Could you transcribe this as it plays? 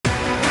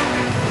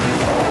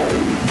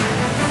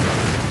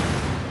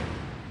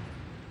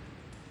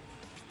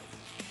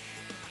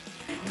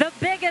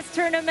biggest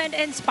tournament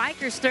in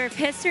Spikers Turf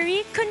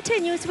history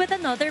continues with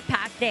another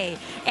packed day.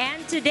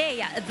 And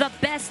today, the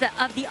best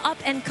of the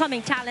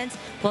up-and-coming talents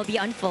will be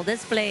on full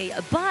display.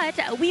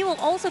 But we will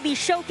also be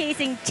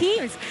showcasing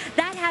teams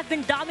that have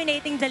been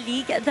dominating the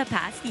league the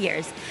past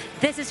years.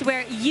 This is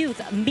where youth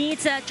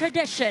meets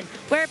tradition,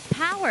 where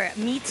power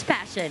meets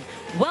passion.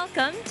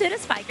 Welcome to the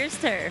Spikers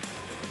Turf.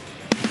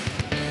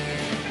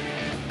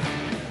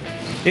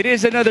 It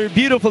is another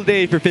beautiful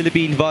day for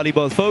Philippine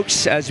volleyball,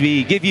 folks, as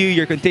we give you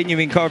your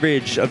continuing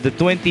coverage of the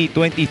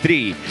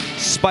 2023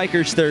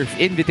 Spikers Turf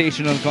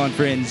Invitational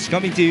Conference,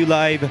 coming to you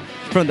live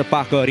from the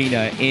Paco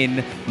Arena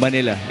in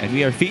Manila. And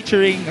we are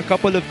featuring a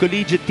couple of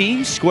collegiate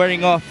teams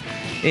squaring off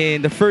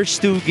in the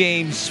first two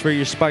games for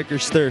your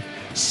Spikers Turf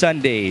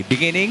Sunday,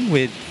 beginning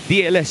with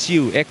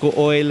DLSU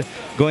EcoOil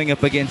going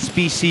up against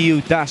PCU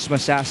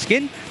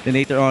SASKIN. Then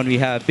later on we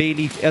have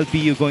Bayleaf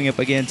LPU going up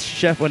against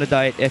Chef on a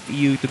Diet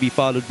FEU, to be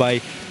followed by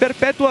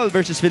Perpetual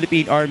versus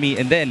Philippine Army,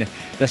 and then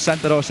the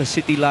Santa Rosa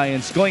City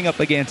Lions going up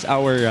against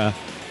our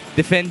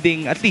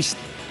defending at least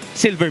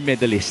silver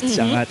medalists,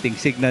 ang ating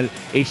Signal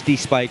HD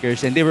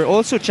Spikers. And they were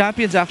also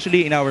champions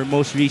actually in our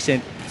most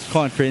recent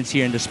conference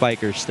here in the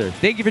Spikers Turf.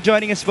 Thank you for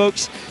joining us,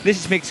 folks. This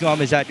is Mix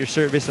Gomez at your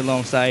service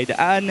alongside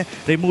Ann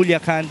Remulia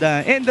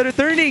Kanda and the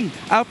returning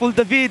Apple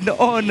David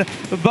on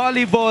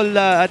volleyball,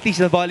 at least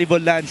the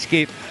volleyball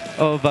landscape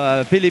of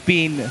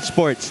Philippine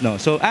sports. No?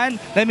 So Ann,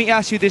 let me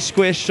ask you this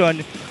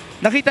question.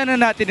 Nakita na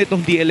natin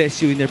itong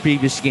DLSU in their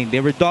previous game. They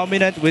were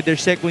dominant with their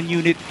second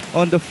unit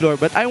on the floor.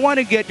 But I want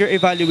to get your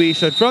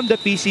evaluation from the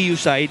PCU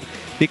side,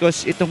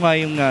 because ito nga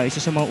yung isa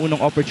sa mga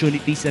unang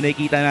opportunities na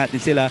nakikita natin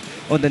sila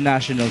on the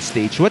national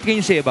stage. What can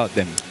you say about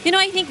them? You know,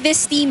 I think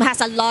this team has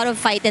a lot of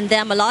fight in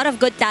them, a lot of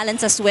good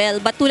talents as well.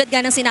 But tulad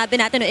nga ng sinabi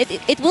natin,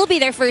 it will be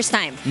their first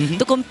time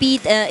to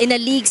compete in a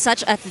league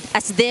such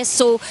as this.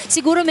 So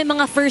siguro may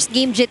mga first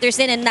game jitters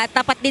din, and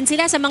natapat din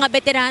sila sa mga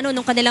veterano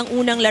ng kanilang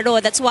unang laro.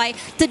 That's why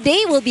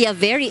today will be a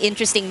very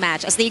interesting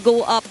match as they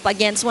go up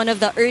against one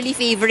of the early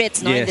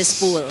favorites in this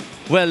pool.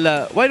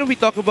 Well, why don't we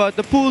talk about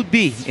the Pool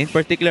B in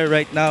particular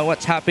right now?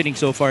 What's happening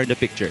so far in the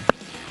picture?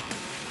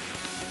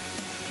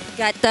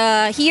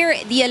 Got here,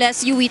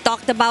 DLSU, we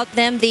talked about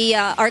them. They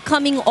are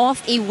coming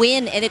off a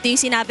win. And ito yung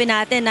sinabi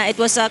natin na it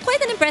was quite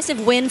an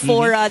impressive win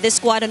for this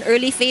squad. An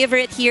early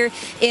favorite here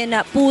in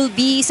Pool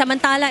B.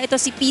 Samantala, ito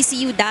si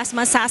PCU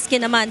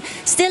SASKIN naman,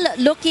 still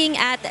looking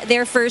at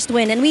their first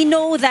win. And we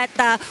know that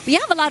we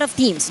have a lot of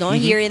teams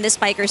here in the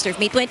Spikers Turf.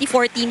 May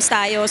 24 teams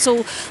tayo.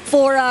 So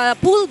for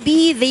Pool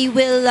B, they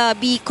will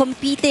be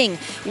competing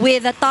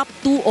with the top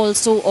two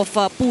also of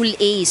Pool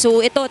A.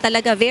 So ito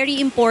talaga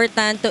very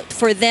important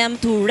for them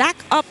to rack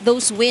up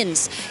those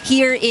wins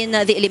here in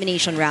the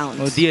elimination rounds.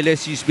 Well,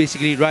 DLSU is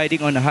basically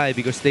riding on a high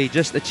because they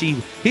just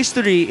achieved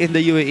history in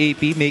the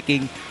UAAP,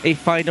 making a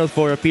Final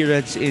Four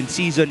appearance in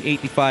season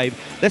 85.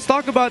 Let's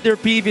talk about their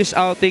previous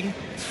outing.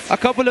 A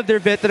couple of their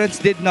veterans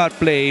did not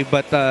play,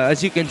 but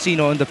as you can see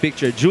on the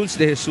picture, Jules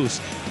De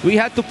Jesus, we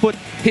had to put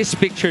his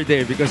picture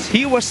there because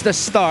he was the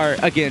star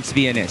against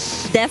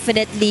VNS.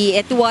 Definitely.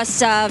 It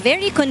was a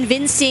very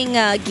convincing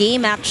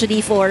game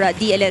actually for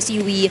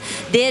DLSU. We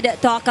did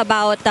talk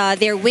about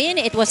their win.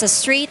 It was a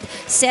straight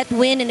set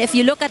win, and if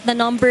you look at the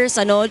numbers,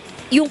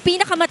 yung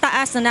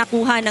pinakamataas na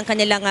nakuha ng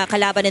kanilang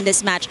kalaban in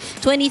this match,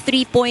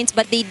 23 points,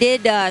 but they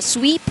did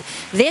sweep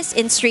this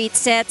in straight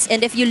sets.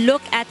 And if you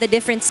look at the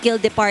different skill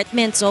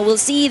departments, so we'll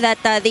see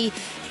that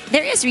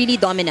there is really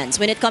dominance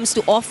when it comes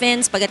to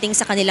offense. Pagdating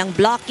sa kanilang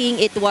blocking,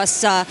 it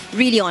was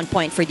really on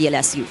point for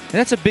DLSU. And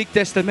that's a big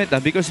testament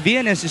because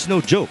VNS is no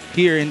joke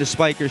here in the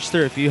Spikers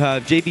Turf. You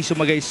have JB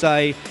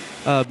Sumagaysay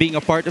being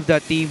a part of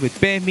that team, with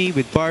Pemi,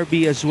 with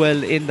Barbie as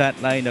well in that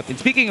lineup. And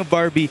speaking of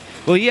Barbie,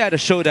 well, he had a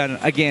showdown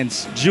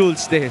against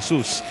Jules De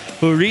Jesus,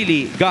 who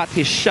really got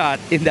his shot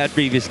in that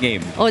previous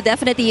game. Oh,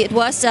 definitely. It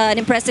was an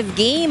impressive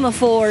game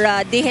for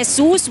De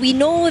Jesus. We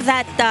know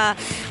that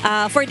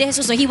for De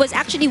Jesus, he was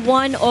actually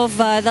one of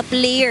the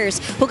players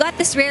who got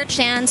this rare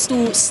chance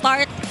to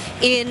start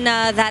in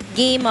that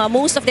game.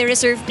 Most of the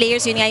reserve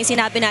players, yun nga yung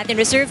sinabi natin,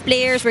 reserve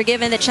players were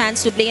given the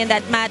chance to play in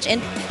that match.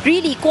 And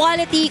really,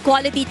 quality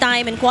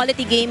time and quality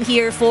game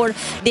here for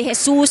De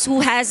Jesus, who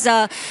has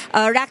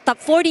racked up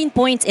 14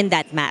 points in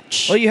that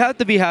match. Well, you have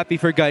to be happy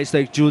for guys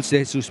like Jules De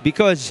Jesus,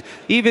 because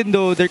even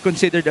though they're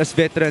considered as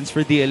veterans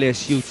for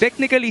DLSU,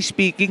 technically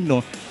speaking,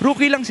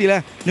 rookie lang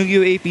sila nung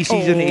UAP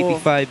season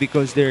 85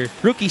 because their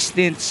rookie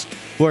stints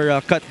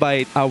were cut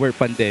by our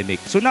pandemic.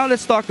 So now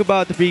let's talk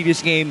about the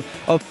previous game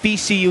of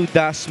PCU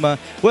Dasma.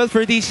 Well,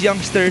 for these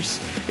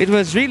youngsters, it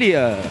was really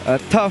a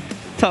tough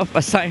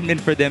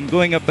assignment for them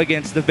going up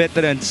against the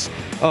veterans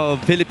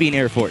of Philippine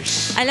Air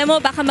Force. Alam mo,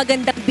 baka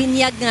magandang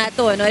binyag nga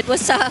to. It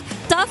was a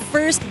tough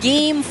first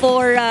game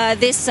for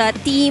this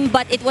team,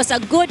 but it was a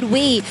good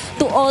way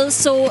to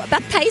also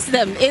baptize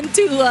them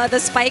into the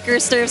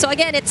Spikers Turf. So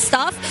again, it's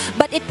tough,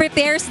 but it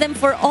prepares them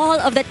for all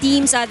of the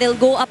teams they'll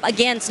go up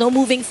against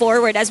moving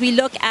forward. As we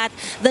look at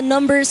the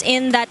numbers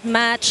in that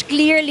match,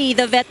 clearly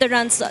the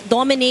veterans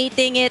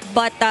dominating it,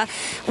 but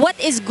what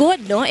is good,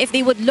 if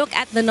they would look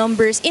at the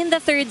numbers in the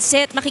third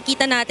set, at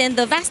makikita natin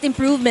the vast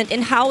improvement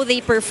in how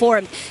they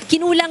performed.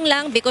 Kinulang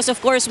lang because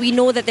of course we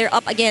know that they're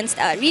up against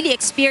really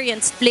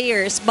experienced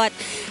players, but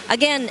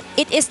again,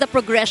 it is the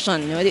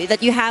progression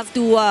that you have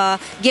to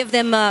give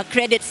them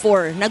credit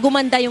for.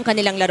 Nagumanda yung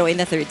kanilang laro in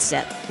the third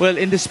set. Well,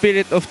 in the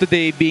spirit of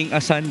today being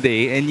a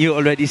Sunday and you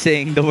already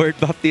saying the word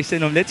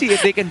baptism, let's see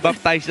if they can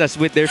baptize us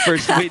with their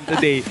first win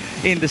today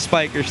in the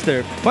Spikers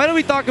turf. Why don't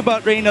we talk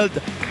about Reynald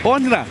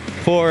Honra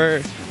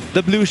for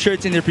the blue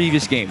shirts in their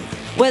previous game?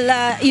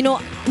 Well, you know,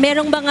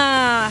 merong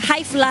mga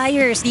high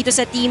flyers dito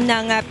sa team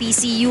ng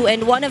PCU,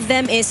 and one of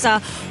them is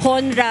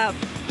Honra.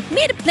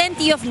 Made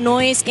plenty of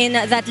noise in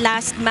that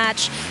last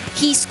match.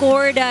 He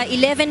scored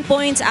 11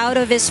 points out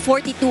of his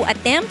 42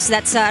 attempts.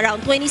 That's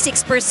around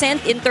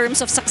 26% in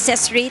terms of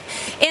success rate.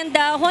 And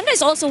Honra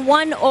is also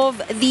one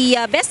of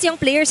the best young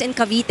players in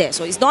Cavite.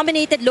 So he's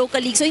dominated local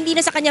league. So hindi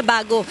na sa kanya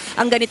bago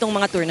ang ganitong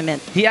mga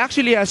tournament. He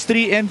actually has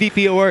 3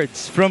 MVP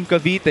awards from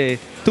Cavite,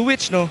 to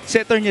which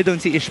setter niya doon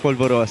si Ish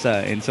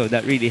Polvorosa, and so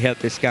that really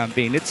helped his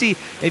campaign. Let's see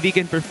if he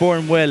can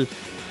perform well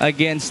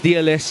against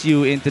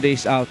DLSU in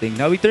today's outing.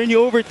 Now we turn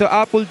you over to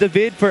Apple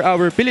David for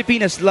our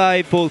Pilipinas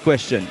Live poll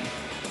question.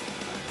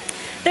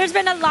 There's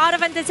been a lot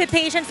of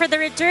anticipation for the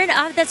return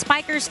of the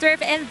Spikers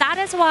turf, and that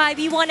is why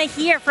we want to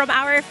hear from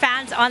our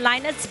fans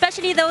online,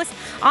 especially those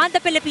on the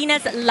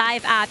Pilipinas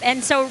Live app.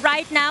 And so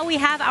right now we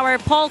have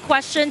our poll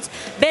questions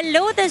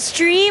below the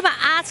stream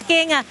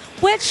asking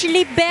which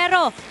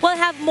libero will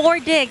have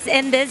more digs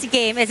in this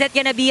game. Is it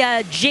going to be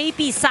a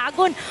JP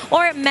Sagun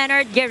or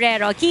Menard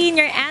Guerrero? Key in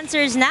your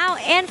answers now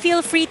and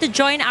feel free to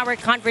join our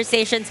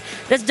conversations.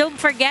 Just don't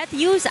forget,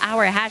 use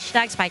our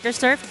hashtag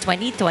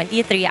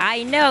SpikerSturf2023.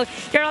 I know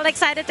you're all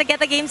excited to get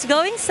the games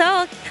going,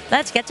 so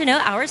let's get to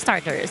know our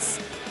starters.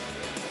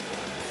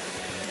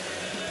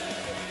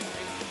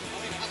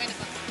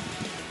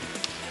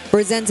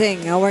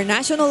 Presenting our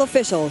national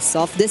officials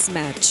of this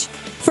match.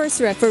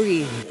 First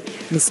referee,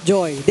 Ms.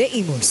 Joy De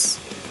Imus.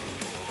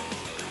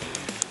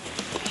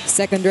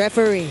 Second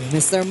referee,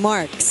 Mr.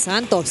 Mark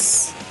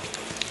Santos.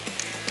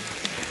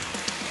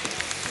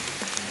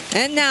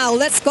 And now,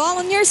 let's call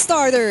on your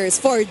starters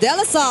for De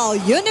La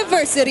Salle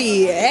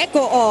University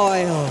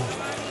EcoOil.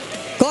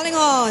 Calling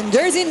on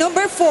jersey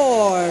number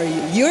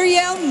 4,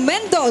 Uriel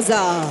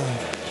Mendoza.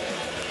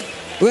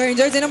 Wearing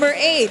jersey number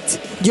 8,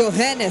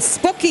 Johannes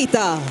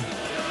Poquita.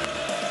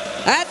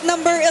 At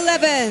number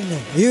 11,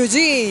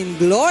 Eugene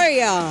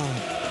Gloria.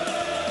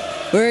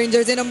 Wearing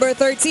jersey number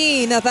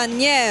 13,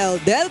 Nathaniel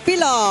Del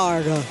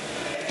Pilar.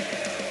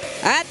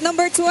 At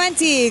number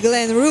 20,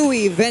 Glenn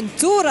Rui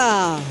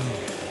Ventura.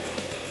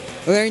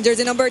 Wearing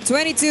jersey number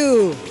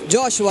 22,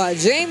 Joshua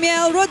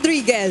Jamiel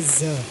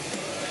Rodriguez.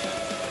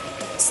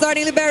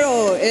 Starting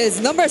libero is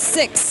number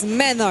 6,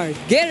 Menard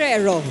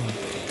Guerrero.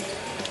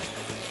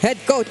 Head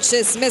coach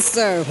is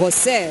Mr.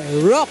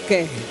 Jose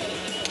Roque.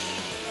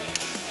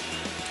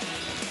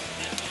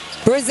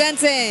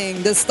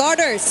 Presenting the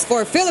starters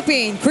for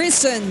Philippine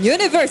Christian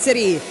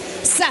University,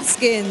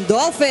 SASKIN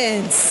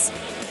Dolphins.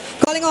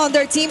 Calling on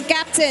their team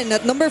captain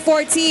at number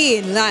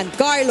 14,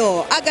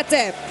 Lancarlo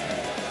Agatep.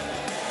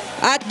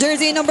 At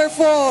jersey number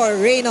 4,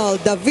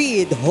 Reynald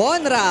David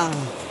Honra.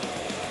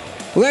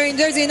 Wearing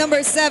jersey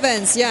number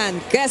 7,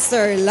 Sian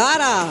Kester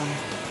Lara.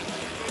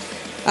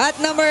 At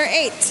number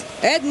 8,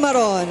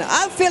 Edmaron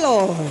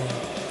Alfilor.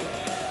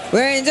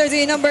 Wearing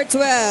jersey number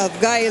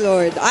 12,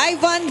 Gaylord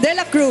Ivan De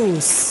La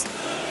Cruz.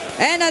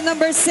 And at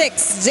number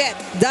 6, Jet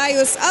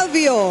Darius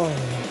Alvior.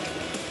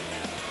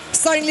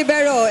 Starting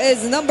libero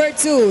is number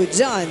 2,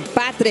 John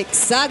Patrick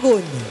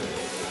Sagun.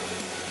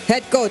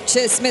 Head coach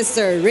is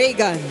Mr.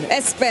 Reagan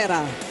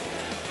Espera.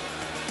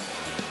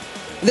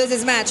 This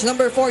is match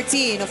number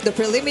 14 of the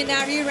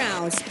preliminary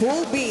rounds,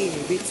 Pool B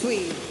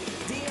between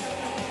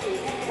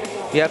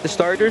We have the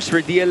starters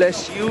for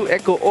DLSU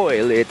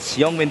EcoOil. It's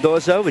Young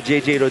Mendoza with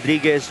JJ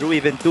Rodriguez, Rui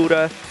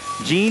Ventura,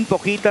 Jean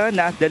Poquita,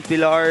 Nath Del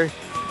Pilar,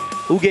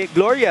 Uge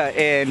Gloria,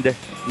 and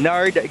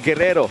Nard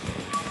Guerrero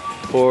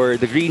for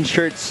the green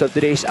shirts of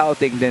today's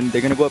outing. Then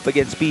they're going to go up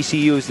against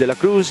PCU's De La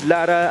Cruz,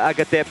 Lara,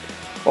 Agatep,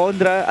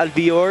 Ondra,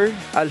 Alvior,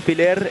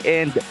 Alfiler,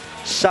 and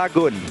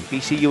Sagun.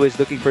 PCU is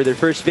looking for their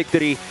first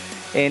victory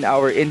in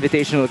our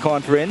Invitational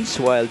Conference,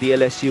 while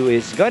DLSU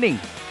is gunning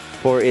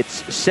for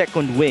its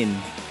second win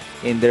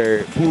in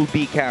their Pool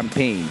B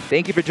campaign.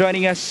 Thank you for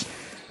joining us.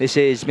 This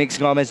is Mix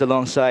Gomez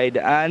alongside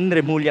Ann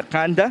Remulla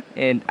Kanda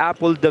and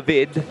Apple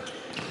David.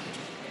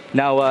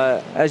 Now,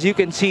 as you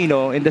can see,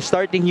 in the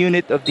starting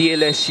unit of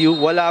DLSU,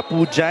 wala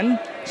po dyan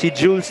si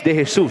Jules De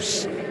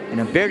Jesus.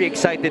 And I'm very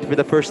excited for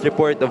the first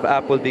report of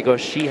Apple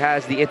because she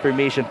has the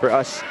information for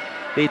us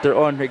later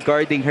on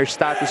regarding her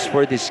status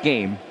for this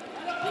game.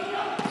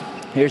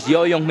 Here's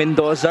Yoyong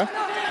Mendoza.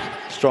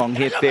 Strong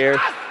hit there.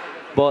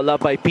 Ball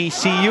up by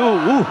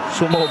PCU.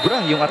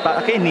 Sumobra yung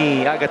atake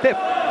ni Agatep.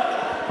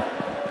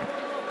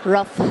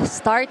 Rough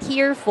start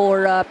here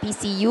for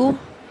PCU.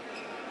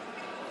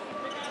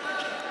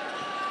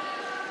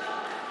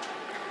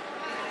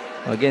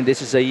 Again,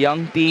 this is a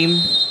young team.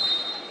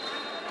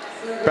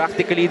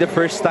 Practically the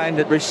first time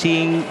that we're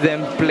seeing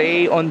them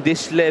play on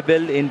this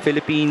level in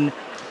Philippine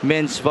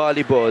men's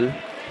volleyball.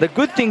 The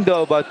good thing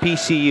though about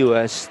PCU,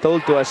 as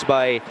told to us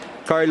by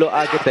Carlo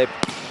Agatep,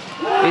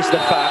 is the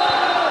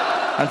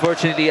fact,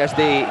 unfortunately, as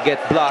they get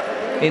blocked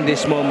in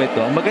this moment,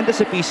 ang maganda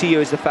sa PCU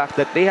is the fact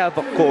that they have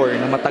a core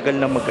na matagal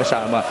na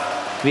magkasama.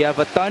 We have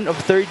a ton of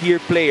third-year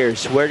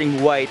players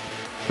wearing white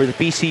for the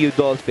PCU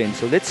Dolphins.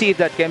 So let's see if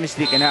that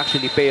chemistry can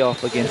actually pay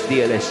off against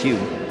DLSU.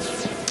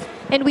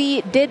 And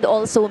we did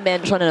also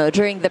mention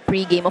during the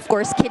pregame, of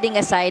course, kidding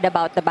aside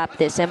about the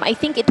baptism, I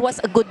think it was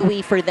a good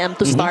way for them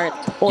to start.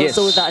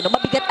 Also, Yes.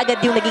 Mabigat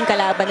agad yung naging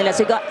kalaban nila.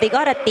 So they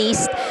got a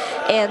taste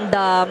and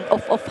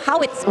of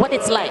how what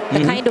it's like,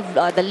 the kind of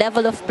the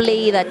level of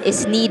play that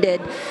is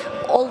needed.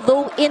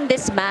 Although in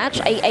this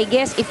match, I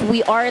guess if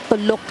we are to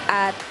look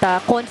at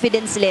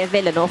confidence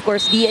level, of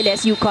course,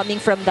 DLSU coming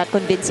from that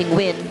convincing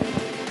win.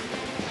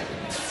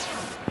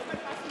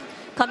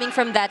 Coming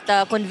from that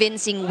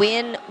convincing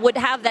win would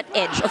have that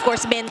edge, of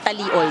course,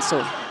 mentally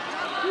also.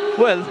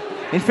 Well,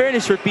 in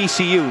fairness for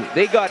PCU,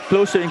 they got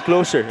closer and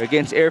closer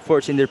against Air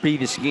Force in their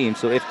previous game.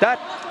 So if that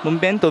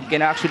momentum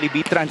can actually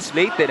be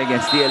translated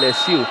against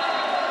DLSU,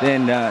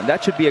 then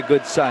that should be a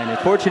good sign.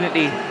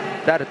 Unfortunately,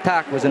 that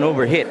attack was an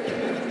overhit.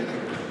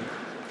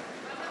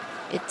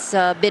 It's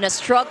been a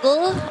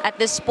struggle at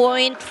this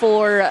point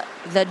for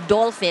the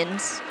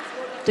Dolphins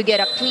to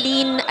get a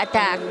clean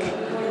attack.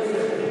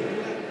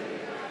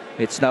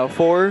 It's now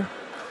 4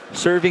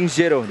 serving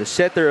 0. The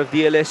setter of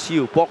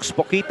DLSU, Pox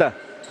Pokita,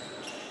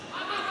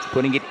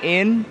 putting it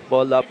in.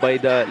 Ball up by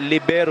the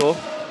libero.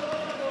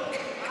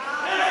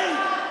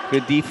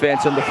 Good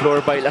defense on the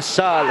floor by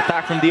Salle.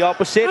 Attack from the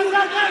opposite.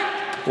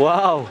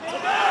 Wow,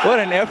 what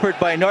an effort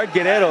by Nard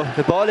Guerrero.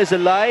 The ball is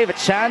alive. A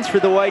chance for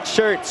the white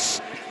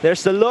shirts.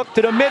 There's the look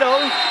to the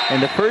middle,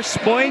 and the first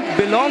point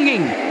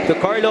belonging to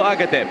Carlo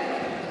Agatep.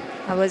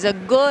 That was a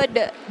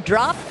good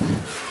drop.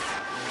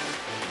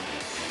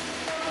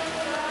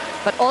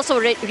 But also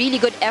really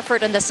good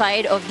effort on the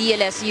side of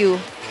DLSU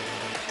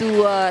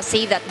to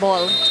save that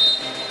ball.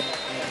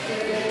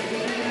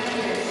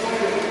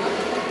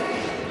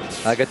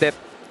 Agatep,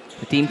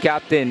 the team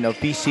captain of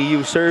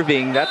PCU,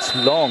 serving. That's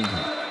long.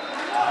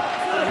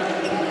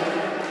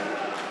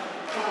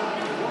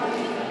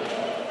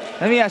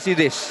 Let me ask you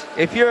this.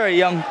 If you're a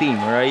young team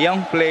or a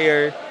young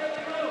player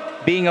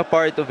being a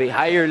part of a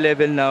higher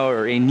level now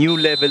or a new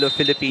level of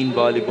Philippine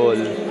volleyball,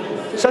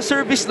 sa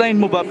service line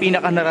mo ba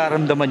pinaka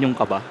nararamdaman yung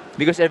kaba?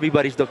 Because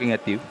everybody's looking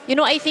at you.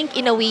 I think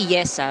in a way,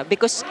 yes.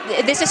 Because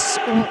this is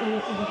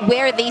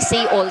where they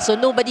say also,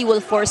 nobody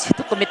will force you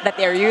to commit that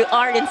error. You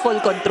are in full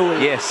control.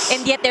 Yes.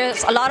 And yet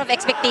there's a lot of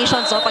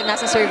expectations pag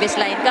nasa service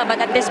line ka. But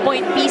at this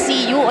point,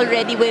 PCU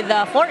already with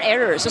 4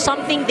 errors. So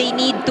something they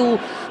need to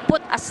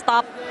put a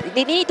stop.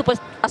 They need to put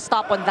a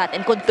stop on that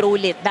and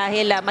control it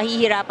dahil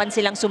mahihirapan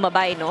silang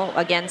sumabay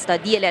against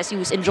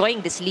DLSU who's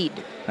enjoying this lead.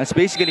 That's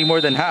basically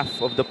more than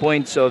half of the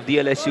points of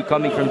DLSU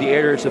coming from the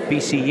errors of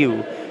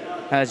PCU.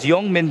 As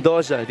Young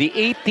Mendoza, the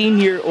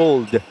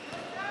 18-year-old,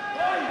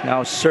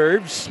 now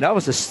serves. That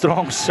was a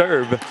strong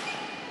serve.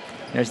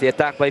 There's the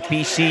attack by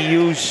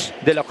PCU's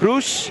De La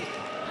Cruz.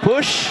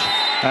 Push.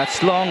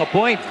 That's long, a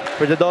point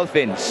for the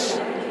Dolphins.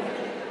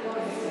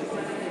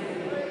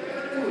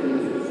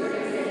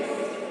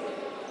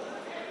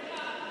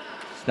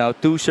 It's now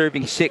 2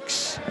 serving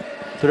 6.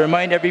 To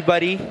remind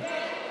everybody,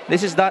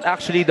 this is not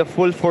actually the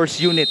full force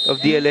unit of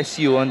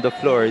DLSU on the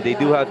floor. They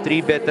do have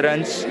 3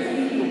 veterans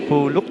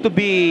who look to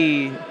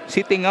be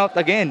sitting out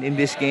again in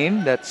this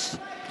game. That's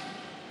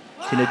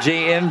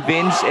JM,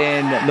 Vince,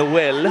 and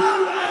Noel.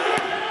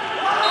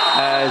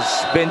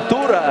 As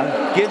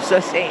Ventura gives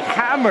us a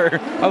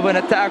hammer of an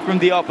attack from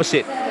the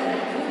opposite.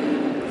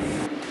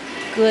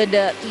 Good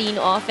clean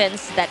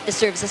offense that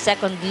deserves a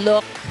second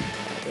look.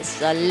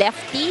 This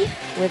lefty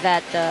with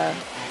that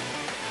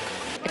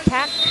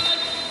attack.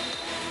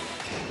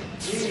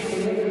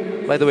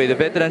 By the way, the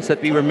veterans that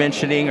we were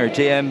mentioning are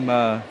Vince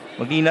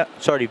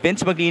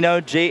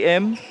Maglino,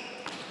 JM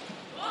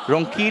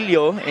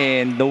Ronquillo,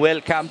 and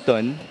Noel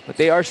Campton. But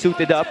they are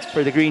suited up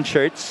for the green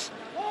shirts.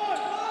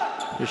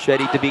 Just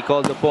ready to be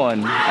called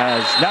upon.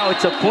 As now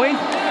it's a point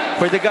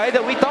for the guy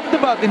that we talked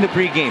about in the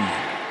pregame.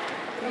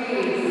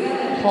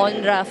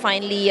 Honra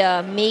finally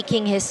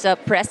making his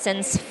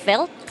presence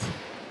felt.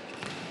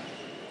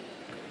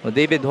 Well,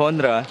 David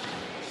Honra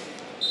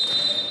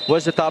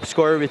was the top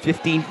scorer with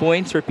 15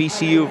 points for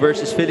PCU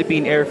versus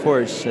Philippine Air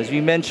Force. As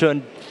we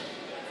mentioned,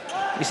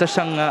 isa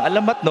siyang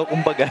alamat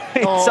kumbaga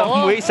in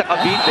some way sa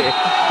Cavite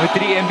with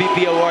 3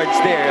 MVP awards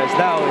there. As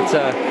now it's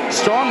a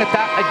strong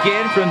attack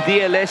again from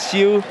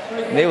DLSU.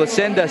 They will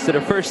send us to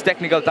the first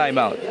technical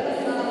timeout.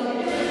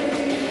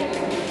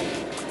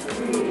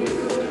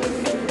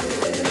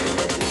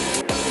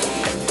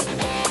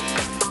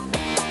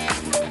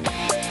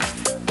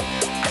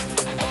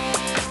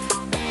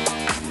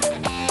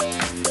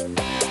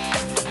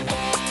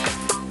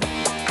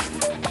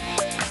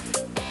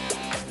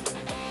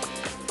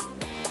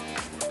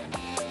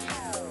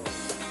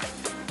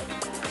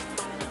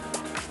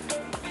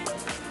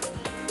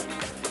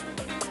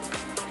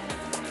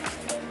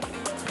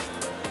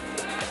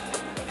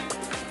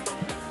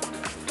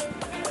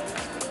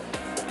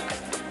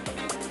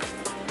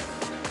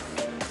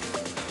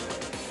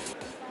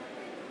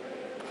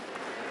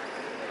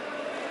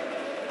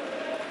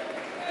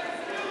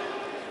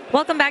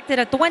 Welcome back to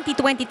the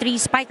 2023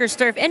 Spikers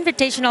Turf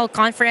Invitational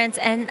Conference.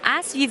 And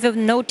as you've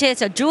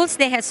noticed, Jules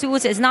De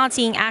Jesus is not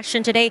seeing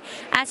action today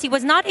as he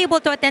was not able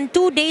to attend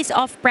 2 days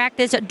of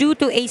practice due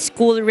to a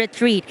school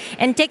retreat.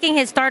 And taking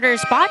his starter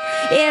spot,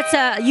 it's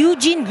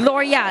Eugene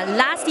Gloria,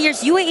 last year's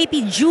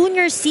UAAP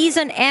Junior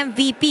Season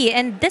MVP.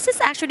 And this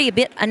is actually a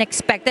bit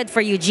unexpected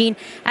for Eugene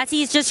as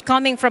he's just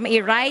coming from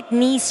a right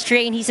knee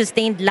strain he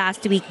sustained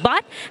last week.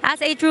 But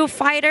as a true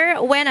fighter,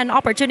 when an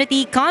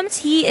opportunity comes,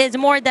 he is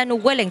more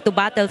than willing to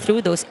battle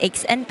through those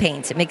aches and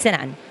pains.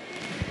 Mixenan.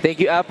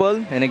 Thank you,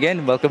 Apple. And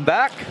again, welcome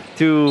back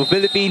to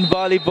Philippine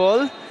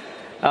Volleyball.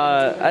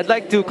 I'd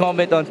like to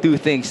comment on two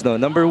things. No?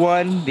 Number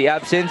one, the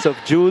absence of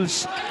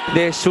Jules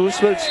De Jesus.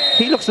 Well,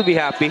 he looks to be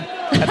happy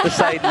at the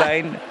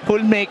sideline.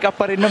 Full makeup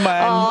pa rin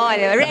naman. Oh,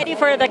 ready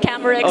for the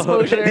camera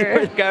exposure. Ready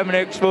for the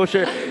camera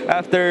exposure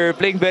after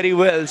playing very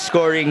well,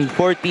 scoring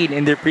 14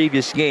 in their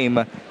previous game.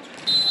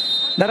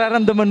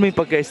 Nararamdaman mo yung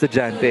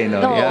pagka-estudyante,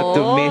 no? You have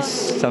to miss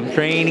some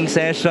training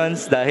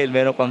sessions dahil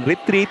meron kang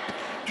retreat.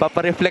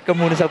 Papareflect ka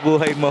muna sa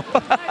buhay mo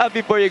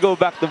before you go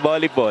back to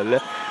volleyball.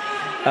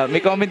 May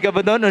comment ka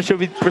ba doon or should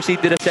we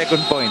proceed to the second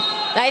point?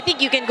 I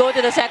think you can go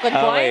to the second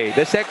point.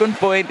 The second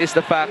point is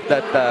the fact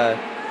that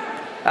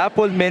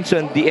Apple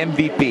mentioned the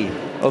MVP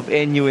of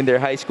NU in their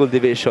high school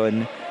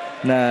division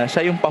na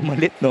siya yung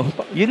pamalit, no?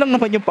 Yun lang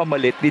naman yung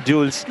pamalit ni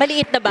Jules.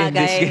 Maliit na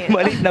bagay.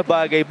 Maliit na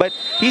bagay. But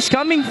he's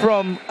coming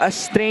from a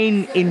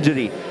strain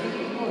injury.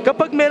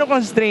 Kapag meron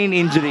kang strain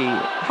injury,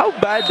 how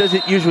bad does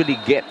it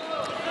usually get?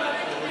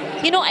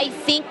 You know, I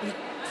think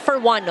for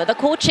one, no, the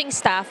coaching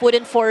staff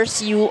wouldn't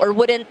force you or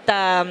wouldn't,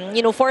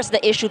 force the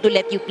issue to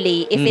let you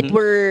play if it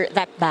were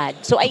that bad.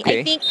 So I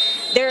think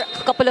there are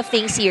a couple of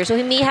things here. So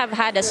he may have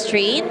had a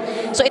strain.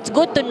 So it's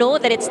good to know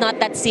that it's not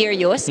that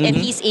serious and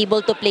he's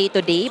able to play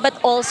today. But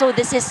also,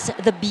 this is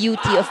the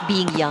beauty of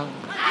being young.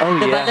 Oh,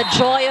 diba? yeah. The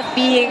joy of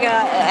being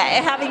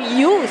having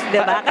youth,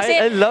 diba? Kasi,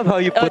 I love how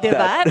you put diba?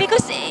 that.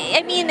 Because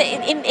I mean,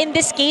 in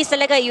this case,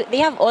 talaga, they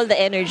have all the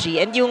energy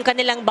and yung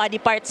kanilang body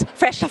parts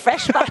fresh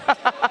pa.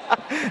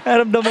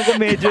 Naramdaman ko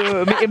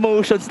medyo may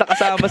emotions na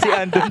kasama si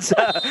Andon sa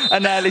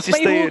analysis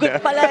May na yun.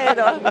 hugot pala,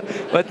 no?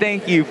 But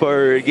thank you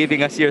for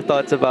giving us your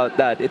thoughts about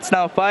that. It's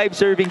now 5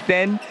 serving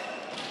 10.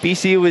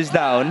 PCU is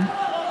down.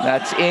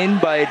 That's in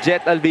by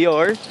Jet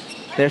Albior.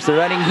 There's the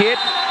running hit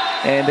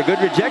and the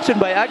good rejection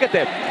by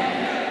Agatep.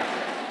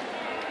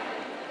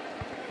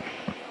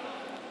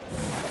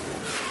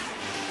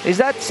 Is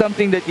that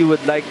something that you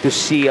would like to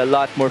see a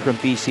lot more from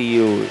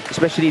PCU,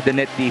 especially the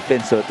net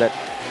defense that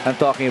I'm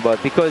talking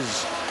about?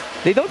 Because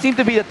they don't seem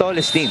to be the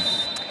tallest team.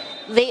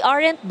 They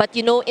aren't, but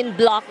you know, in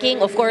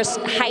blocking, of course,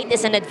 height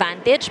is an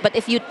advantage. But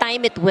if you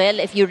time it well,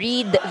 if you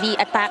read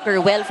the attacker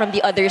well from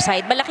the other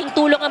side, malaking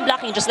tulong ang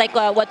blocking, just like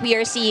what we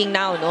are seeing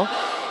now, no?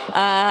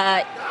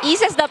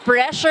 Eases the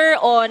pressure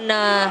on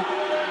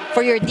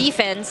for your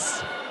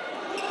defense.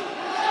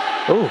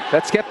 Oh,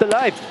 that's kept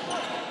alive.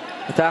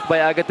 Attack by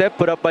Agatep,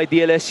 put up by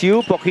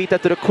DLSU.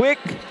 Pokita to the quick.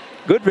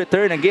 Good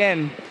return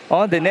again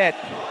on the net.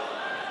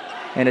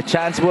 And a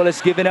chance ball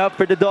is given up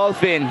for the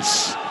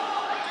Dolphins.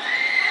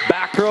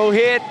 Back row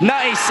hit.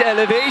 Nice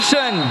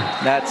elevation.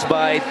 That's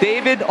by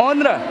David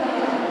Onra.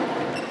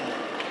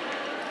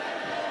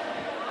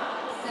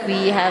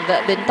 We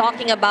have been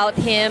talking about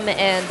him,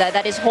 and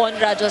that is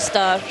Honra just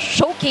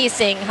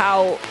showcasing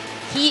how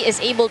he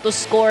is able to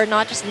score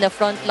not just in the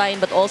front line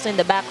but also in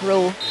the back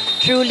row.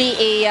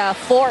 Truly a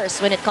force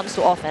when it comes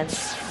to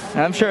offense.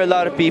 I'm sure a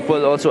lot of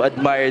people also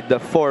admired the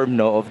form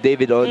of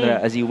David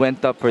Onra as he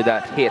went up for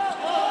that hit.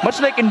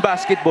 Much like in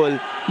basketball,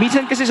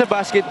 minsan kasi sa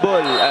basketball,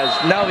 as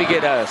now we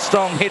get a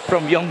strong hit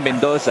from Young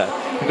Mendoza.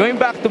 Going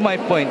back to my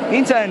point,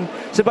 minsan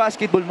sa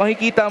basketball,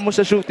 makikita mo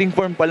sa shooting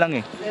form pa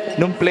lang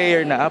nung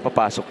player na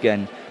papasok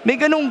yan. May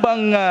ganung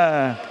bang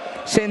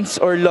sense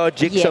or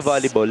logic sa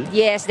volleyball?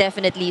 Yes,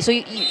 definitely. So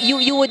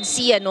you would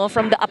see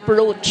from the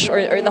approach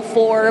or the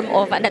form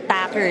of an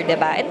attacker,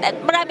 diba?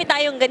 And marami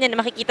tayong ganyan.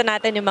 Makikita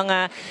natin yung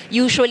mga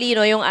usually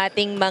yung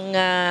ating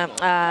mga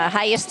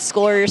highest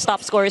scorers,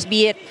 top scorers,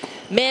 be it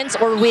men's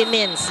or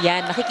women's.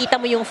 Yan, makikita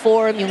mo yung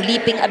form, yung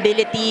leaping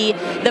ability,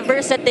 the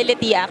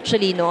versatility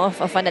actually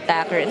of an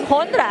attacker. And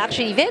Honra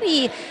actually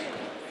very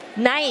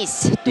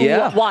nice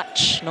to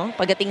watch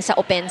pagdating sa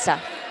opensa.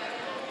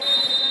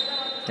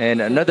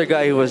 And another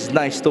guy who was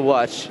nice to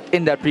watch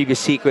in that previous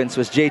sequence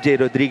was JJ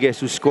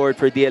Rodriguez, who scored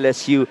for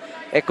DLSU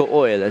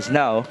EcoOil. As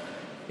now,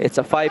 it's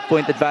a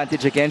 5-point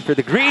advantage again for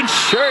the green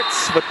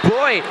shirts. But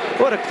boy,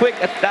 what a quick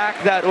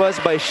attack that was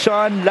by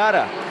Sean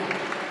Lara.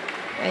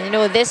 And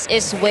this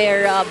is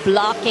where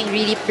blocking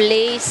really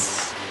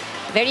plays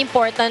very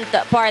important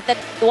part. That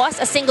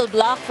was a single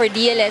block for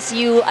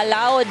DLSU,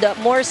 allowed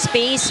more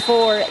space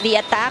for the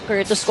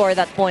attacker to score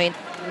that point.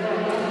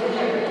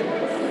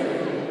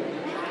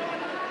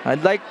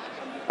 I'd like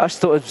us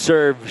to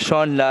observe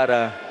Sean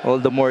Lara all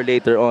the more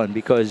later on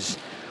because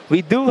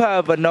we do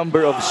have a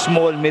number of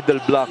small middle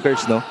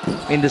blockers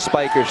in the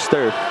Spikers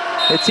turf.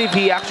 Let's see if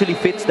he actually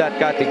fits that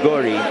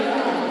category.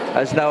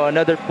 As now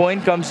another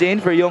point comes in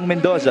for Young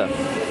Mendoza.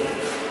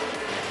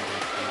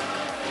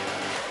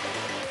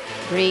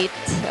 Great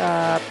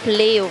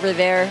play over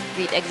there.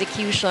 Great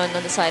execution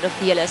on the side of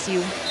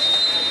DLSU.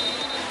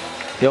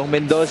 Young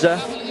Mendoza,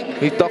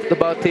 we've talked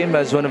about him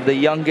as one of the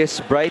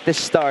youngest,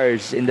 brightest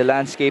stars in the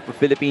landscape of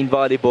Philippine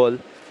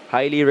volleyball.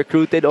 Highly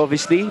recruited,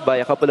 obviously,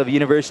 by a couple of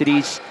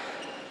universities.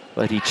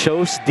 But he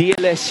chose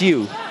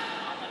DLSU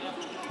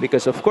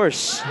because, of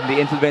course,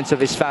 the influence of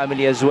his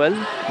family as well.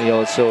 He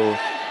also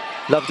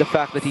loves the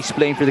fact that he's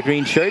playing for the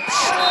green shirts.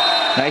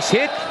 Nice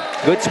hit.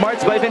 Good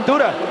smarts by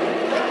Ventura.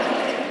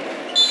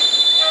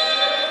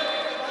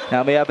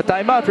 Now may have a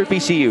timeout for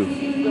PCU.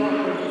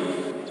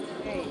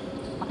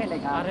 Makinig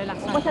ha.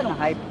 Huwag masyadong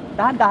hype.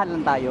 Dahan-dahan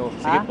lang tayo.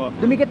 Sige ha? Po.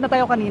 Dumikit na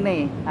tayo kanina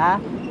eh. Ha?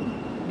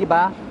 Di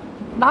ba?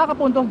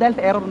 Nakakapuntos dahil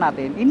sa error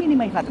natin.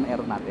 I-minimize natin ang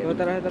error natin.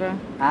 Tara.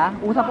 Ha?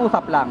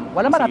 Usap-usap lang.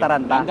 Wala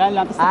matataranta.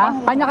 Lang. Ha?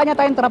 Kanya-kanya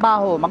tayong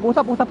trabaho.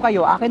 Mag-usap-usap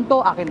kayo. Akin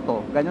to.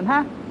 Ganyan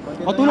ha?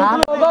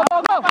 Tulong. Go!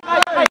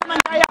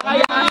 Kaya.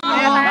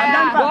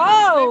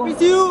 Wow!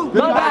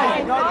 Go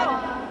guys!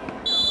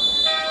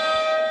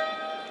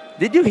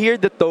 Did you hear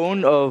the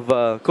tone of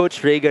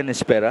Coach Reagan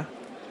Espera?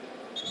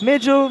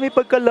 Medyo may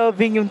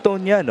pagka-loving yung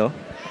tone niya, no?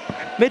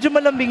 Medyo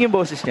malambing yung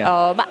boses niya.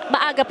 Oh,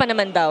 maaga pa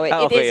naman daw.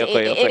 Okay.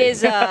 It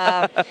is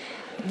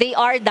they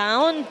are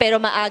down pero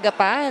maaga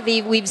pa.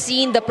 We've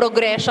seen the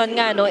progression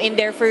nga no in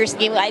their first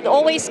game. I'd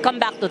always come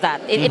back to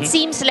that. It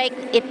seems like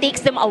it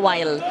takes them a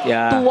while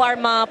to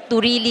warm up,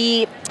 to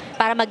really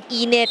para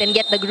mag-init and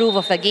get the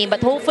groove of the game. But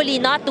hopefully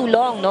not too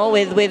long no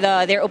with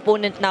their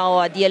opponent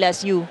now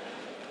DLSU.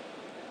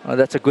 Oh,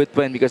 that's a good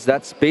point because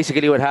that's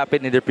basically what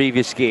happened in their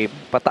previous game.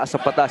 Pataas ang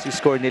pataas yung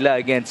score nila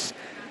against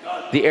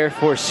the Air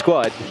Force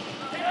squad.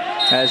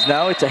 As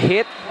now it's a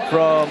hit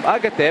from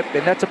Agatep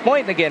and that's a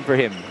point again for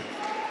him.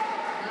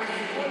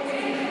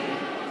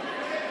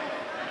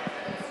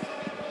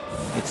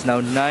 It's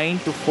now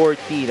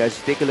 9-14 as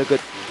you take a look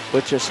at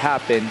what just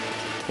happened.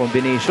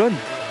 Combination.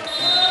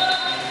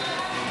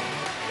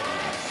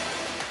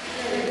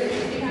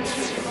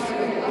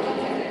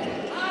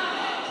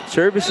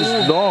 Service is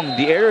long.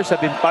 The errors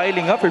have been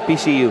piling up for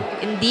PCU.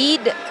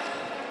 Indeed,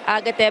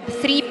 Agatep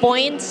 3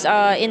 points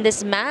in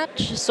this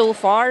match so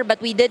far, but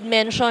we did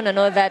mention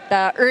that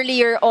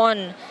earlier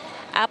on,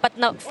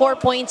 4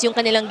 points yung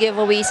kanilang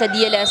giveaway sa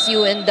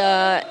DLSU and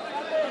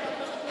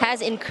has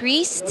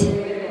increased.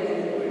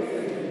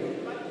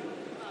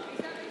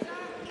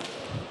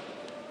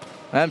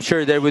 I'm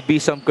sure there would be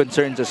some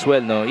concerns as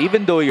well, no?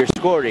 Even though you're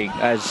scoring,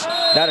 as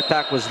that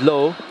attack was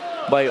low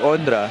by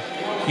Ondra,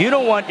 you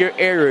don't want your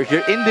errors,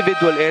 your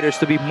individual errors,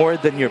 to be more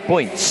than your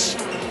points.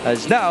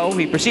 As now,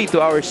 we proceed to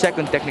our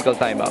second technical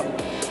timeout.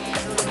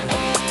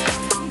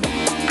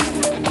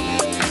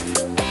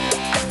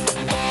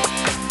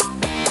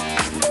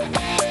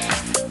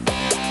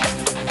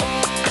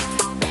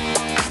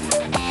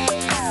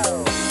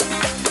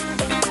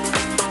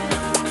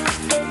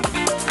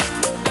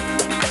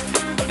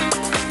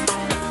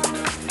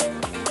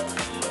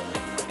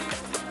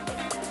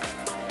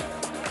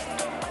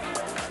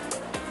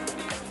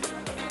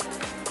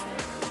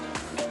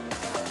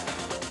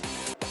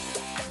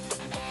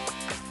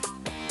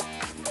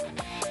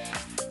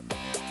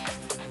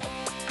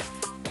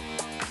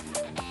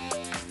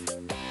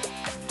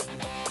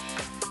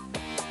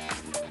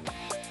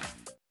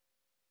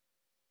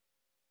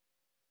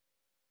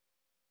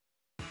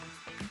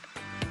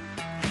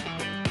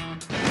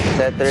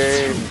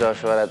 Setter,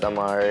 Joshua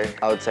Ratamar.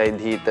 Outside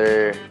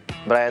hitter,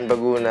 Brian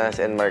Bagunas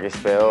and Marcus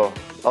Peo.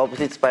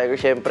 Opposite spiker,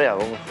 syempre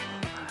ako.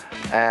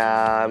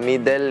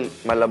 Middle,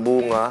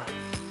 Malabunga.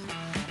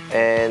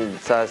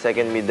 And sa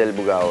second middle,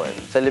 Bugawan.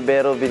 Sa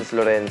libero, Vince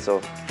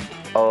Lorenzo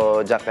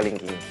o Jack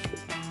Kalingking.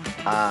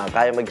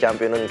 Kaya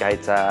mag-champion nun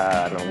kahit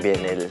sa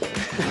BNL.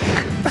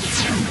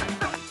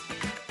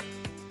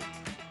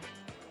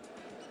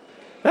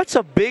 That's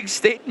a big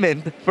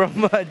statement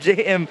from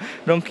JM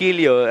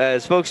Ronquillo.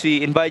 As folks,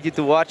 we invite you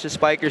to watch the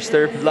Spikers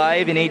Turf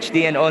live in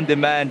HD and on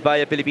demand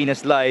via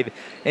Pilipinas Live.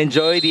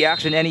 Enjoy the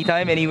action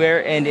anytime,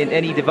 anywhere, and in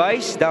any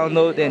device.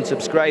 Download and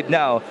subscribe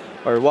now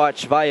or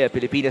watch via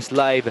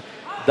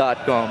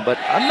PilipinasLive.com. But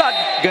I'm not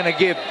gonna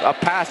give a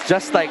pass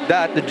just like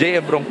that to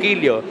JM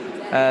Ronquillo,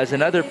 as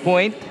another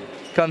point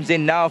comes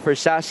in now for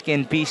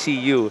SASKIN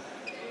PCU.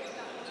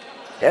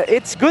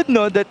 It's good,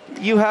 no, that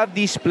you have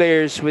these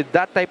players with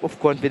that type of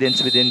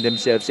confidence within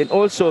themselves and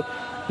also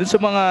dun sa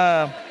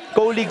mga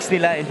colleagues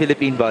nila in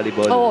Philippine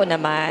volleyball. Oo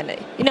naman.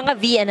 Yun nga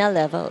VNL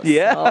levels.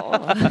 Yeah. Oo.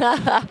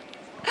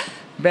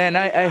 Man,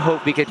 I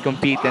hope we can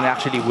compete and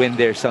actually win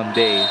there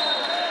someday.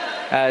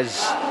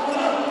 As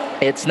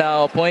it's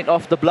now a point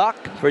off the block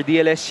for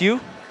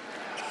DLSU.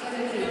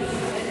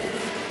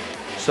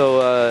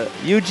 So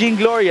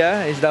Eugene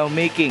Gloria is now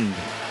making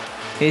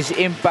his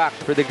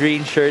impact for the green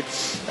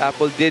shirts.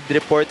 Apple did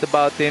report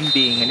about him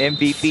being an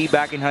MVP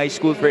back in high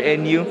school for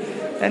NU.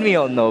 And we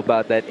all know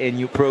about that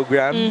NU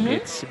program.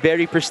 It's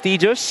very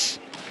prestigious.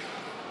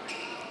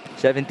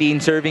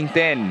 17 serving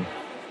 10.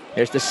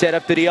 There's the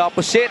setup to the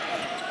opposite.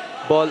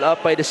 Ball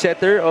up by the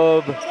setter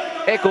of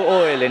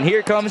EcoOil. And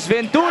here comes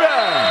Ventura.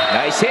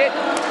 Nice hit.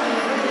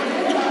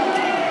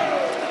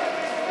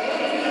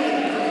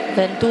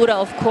 Ventura,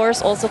 of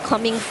course, also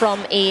coming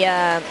from a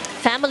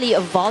family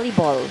of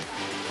volleyball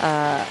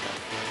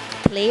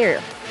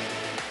player.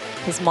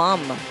 His mom.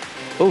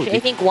 Oh, I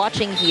think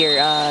watching here,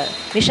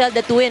 Michelle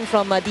the twin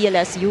from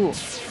DLSU.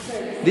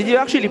 did you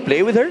actually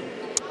play with her?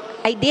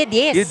 I did,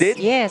 yes. You did?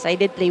 Yes, I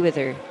did play with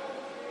her.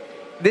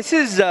 This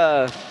is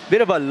a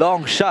bit of a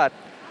long shot,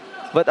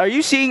 but are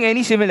you seeing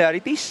any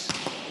similarities?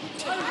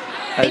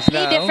 They As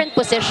play now? different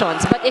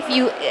positions, but if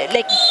you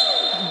like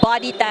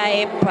body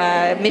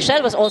type,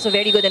 Michelle was also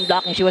very good in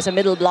blocking. She was a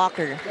middle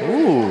blocker.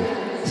 Ooh,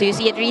 So you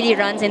see, it really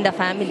runs in the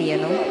family, you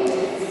know.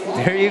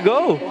 there you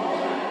go.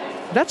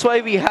 That's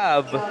why we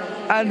have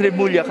Andre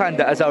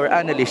Mulyakanda as our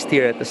analyst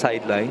here at the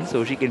sideline,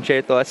 so she can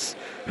share to us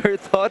her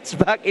thoughts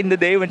back in the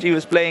day when she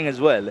was playing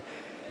as well.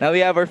 Now we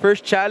have our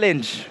first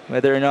challenge,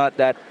 whether or not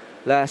that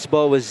last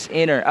ball was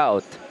in or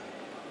out.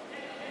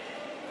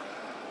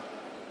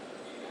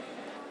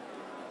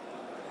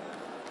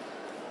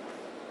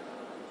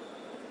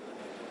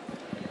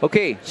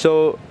 Okay,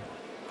 so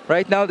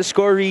right now the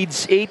score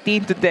reads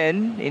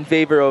 18-10 in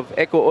favor of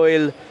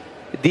EcoOil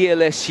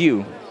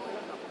DLSU.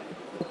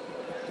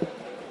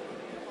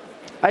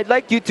 I'd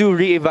like you to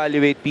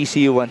reevaluate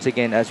PCU once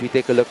again as we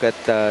take a look at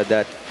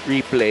that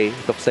replay.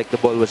 Looks like the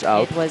ball was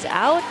out. It was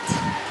out.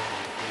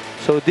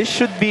 So this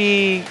should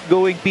be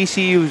going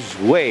PCU's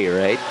way,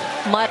 right?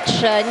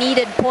 Much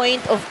needed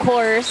point, of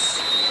course,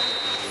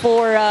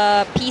 for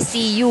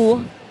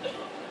PCU.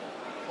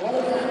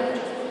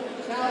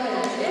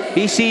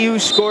 PCU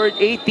scored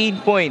 18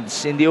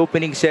 points in the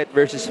opening set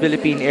versus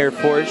Philippine Air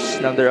Force.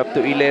 Now they're up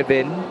to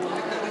 11.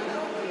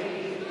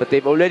 But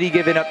they've already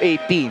given up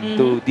 18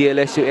 to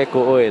DLSU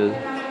EcoOil.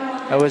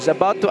 I was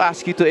about to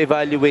ask you to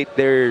evaluate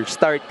their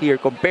start here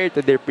compared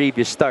to their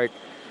previous start.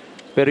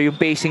 Pero yung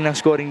pacing ng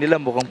scoring nila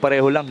mukhang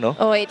pareho lang, no?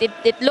 Oh, it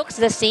looks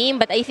the same,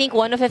 but I think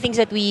one of the things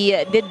that we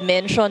did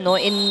mention, no,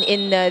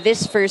 in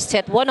this first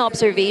set, one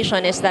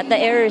observation is that the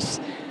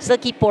errors still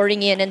keep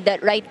pouring in, and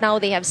that right now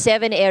they have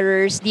 7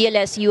 errors.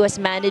 DLSU has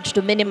managed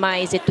to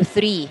minimize it to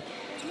 3.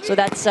 So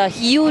that's a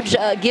huge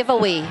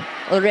giveaway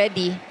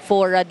already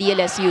for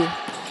DLSU.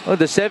 Well,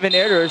 the 7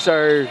 errors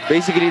are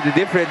basically the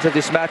difference of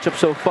this matchup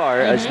so far.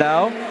 As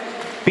now,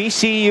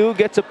 PCU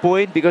gets a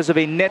point because of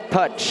a net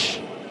touch.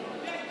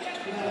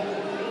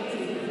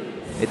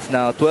 It's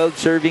now 12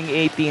 serving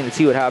 18. Let's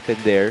see what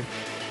happened there.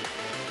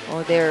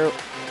 Oh, there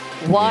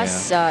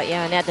was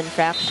net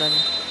infraction.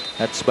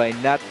 That's by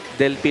Nat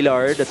Del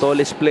Pilar, the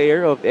tallest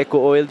player of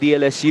EcoOil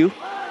DLSU.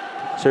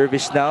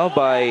 Service now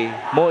by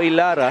Moe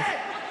Lara.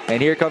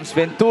 And here comes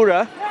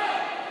Ventura.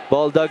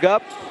 Ball dug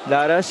up.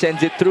 Lara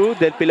sends it through.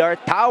 Del Pilar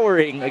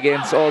towering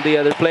against all the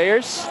other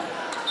players.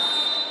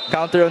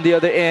 Counter on the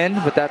other end,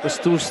 but that was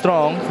too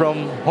strong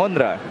from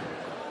Honra.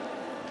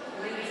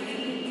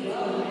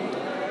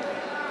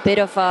 Bit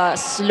of a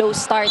slow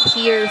start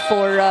here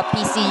for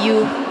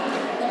PCU.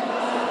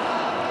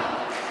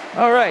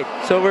 All right,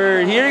 so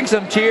we're hearing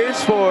some cheers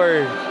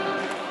for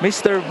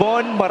Mr.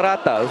 Von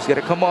Marata, who's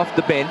going to come off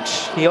the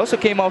bench. He also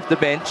came off the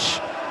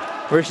bench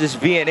versus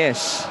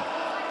VNS.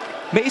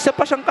 May isa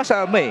pa siyang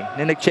kasama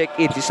na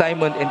nag-check-in, si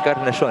Simon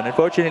Encarnacion.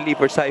 Unfortunately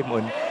for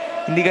Simon,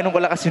 hindi ganun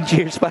kalakas yung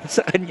cheers para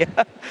sa kanya.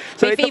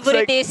 So may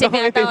favoritism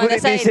yata on the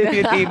side.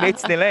 Yung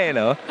teammates nila,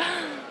 no?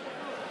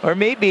 Or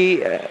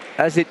maybe,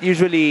 as it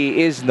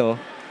usually is, no?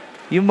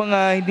 Yung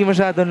mga hindi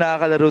masyadong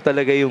nakakalaro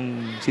talaga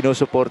yung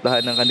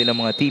sinusuportahan ng kanilang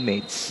mga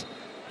teammates.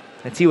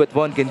 Let's see what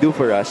Von can do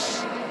for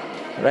us.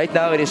 Right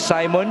now, it is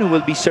Simon who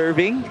will be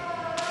serving.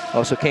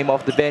 Also came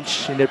off the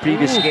bench in their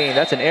previous game.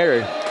 That's an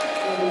error.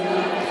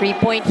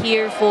 3-point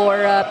here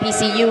for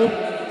PCU.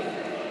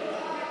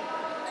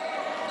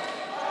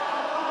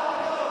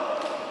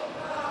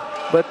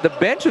 But the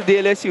bench of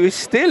DLSU is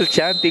still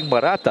chanting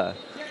Marata.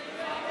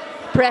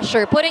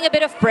 Pressure, putting a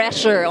bit of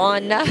pressure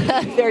on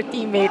their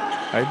teammate.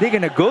 Are they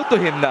gonna go to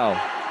him now?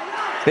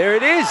 There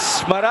it is,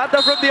 Marata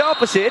from the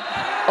opposite.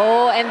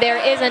 Oh, and there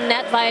is a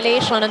net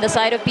violation on the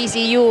side of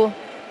PCU.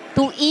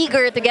 Too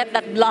eager to get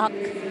that block.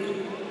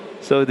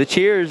 So the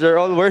cheers are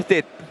all worth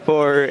it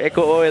for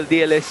EcoOil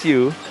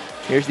DLSU.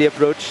 Here's the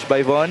approach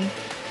by Von.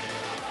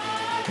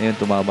 Ayun,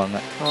 tumama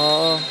nga.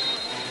 Oh,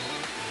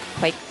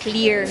 quite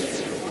clear.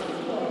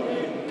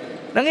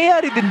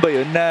 Nangyayari din ba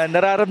yun na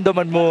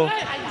nararamdaman mo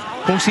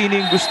kung sino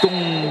yung gustong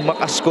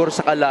makascore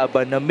sa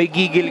kalaban na may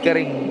gigil ka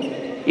ring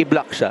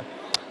i-block siya?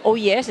 Oh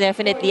yes,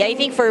 definitely. I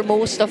think for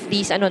most of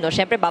these,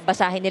 syempre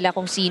babasahin nila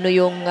kung sino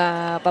yung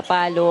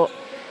papalo.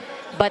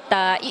 But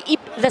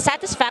the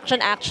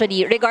satisfaction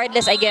actually,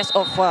 regardless, I guess,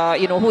 of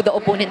who the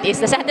opponent is,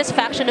 the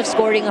satisfaction of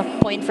scoring a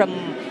point from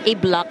a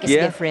block is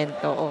different.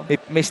 Oo.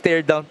 May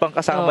stare down pang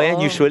kasama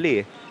yan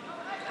usually.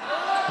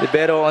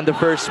 Libero on the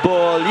first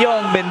ball.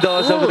 Young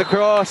Mendoza with the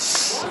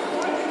cross.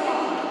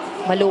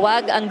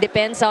 Maluwag ang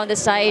depensa on the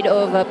side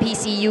of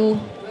PCU.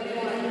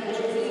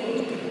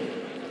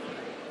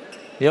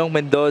 Young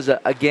Mendoza,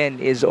 again,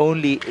 is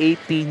only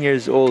 18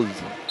 years old.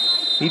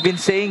 We've been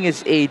saying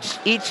his age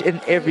each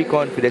and every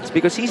confidence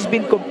because he's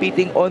been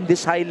competing on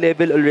this high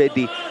level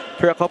already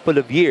for a couple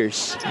of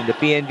years. In the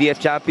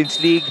PNBF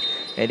Champions League,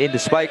 And in the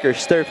spiker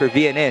stir for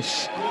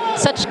VNS.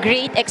 Such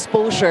great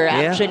exposure,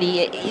 Yeah.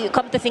 actually. You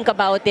come to think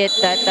about it,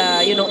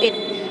 that, you know, it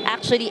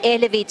actually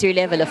elevates your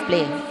level of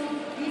play.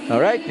 All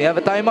right, we have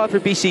a timeout for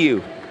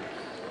PCU.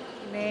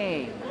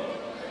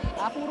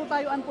 Puro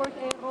tayo unforced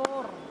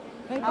error.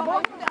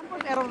 Avoid yung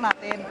unforced error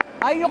natin.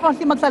 Ayaw nyo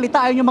kasi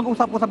magsalita, ayaw nyo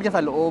mag-usap-usap dyan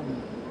sa loob.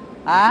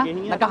 Ha?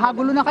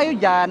 Nagkakagulo na kayo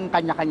dyan,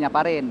 kanya-kanya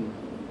pa rin.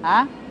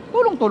 Ha?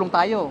 Tulong-tulong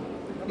tayo.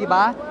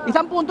 Diba?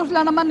 Isang puntos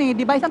lang naman eh.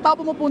 Diba? Isang tao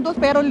pumupuntos,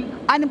 pero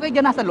 6 kayo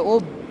dyan nasa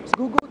loob.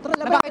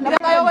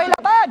 Nagkakaintindihan tayo kayo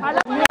laban!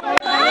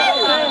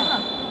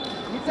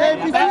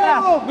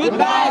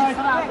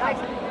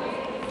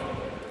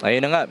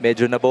 Ayun na nga,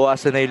 medyo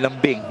nabawasan na yung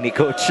lambing ni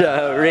Coach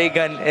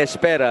Regan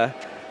Espera.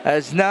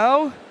 As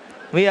now,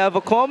 we have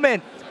a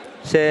comment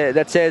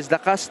that says,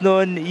 Lakas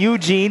nun,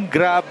 Eugene,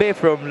 grabe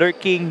from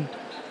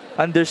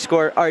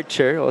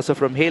lurking_Archer, also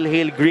from Hail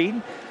Hail Green.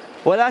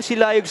 Wala si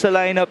Layog sa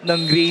lineup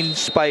ng Green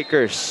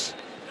Spikers.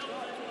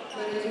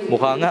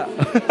 Mukha nga.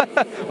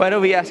 Why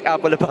don't we ask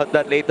Apple about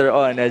that later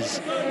on, as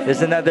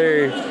there's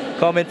another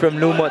comment from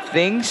Lumot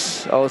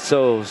Things,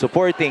 also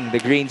supporting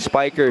the Green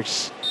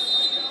Spikers.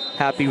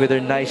 Happy with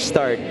their nice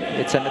start.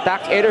 It's an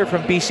attack error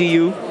from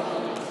PCU.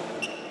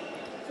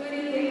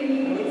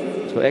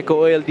 So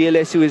EcoOil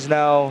DLSU is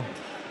now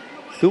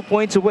 2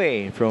 points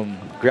away from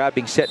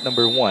grabbing set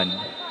number 1.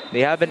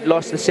 They haven't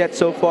lost the set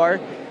so far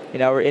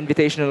in our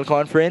Invitational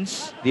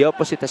Conference. The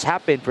opposite has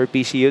happened for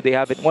PCU. They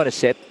haven't won a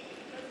set.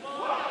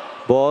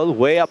 Ball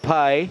way up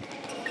high.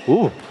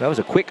 Ooh, that was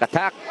a quick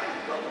attack.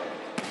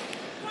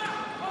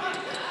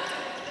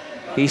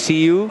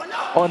 PCU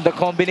on the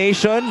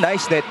combination.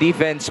 Nice net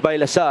defense by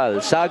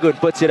Salle. Sagun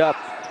puts it up.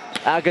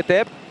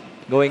 Agatep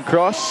going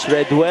cross.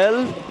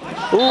 Redwell.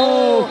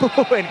 Ooh,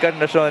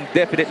 Encarnacion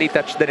definitely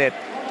touched the net.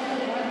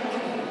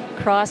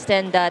 Crossed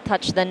and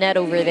touched the net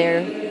over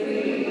there.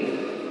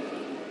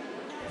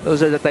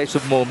 Those are the types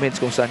of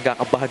moments kung saan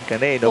kakabahan ka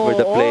na over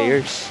the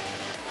players.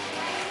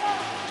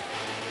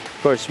 Of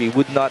course, we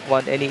would not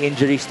want any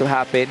injuries to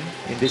happen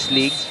in this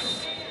league.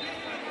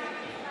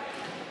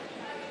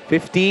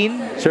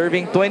 15,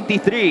 serving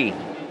 23.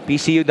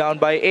 PCU down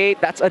by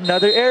 8. That's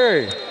another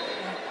error.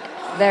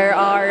 There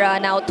are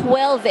now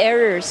 12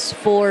 errors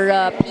for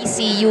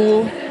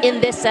PCU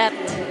in this set.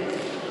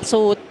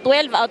 So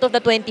 12 out of the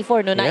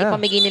 24 no, na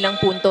ipamigay nilang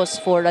puntos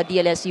for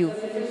DLSU.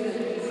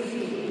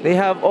 They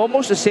have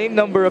almost the same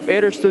number of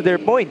errors to their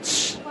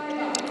points.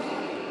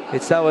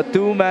 It's now a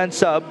 2-man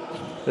sub,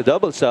 the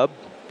double sub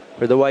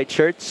for the white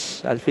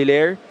shirts.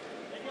 Alfiler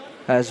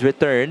has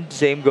returned.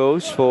 Same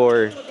goes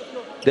for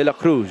De La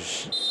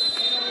Cruz.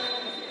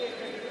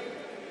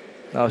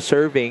 Now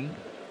serving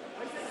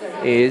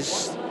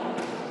is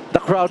the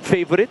crowd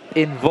favorite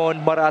in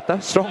Von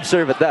Marata. Strong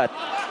serve at that.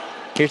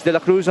 Here's De La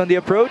Cruz on the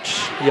approach.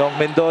 Young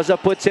Mendoza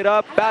puts it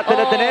up, batted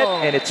at the net,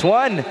 and it's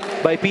won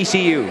by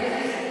PCU.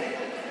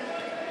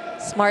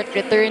 Smart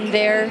return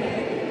there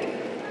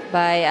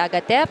by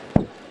Agatep.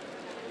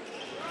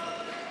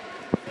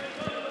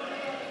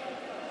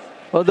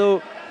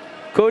 Although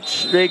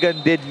Coach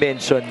Regan did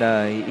mention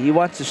he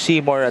wants to see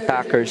more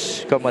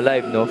attackers come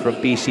alive from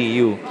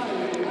PCU.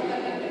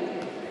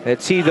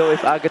 Let's see though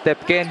if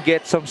Agatep can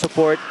get some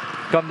support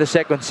come the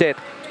second set.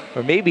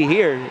 Or maybe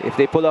here, if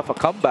they pull off a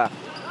comeback.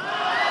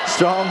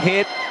 Strong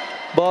hit,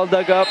 ball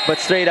dug up, but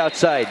straight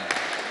outside.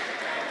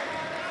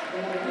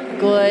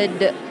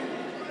 Good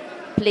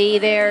play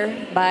there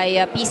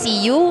by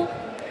PCU.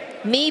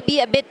 Maybe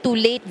a bit too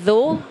late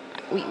though.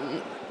 We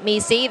may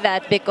say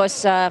that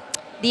because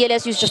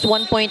DLSU is just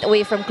 1 point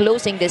away from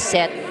closing this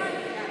set.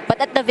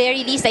 But at the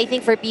very least, I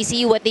think for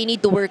PCU, what they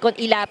need to work on,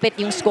 ilapit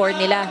yung score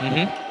nila.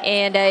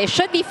 And it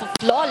should be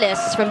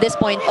flawless from this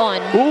point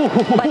on.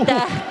 But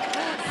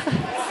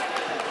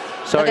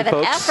sorry, look at that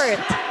folks. effort.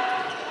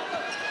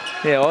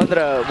 Yeah,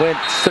 Ondra went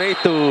straight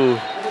to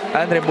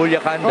Andre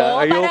Mulyakanda.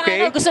 Are you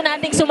okay? Gusto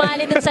nating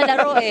sumali dun sa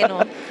laro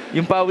no?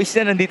 Yung pawis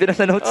niya nandito na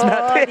sa notes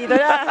natin. Dito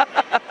na.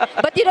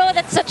 But you know,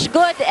 that's such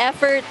good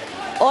effort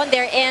on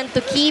their end to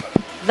keep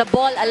the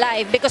ball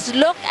alive. Because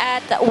look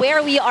at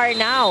where we are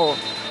now.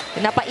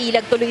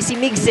 Napailag tuloy si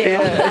Migs.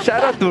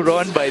 Shout out to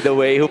Ron, by the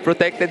way, who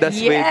protected us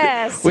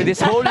with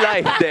his whole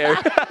life there.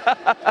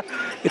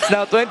 It's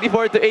now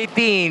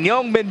 24-18.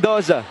 Young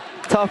Mendoza,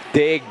 tough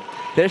dig.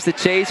 There's the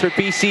chase for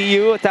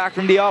PCU. Attack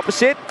from the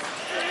opposite.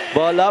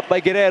 Ball up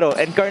by Guerrero.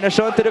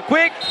 Encarnacion to the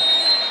quick.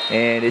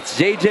 And it's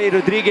JJ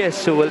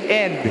Rodriguez who will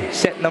end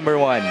set number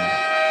 1.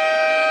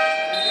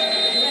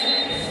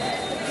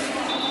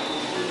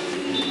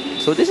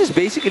 So this is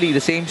basically the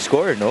same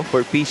score,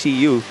 for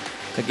PCU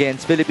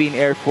against Philippine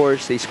Air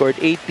Force. They scored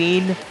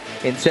 18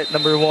 in set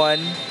number 1.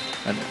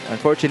 And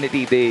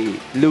unfortunately, they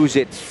lose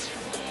it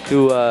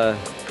to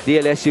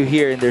DLSU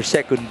here in their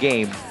second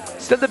game.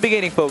 Still the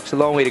beginning, folks. A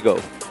long way to go.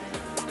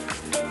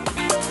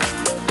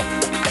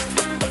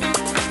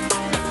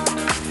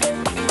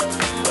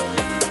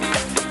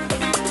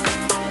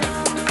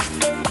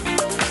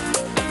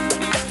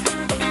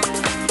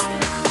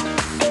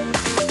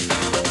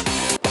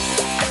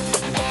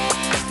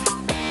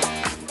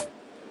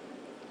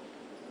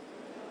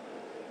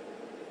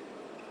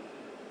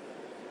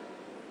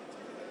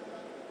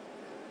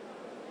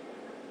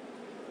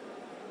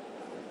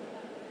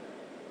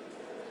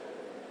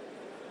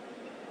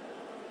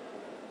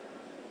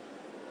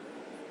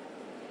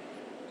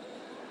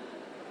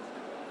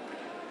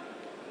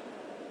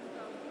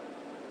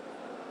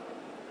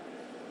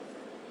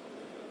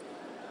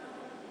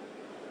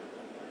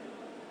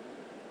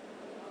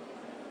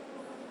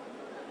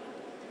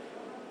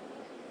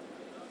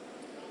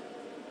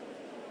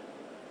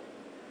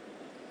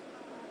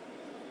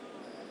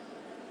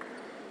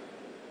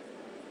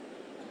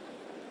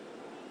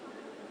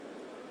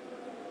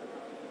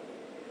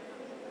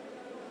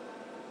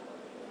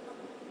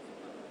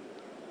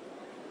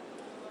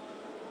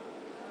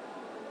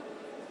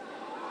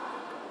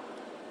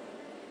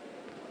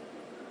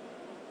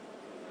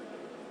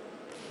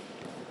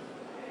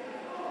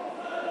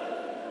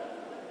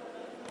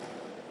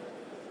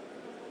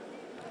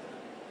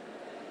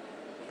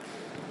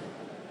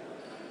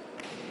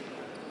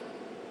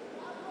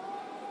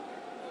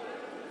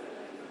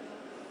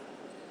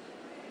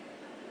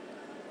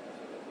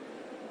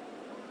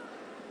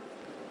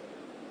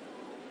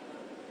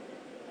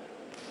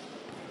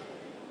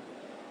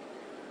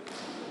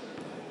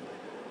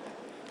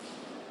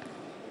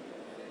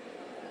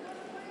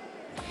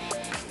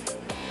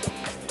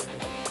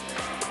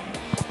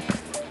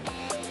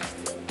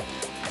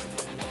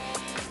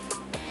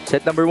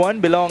 Set number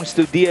 1 belongs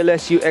to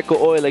DLSU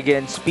EcoOil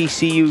against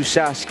PCU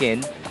SASKIN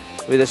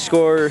with a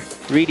score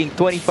reading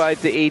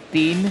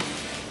 25-18.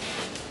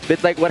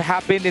 Bit like what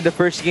happened in the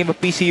first game of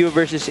PCU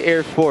versus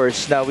Air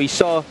Force. Now we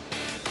saw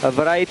a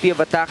variety of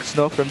attacks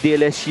from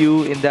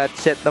DLSU in that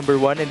set number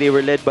 1, and they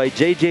were led by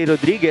JJ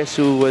Rodriguez,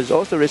 who was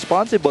also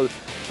responsible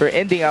for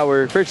ending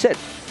our first set.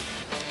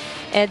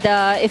 And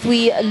if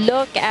we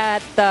look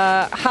at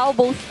how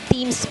both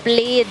teams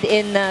played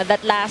in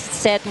that last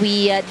set,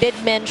 we did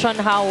mention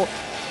how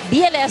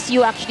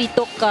DLSU actually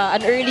took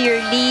an earlier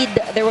lead.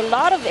 There were a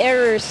lot of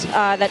errors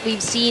that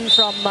we've seen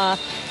from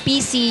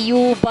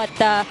PCU, but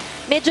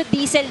medyo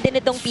diesel din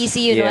itong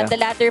PCU. Yeah. No? At the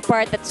latter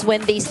part, that's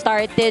when they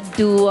started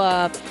to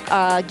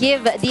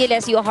give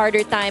DLSU a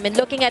harder time. And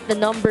looking at the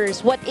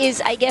numbers, what is,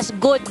 I guess,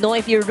 good, no,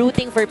 if you're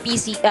rooting for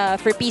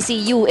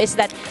PCU is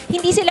that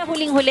hindi sila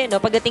huling-huli, no,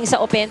 pagdating sa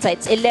opensa.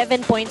 It's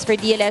 11 points for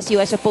DLSU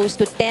as opposed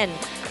to 10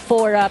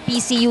 for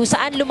PCU.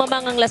 Saan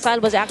lumamang ang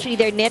Lasal was actually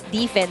their net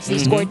defense. They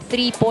scored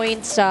 3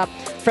 points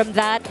from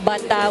that.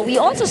 But we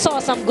also saw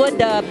some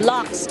good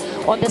blocks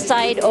on the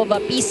side of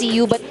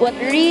PCU. But what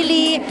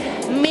really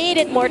made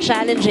it more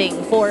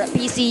challenging for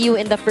PCU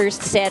in the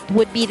first set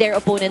would be their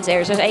opponent's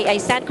errors. So I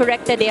stand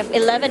corrected. They have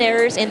 11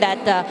 errors in that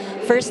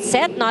first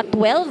set, not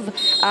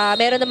 12.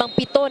 Meron namang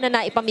 7 na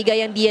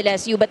naipamigay ang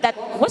DLSU. But that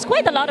was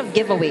quite a lot of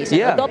giveaways.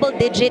 Yeah. A double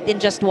digit in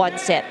just one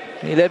set.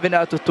 11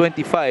 out of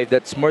 25.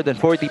 That's more than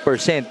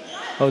 40%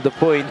 of the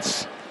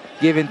points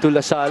given to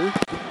Lasal.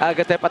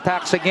 Agatep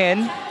attacks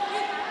again.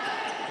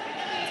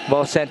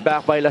 Ball sent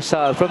back by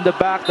Lasal. From the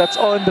back, that's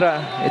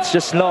Ondra. It's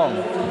just long.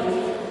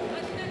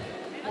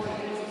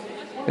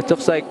 It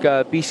looks like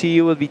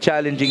PCU will be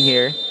challenging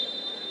here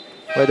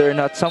whether or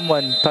not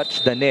someone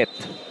touched the net.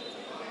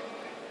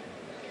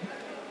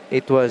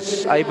 It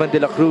was Ivan de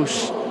la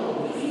Cruz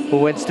who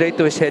went straight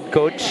to his head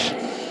coach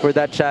for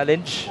that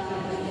challenge.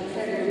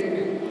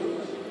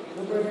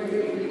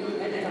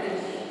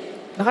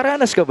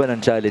 Nakaranas ka ba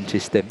ng challenge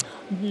system?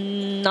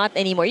 Not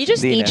anymore. You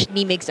just Di na. aged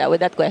me, Mixa,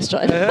 with that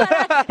question.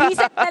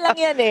 Reset na lang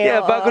yan eh.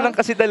 Yeah, bago lang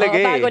kasi talaga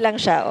eh. Bago lang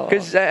siya.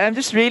 Because I'm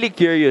just really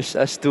curious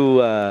as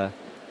to,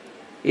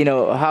 you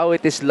know, how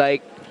it is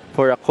like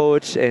for a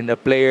coach and a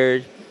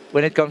player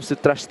when it comes to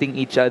trusting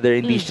each other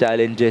in these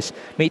challenges.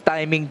 May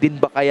timing din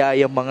ba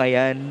kaya yung mga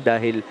yan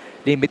dahil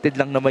limited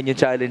lang naman yung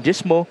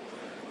challenges mo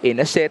in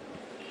a set?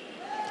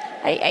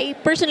 I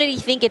personally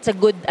think it's a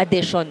good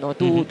addition, no,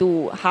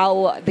 to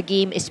how the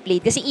game is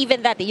played. Kasi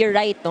even that, you're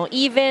right, no,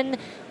 even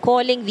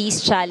calling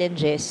these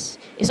challenges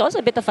is also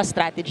a bit of a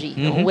strategy.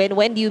 No?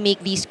 When do you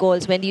make these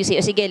calls? When do you say,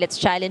 oh, sige, let's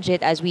challenge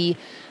it as we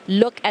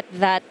look at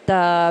that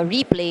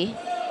replay?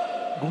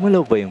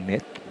 Gumalaw ba yung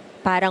net?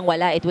 Parang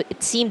wala.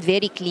 It seemed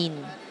very clean.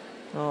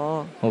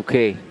 Oh.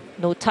 Okay.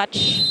 No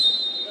touch.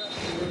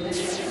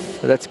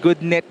 So that's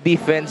good net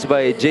defense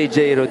by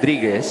JJ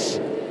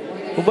Rodriguez,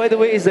 who, by the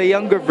way, is the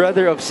younger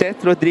brother of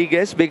Seth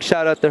Rodriguez. Big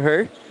shout out to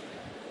her.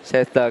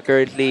 Seth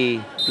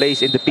currently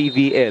plays in the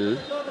PVL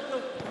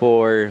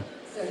for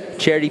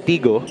Cherry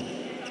Tigo.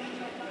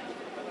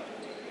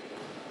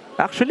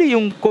 Actually,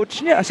 yung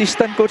coach niya,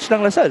 assistant coach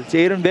ng Lasal, si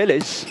Aaron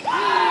Velez.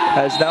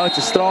 As now, it's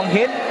a strong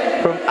hit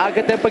from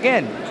Agatep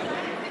again.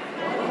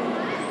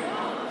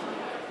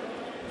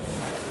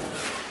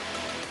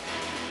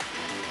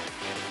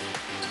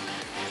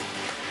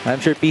 I'm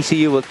sure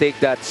PCU will take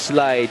that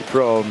slide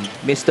from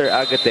Mr.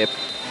 Agatep.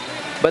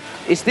 But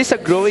is this a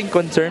growing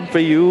concern for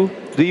you?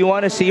 Do you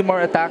want to see more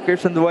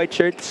attackers on the white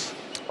shirts?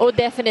 Oh,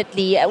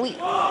 definitely. We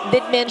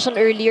did mention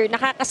earlier,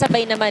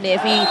 nakakasabay naman eh.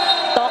 If we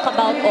talk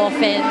about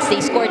offense,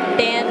 they scored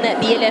 10,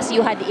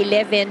 DLSU had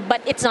 11, but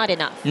it's not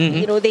enough.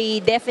 You know, they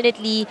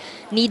definitely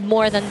need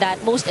more than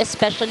that, most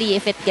especially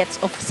if it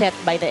gets offset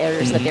by the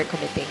errors that they're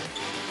committing.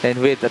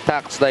 And with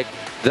attacks like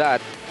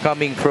that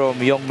coming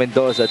from Young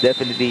Mendoza,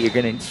 definitely you're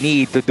going to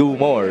need to do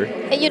more.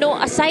 And you know,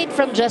 aside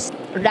from just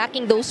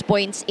racking those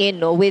points in,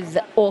 no, with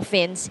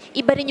offense,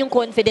 iba rin yung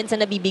confidence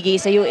na nabibigay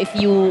sa'yo if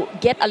you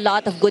get a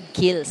lot of good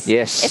kills.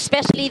 Yes.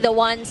 Especially the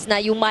ones na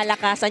yung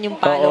malakasan yung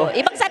palo.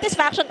 Ibang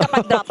satisfaction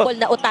kapag drop ball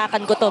na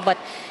utakan ko to, but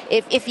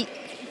if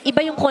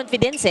iba yung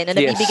confidence eh, na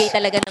nabibigay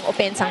talaga ng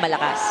opensang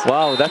malakas.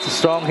 Wow, that's a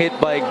strong hit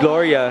by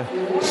Gloria,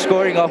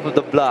 scoring off of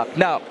the block.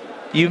 Now,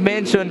 you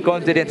mentioned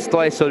confidence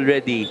twice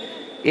already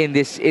in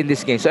this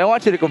game. So I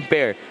want you to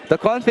compare the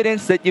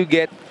confidence that you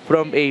get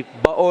from a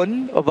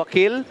baon of a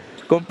kill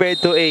compared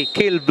to a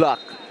kill block.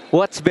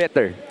 What's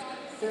better?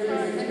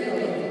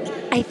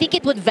 I think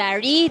it would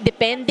vary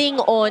depending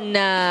on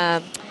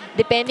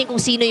depending kung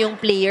sino yung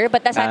player,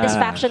 but the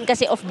satisfaction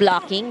kasi of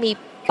blocking, may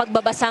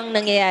pagbabasang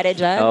nangyayari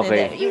dyan.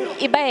 Okay. Yung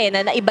iba eh,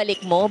 na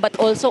naibalik mo, but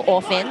also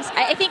offense.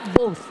 I think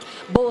both,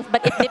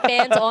 but it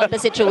depends on the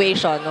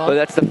situation. No? Well,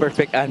 that's the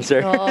perfect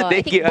answer.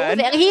 Thank you,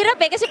 Ann. Ang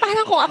hirap eh, kasi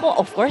parang kung ako,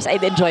 of course,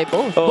 I'd enjoy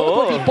both. Both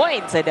would be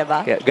points, eh,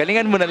 diba? Yeah,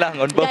 galingan mo na lang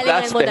on both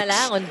aspects. Galingan mo na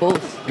lang on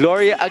both.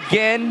 Gloria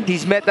again,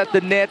 he's met at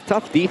the net.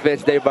 Tough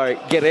defense there by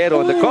Guerrero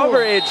on the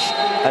coverage.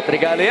 At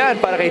regalo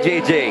yan para kay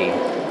JJ.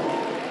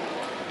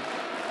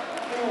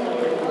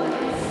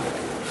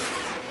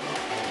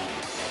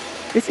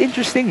 It's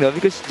interesting though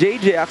because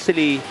JJ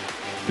actually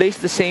plays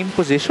the same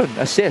position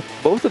as Seth.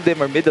 Both of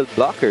them are middle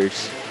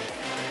blockers.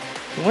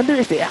 I wonder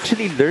if they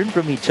actually learn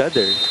from each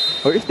other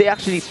or if they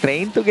actually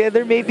train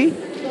together maybe.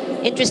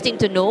 Interesting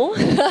to know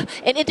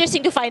and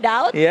interesting to find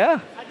out. Yeah.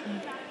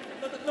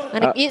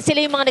 Sila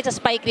yung mga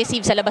nagsa-spike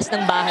receive sa labas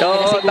ng bahay Oo,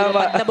 nila siguro tama.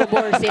 pag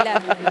nabobore sila.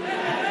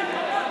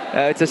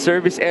 It's a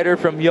service error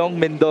from Young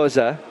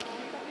Mendoza.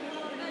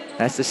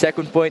 That's the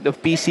second point of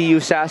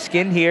PCU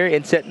Saskin here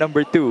in set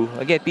number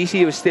 2. Again,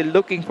 PCU is still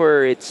looking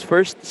for its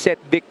first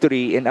set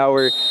victory in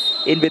our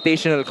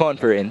Invitational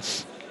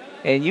Conference.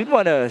 And you'd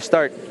want to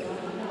start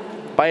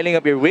piling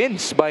up your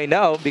wins by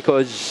now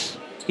because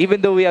even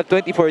though we have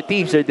 24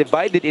 teams, they're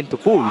divided into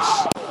pools.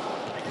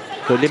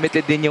 So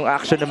limited din yung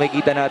action na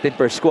makikita natin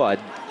per squad.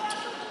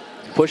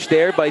 Push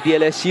there by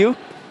DLSU.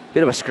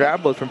 Bit of a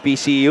scramble from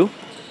PCU.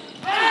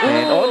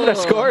 And Ondra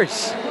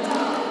scores.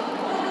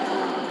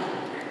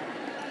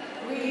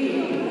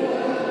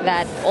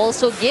 That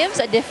also gives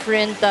a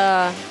different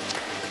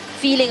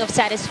feeling of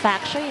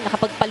satisfaction.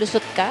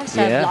 Nakapagpalusot ka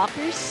sa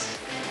blockers.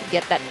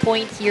 Get that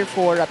point here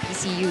for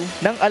PCU.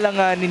 Nang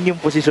alanganin yung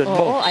posisyon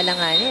mo. Oo,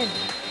 alanganin.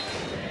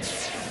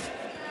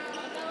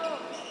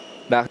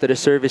 Back to the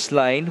service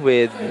line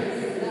with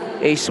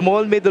a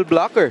small middle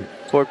blocker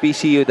for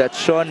PCU. That's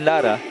Sean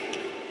Lara.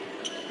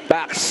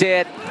 Back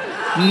set.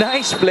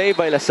 Nice play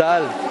by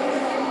Salle.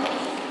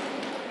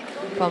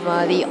 From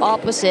the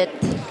opposite.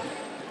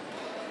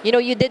 You know,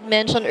 you did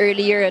mention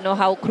earlier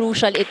how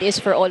crucial it is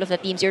for all of the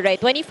teams. You're right,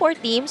 24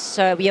 teams.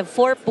 We have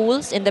 4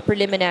 pools in the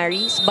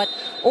preliminaries, but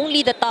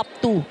only the top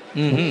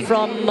 2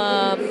 from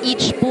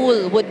each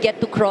pool would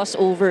get to cross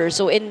over.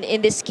 So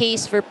in this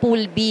case, for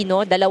Pool B,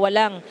 dalawa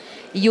lang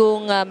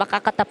yung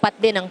makakatapat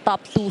din ang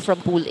top 2 from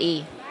Pool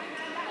A.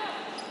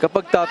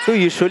 Kapag top 2,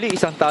 usually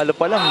isang talo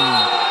pa lang,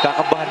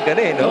 kakabahan ka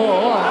na no?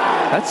 Oo.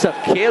 That's a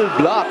kill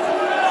block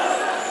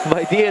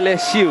by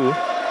DLSU.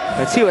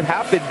 Let's see what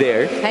happened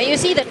there. And you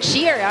see the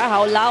cheer,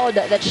 how loud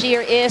the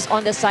cheer is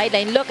on the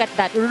sideline. Look at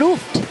that.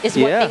 Roofed is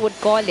what they would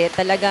call it.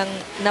 Talagang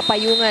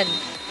napayungan.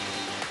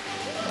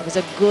 It was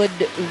a good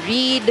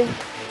read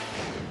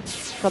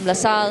from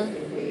Salle.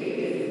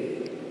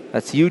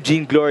 That's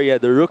Eugene Gloria,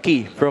 the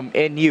rookie from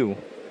NU,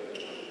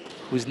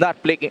 who's not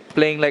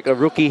playing like a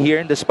rookie here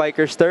in the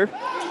Spikers turf.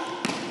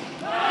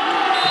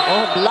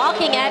 Oh,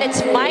 blocking at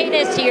its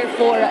finest here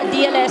for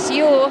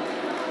DLSU.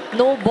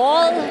 No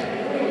ball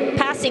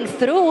passing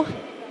through.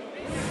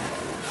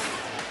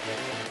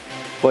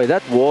 Boy,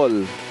 that wall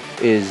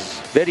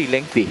is very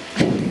lengthy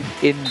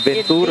in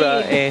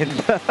Ventura and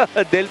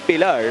Del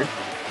Pilar.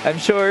 I'm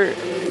sure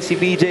si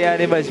BJ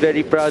Anima is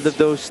very proud of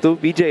those two.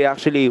 BJ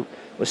actually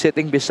was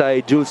sitting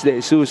beside Jules De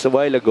Jesus a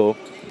while ago.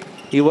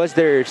 He was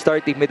their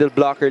starting middle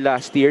blocker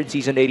last year in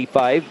season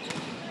 85.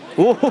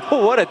 Whoa,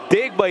 what a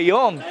dig by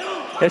Young.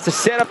 That's a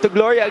setup to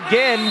Gloria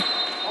again.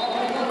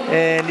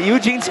 And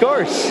Eugene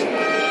scores.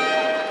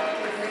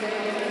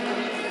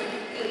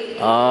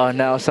 Oh,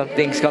 now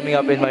something's coming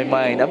up in my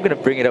mind. I'm going to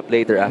bring it up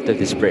later after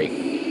this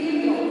break.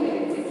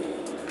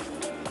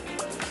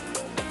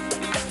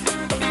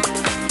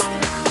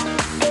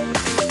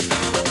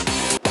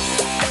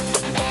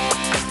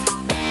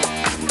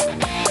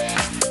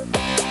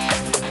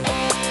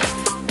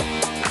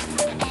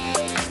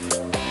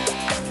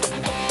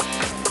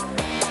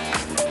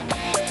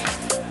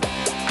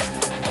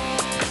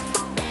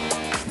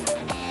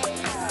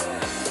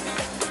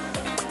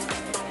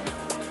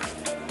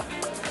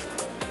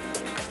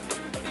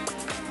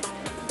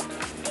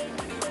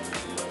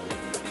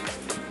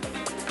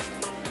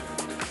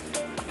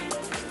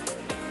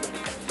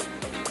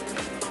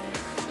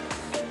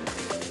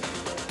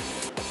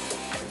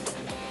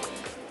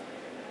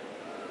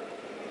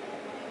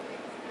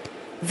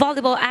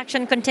 Volleyball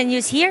action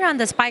continues here on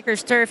the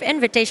Spikers Turf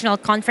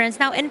Invitational Conference.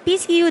 Now, in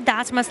PCU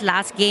Dasma's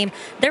last game,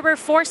 there were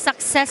 4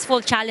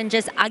 successful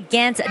challenges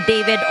against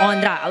David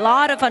Ondra. A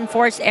lot of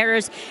unforced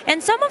errors,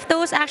 and some of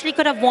those actually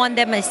could have won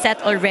them a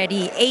set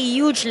already. A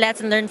huge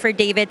lesson learned for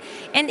David,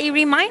 and a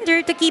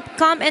reminder to keep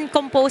calm and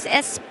composed,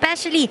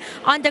 especially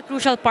on the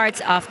crucial parts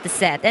of the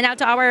set. And now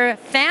to our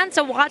fans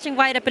watching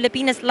via the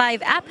Philippines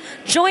Live app,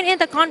 join in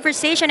the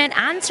conversation and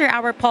answer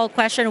our poll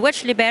question: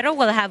 which libero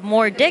will have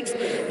more digs,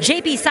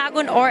 JP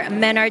Sagun or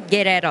Menard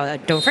Guerrero?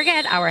 Don't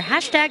forget our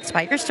hashtag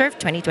SpikersTurf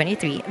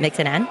 2023. Mix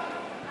and Ann.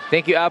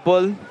 Thank you,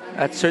 Apple.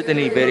 That's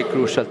certainly very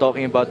crucial.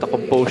 Talking about the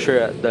composure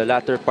at the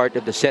latter part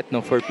of the set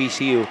for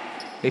PCU.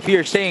 If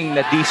you're saying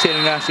na diesel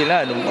nga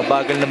sila nung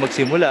mabagal na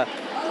magsimula,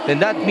 then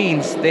that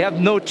means they have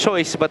no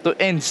choice but to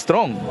end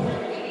strong.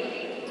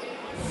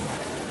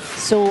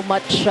 So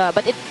much,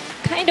 but it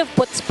kind of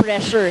puts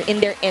pressure in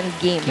their end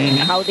game,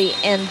 how they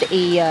end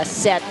a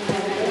set.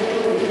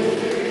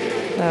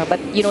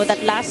 But you know,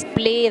 that last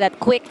play, that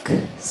quick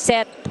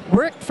set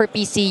worked for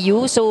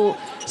PCU. So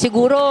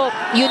siguro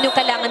yun yung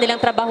kailangan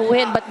nilang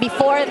trabahuhin. But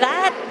before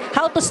that,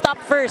 how to stop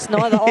first, no?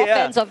 The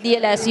offense of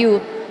DLSU.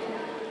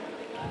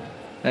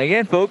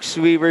 Again, folks,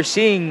 we were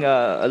seeing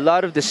a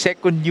lot of the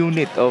second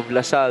unit of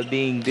Salle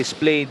being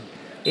displayed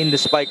in the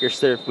Spikers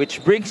turf,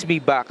 which brings me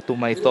back to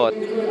my thought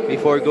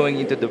before going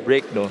into the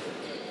break, no?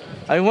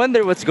 I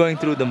wonder what's going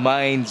through the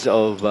minds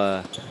of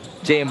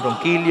J.M.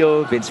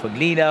 Ronquillo, Vince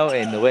Maglinaw,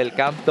 and Noel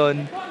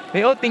Campton.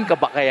 May outing ka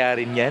ba kaya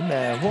rin yan?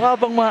 Mukha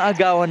bang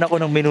maagawan ako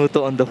ng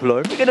minuto on the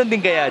floor? May ganun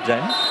din kaya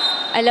dyan?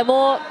 Alam mo,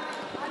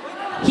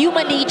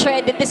 human nature,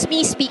 and this is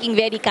me speaking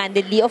very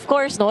candidly, of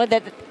course, no,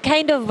 that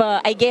kind of,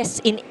 I guess,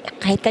 in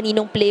kahit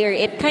kaninong player,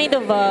 it kind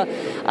of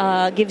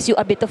gives you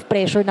a bit of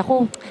pressure.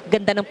 Naku,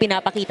 ganda ng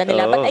pinapakita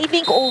nila. Oh. But I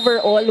think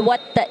overall,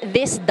 what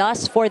this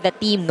does for the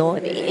team, no,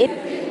 it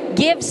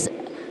gives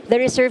the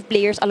reserve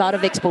players a lot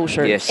of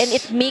exposure. Yes. And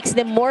it makes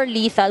them more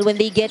lethal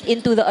when they get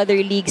into the other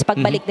leagues.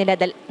 Pagbalik nila,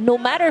 no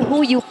matter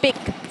who you pick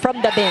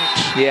from the bench,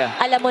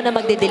 alam mo na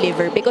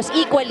magde-deliver. Because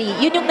equally,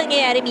 yun yung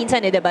nangyayari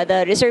minsan, diba?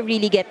 The reserve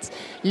really gets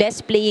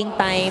less playing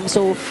time.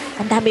 So,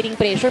 ang dami ring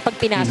pressure pag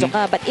pinasok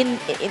ka. But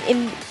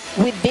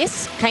with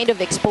this kind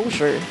of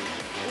exposure,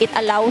 it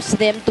allows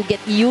them to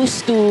get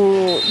used to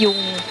yung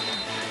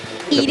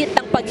init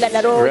ng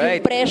paglalaro,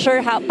 yung pressure,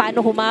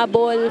 paano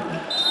humabol.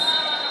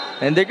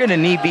 And they're going to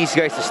need these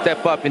guys to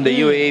step up in the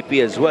UAAP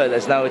as well,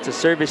 as now it's a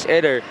service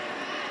error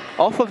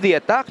off of the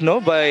attack,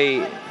 no,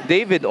 by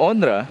David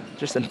Onra.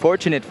 Just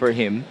unfortunate for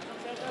him.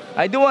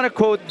 I do want to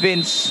quote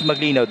Vince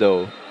Maglinaw,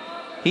 though.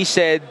 He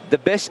said, the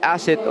best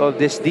asset of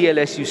this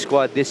DLSU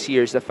squad this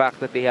year is the fact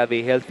that they have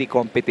a healthy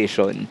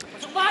competition.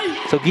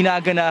 So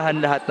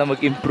ginaganahan lahat na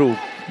mag-improve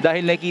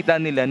dahil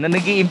nakita nila na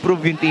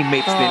nag-i-improve yung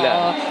teammates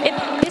nila.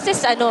 This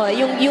is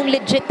yung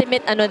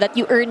legitimate that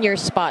you earn your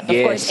spot. Of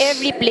course,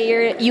 every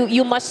player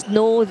you must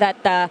know that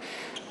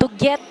to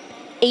get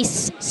a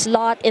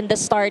slot in the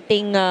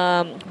starting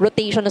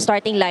rotation, the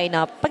starting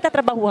lineup,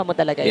 pagtatrabahuhan mo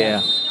talaga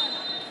yan.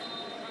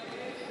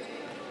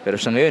 Pero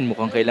sa ngayon,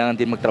 mukhang kailangan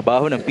din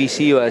magtrabaho ng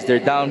PCU as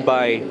they're down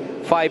by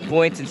 5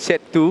 points in set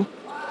 2.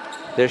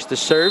 There's the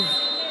serve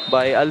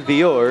by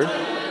Alvior.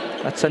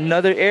 That's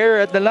another error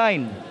at the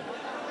line.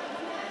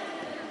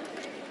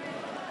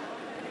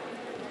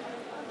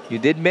 You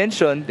did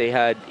mention they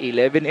had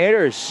 11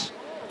 errors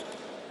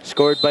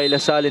scored by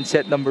Salle in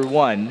set number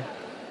 1,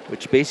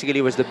 which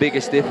basically was the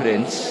biggest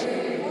difference.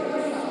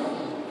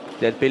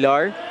 Del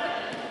Pilar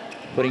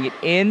putting it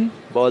in,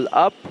 ball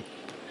up,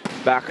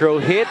 back row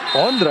hit,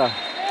 Ondra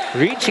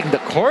reaching the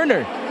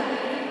corner.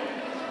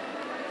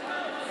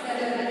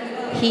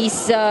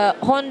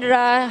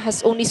 Honra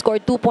has only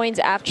scored 2 points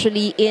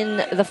actually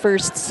in the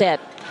first set.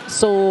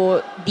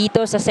 So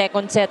dito sa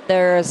second set,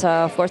 there's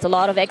of course a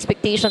lot of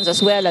expectations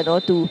as well,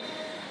 to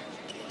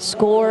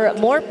score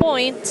more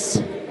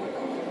points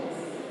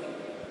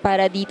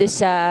para dito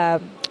sa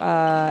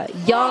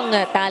young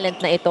talent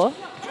na ito.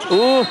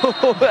 Ooh,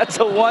 that's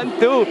a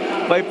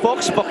 1-2 by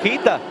Pox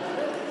Paquita.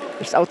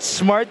 Just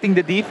outsmarting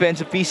the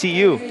defense of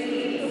PCU.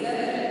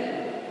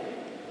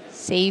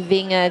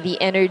 Saving the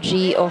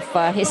energy of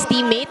his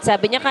teammates.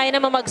 Sabi niya kaya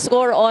naman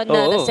mag-score on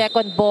the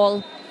second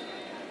ball.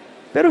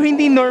 Pero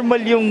hindi normal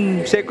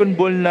yung second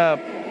ball na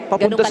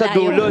papunta sa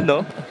dulo,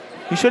 no?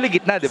 Usually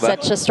gitna, di ba?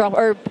 Such a strong,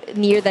 or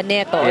near the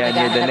net, near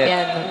the net.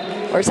 yan.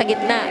 Or sa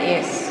gitna,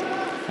 yes.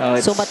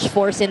 So much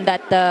force in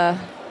that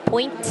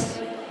point.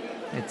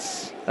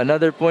 It's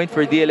another point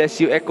for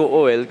DLSU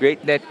EcoOil.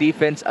 Great net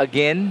defense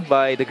again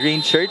by the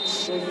green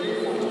shirts.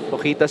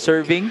 Paquita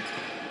serving.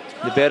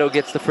 Libero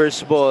gets the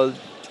first ball.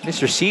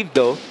 Misreceived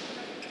though.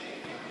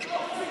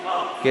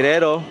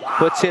 Guerrero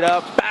puts it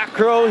up. Back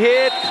row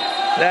hit.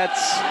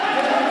 That's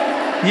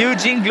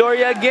Eugene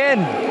Gloria again.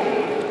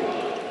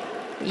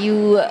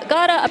 You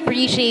gotta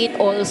appreciate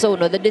also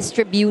the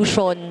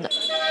distribution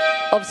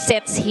of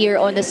sets here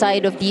on the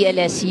side of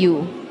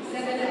DLSU.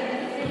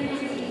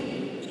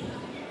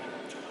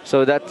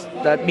 So that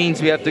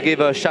means we have to give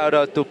a shout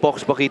out to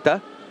Pox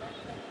Paquita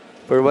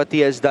for what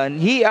he has done.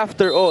 He,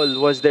 after all,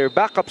 was their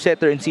backup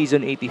setter in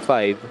season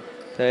 85.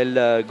 Dahil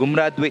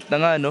gumraduate na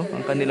nga, no,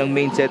 ang kanilang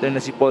main setter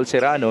na si Paul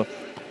Serrano.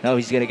 Now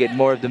he's gonna get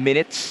more of the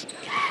minutes.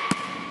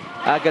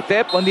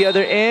 Agatep on the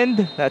other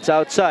end, that's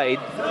outside.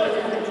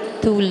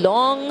 Too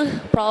long,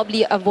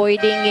 probably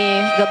avoiding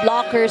the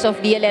blockers of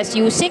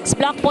DLSU. 6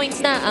 block points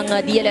na ang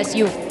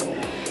DLSU.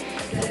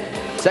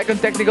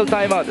 Second technical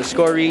timeout, the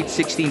score reads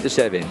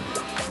 16-7.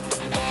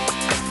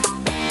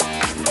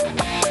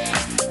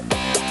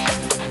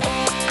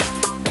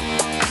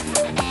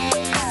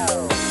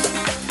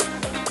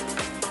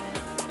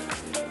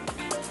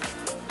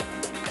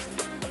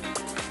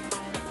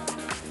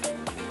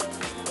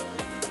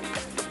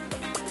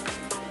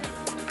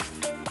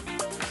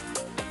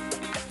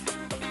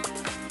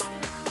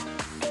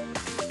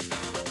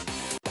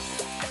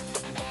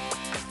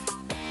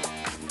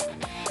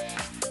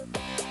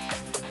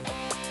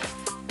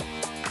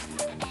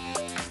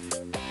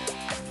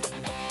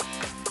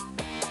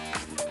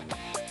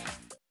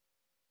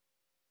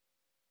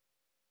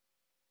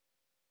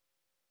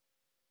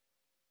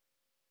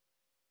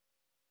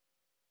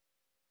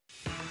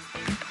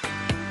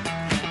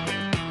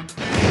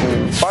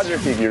 Father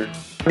figure.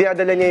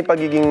 Dinadala niya yung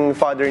pagiging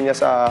father niya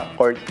sa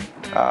court.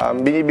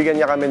 Binibigyan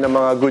niya kami ng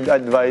mga good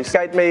advice.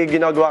 Kahit may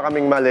ginagawa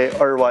kaming mali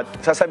or what,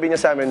 sasabihin niya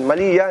sa amin,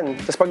 mali yan.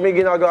 Tapos pag may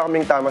ginagawa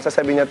kaming tama,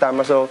 sasabihin niya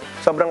tama. So,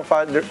 sobrang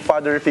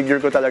father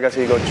figure ko talaga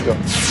si coach ko.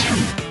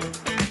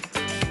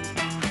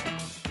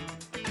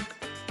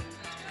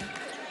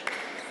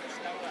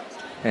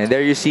 And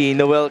there you see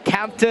Noel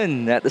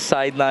Campton at the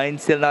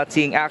sideline, still not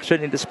seeing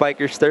action in the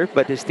Spikers turf,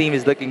 but his team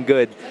is looking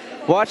good.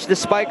 Watch the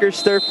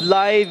Spikers turf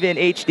live in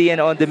HD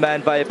and on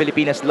demand via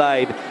Pilipinas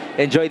Live.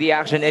 Enjoy the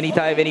action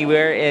anytime,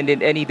 anywhere, and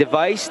in any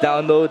device.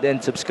 Download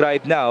and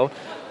subscribe now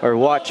or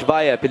watch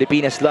via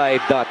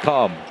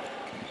PilipinasLive.com.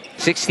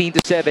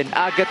 16-7,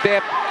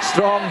 Agatep,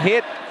 strong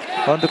hit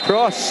on the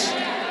cross.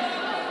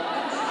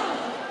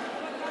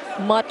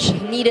 Much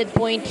needed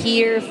point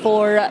here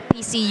for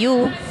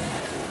PCU.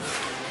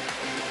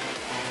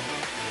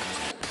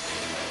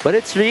 But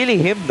it's really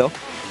him, no?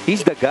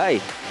 He's the guy.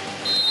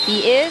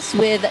 He is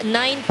with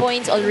 9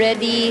 points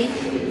already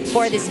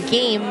for this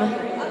game.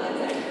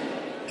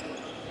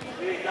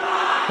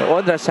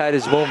 Ondras had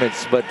his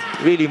moments, but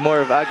really more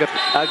of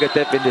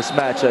Agatep in this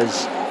match,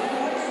 as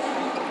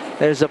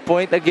there's a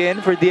point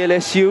again for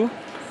DLSU.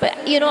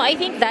 But, you know, I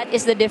think that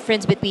is the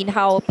difference between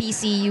how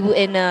PCU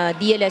and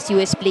DLSU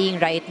is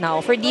playing right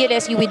now. For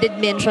DLSU, we did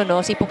mention,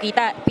 no, si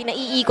Pukita,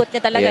 pinaiikot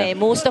niya talaga eh.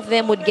 Most of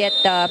them would get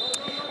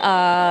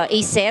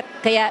a set,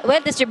 kaya well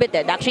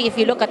distributed actually if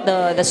you look at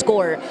the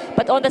score.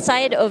 But on the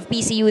side of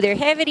PCU, they're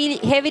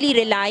heavily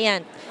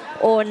reliant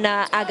on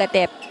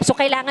Agatep. So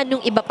kailangan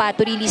yung iba pa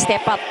to really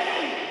step up.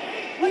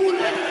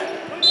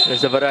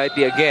 There's a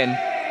variety again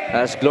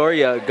as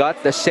Gloria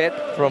got the set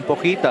from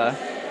Pokita,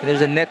 and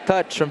there's a net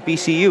touch from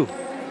PCU.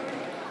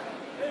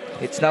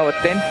 It's now a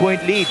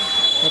 10-point lead.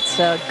 It's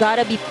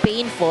gotta be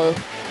painful.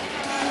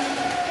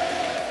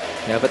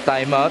 You have a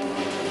timeout.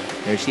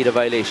 There's the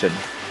violation.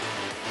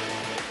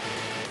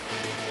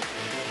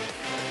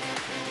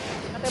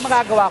 Ano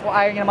magagawa ko?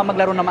 Ayaw niya naman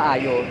maglaro na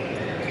maayos.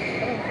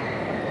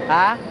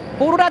 Ha?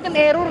 Puro natin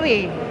error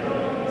eh.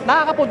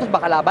 Nakakapuntos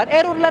ba kalaban?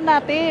 Error lang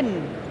natin.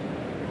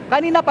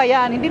 Kanina pa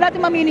yan. Hindi natin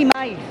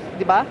ma-minimize.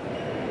 Di ba?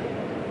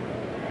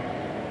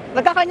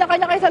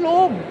 Nagkakanya-kanya kayo sa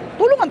loob.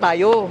 Tulungan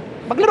tayo.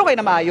 Maglaro kayo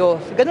na maayos.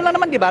 Ganun lang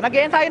naman, di ba?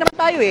 Nag-e-ensayo naman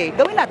tayo eh.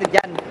 Gawin natin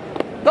dyan.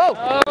 Go!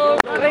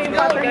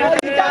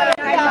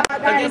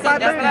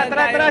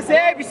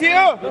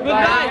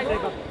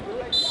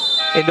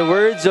 In the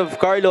words of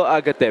Carlo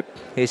Agatep,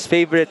 his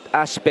favorite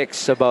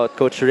aspects about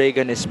Coach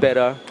Reagan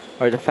Espera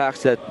are the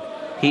facts that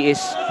he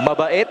is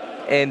mabait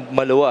and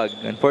maluwag.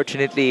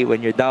 Unfortunately, when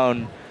you're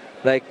down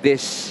like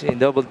this in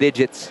double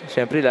digits,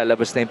 syempre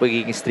lalabas na yung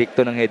pagiging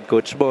stricto ng head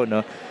coach mo,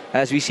 no?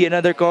 As we see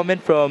another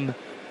comment from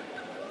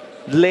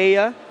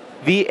Leia,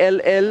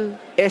 VLL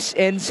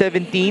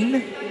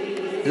SN17.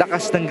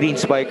 Lakas ng Green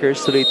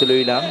Spikers,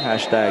 tuloy-tuloy lang.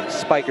 Hashtag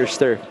Spikers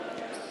Turf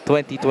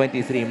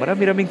 2023.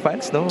 Marami-raming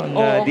fans, no?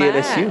 Ang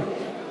DLSU.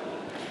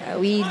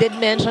 We did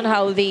mention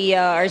how they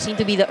are seen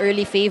to be the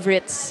early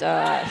favorites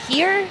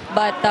here,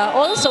 but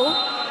also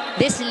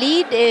this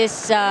lead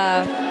is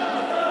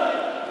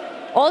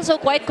also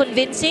quite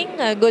convincing.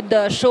 A good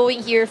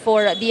showing here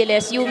for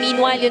DLSU.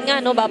 Meanwhile, yun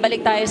nga, no,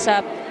 babalik tayo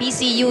sa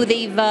PCU.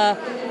 They've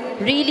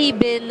really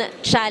been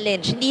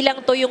challenged. Hindi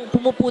lang to yung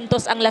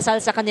pumupuntos ang Lasal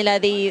sa kanila.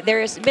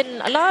 There's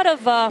been a lot of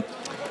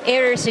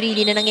errors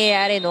really na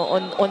nangyayari, no,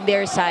 on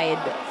their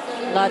side.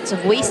 Lots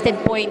of wasted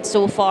points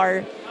so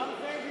far.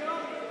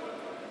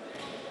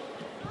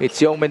 It's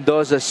Young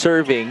Mendoza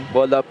serving.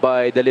 Ball up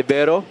by the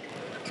libero.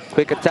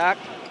 Quick attack.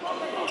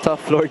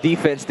 Tough floor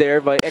defense there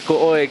by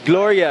EcoOil.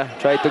 Gloria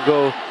tried to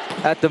go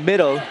at the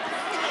middle.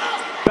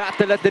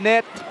 Battle at the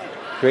net.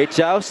 Great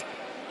joust.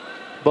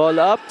 Ball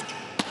up.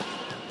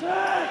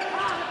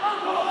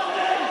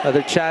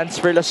 Another chance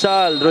for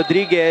LaSalle.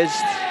 Rodriguez.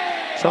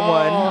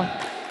 Someone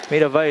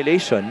made a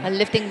violation.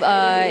 Lifting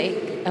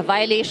a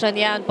violation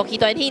yan,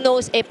 Pokito. And he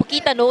knows,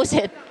 Pokita knows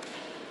it.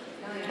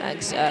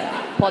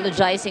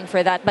 Apologizing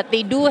for that. But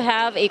they do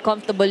have a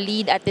comfortable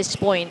lead at this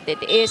point.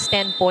 It is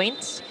 10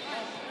 points.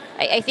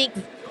 I think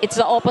it's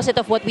the opposite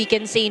of what we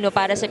can say, no,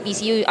 para sa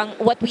PCU.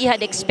 What we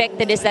had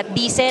expected is that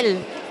Diesel,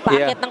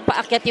 paakyat ng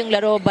paakyat yung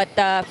laro. But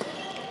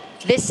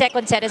this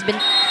second set has been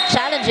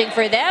challenging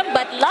for them,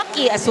 but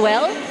lucky as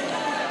well.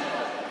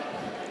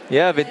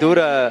 Yeah,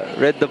 Ventura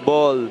read the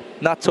ball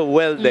not so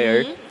well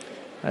there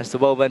as the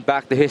ball went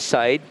back to his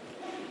side.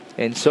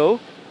 And so,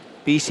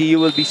 PCU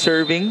will be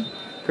serving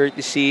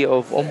courtesy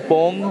of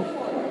Ompong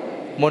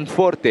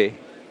Monforte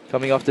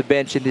coming off the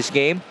bench in this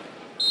game.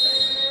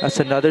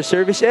 That's another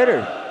service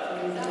error.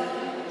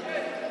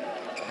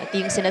 At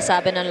yung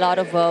sinasabi ng a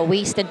lot of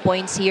wasted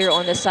points here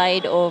on the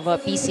side of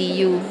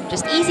PCU.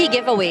 Just easy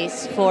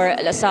giveaways for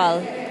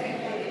LaSalle.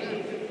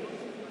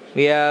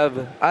 We have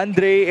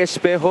Andre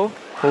Espejo,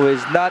 who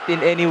is not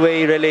in any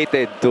way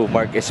related to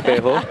Mark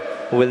Espejo,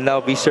 who will now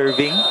be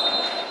serving.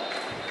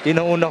 Yun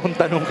ang una kong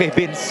tanong kay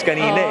Vince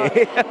kanina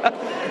eh.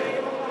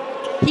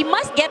 He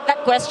must get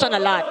that question a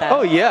lot.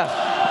 Oh yeah.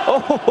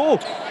 Oh,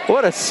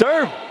 what a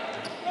serve.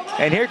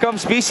 And here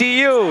comes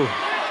PCU.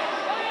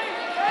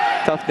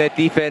 Tough net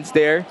defense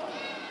there.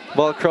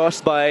 Ball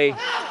crossed by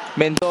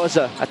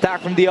Mendoza,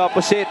 attack from the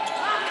opposite.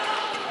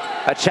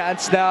 A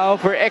chance now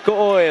for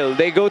EcoOil.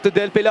 They go to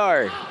Del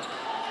Pilar.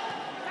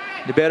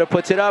 Libero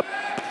puts it up.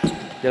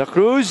 De La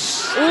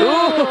Cruz.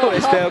 Ooh,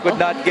 Espejo could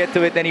not get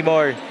to it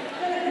anymore.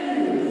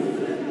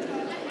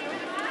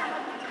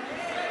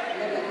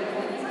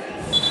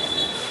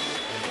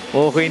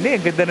 Okay na,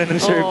 ganda na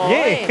ng serve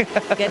niya eh.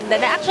 Ganda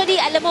na. Actually,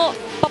 alam mo,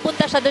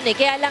 papunta siya dun eh.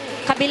 Kaya lang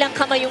kabilang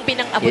kamay yung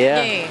pinang-abot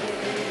niya eh.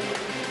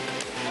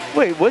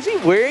 Wait, was he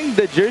wearing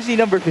the jersey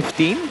number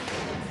 15?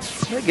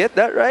 Did I get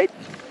that right?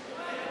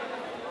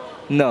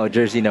 No,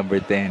 jersey number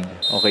 10.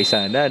 Okay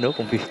sana, no?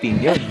 Kung 15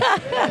 yun.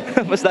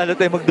 Mas lalo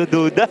tayo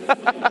magdududa.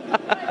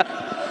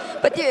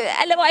 But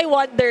alam mo, I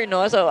wonder,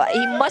 no? So,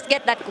 he must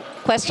get that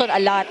question a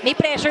lot. May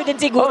pressure din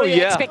siguro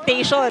yung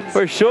expectations.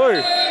 For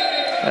sure.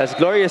 As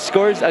Gloria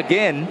scores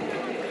again.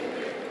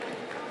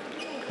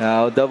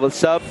 Now, double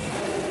sub.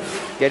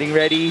 Getting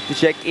ready to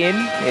check in.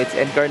 It's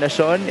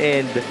Encarnacion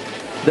and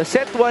the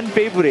set 1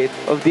 favorite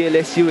of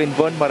DLSU in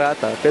Von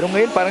Marata. Pero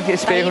ngayon parang si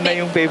Espejo na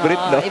yung favorite,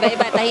 no?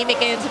 Iba-iba.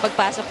 Tahimik ngayon sa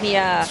pagpasok ni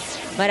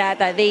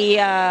Marata. They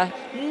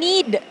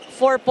need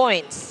 4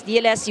 points.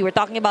 DLSU, we're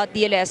talking about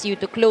DLSU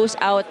to close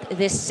out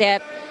this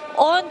set.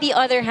 On the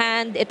other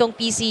hand, itong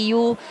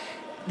PCU,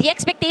 the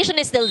expectation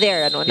is still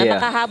there, ano? Na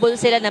makahabol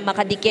sila, na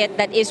makadikit.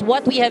 That is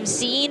what we have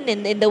seen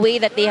in the way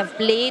that they have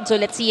played. So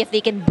let's see if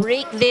they can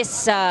break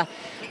this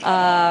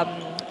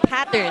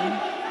pattern.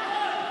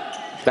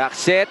 Back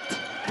set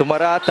to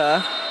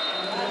Marata.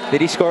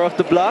 Did he score off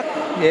the block?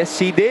 Yes,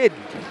 he did.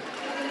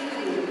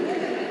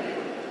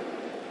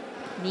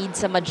 Need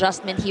some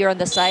adjustment here on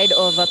the side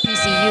of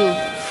PCU.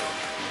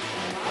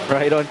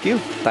 Right on cue.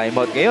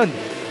 Timeout ngayon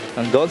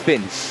ang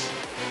Dolphins.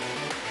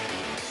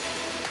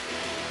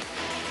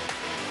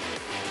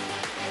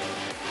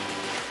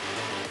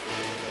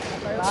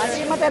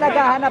 Hindi man tayo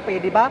naghahanap eh,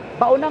 di ba?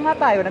 Bauna nga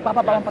tayo,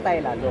 nagpapabaon pa tayo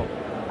lalo.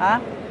 Ha?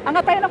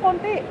 Angat tayo ng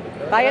konti.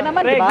 Kaya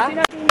naman, di ba?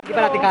 Di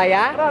ba natin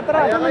kaya?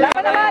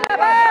 Laban naman,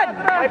 laban!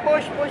 Ay,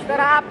 push,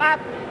 tara, apat.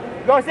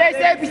 Go, say,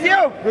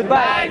 PCU!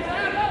 Goodbye!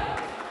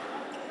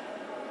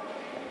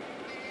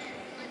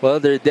 Well,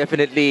 there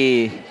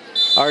definitely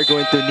are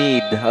going to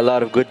need a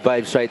lot of good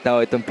vibes right now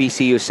itong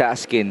PCU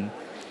SASKIN,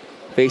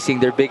 facing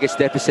their biggest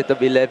deficit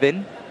of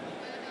 11.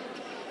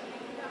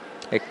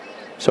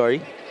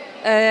 Sorry?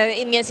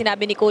 Yun nga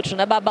sinabi ni Coach,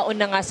 nababaon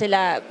na nga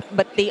sila,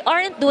 but they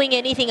aren't doing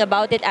anything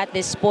about it at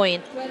this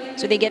point.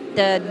 So they get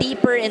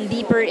deeper and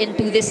deeper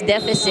into this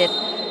deficit.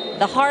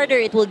 The harder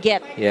it will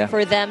get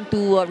for them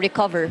to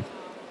recover.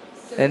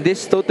 And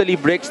this totally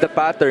breaks the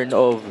pattern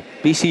of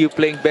PCU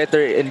playing better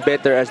and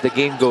better as the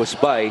game goes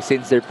by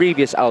since their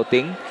previous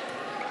outing.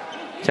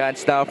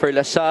 Chance now for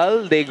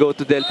Salle. They go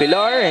to Del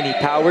Pilar and he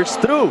powers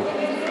through.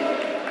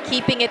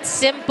 Keeping it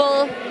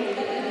simple.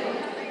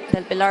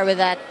 Del Pilar with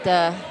that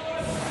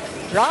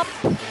drop.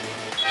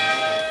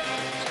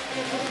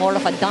 More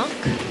of a dunk.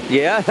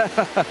 Yeah.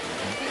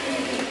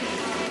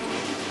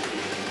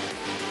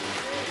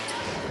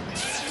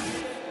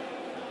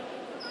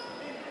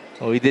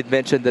 We did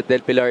mention that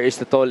Del Pilar is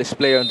the tallest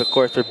player on the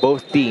court for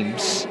both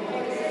teams.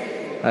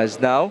 As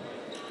now,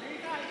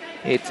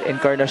 it's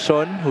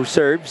Encarnacion who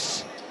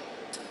serves.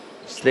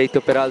 Straight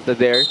to Peralta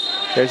there.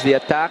 There's the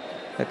attack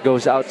that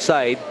goes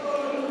outside.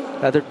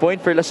 Another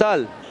point for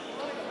Salle.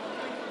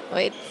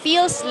 It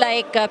feels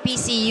like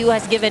PCU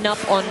has given up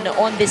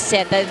on this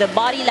set. The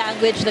body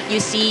language that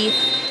you see,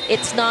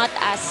 it's not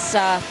as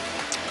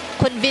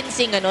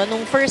convincing. Ano?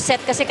 Nung first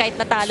set kasi kahit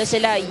natalo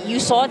sila,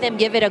 you saw them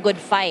give it a good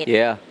fight.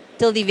 Yeah.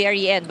 Till the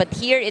very end. But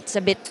here, it's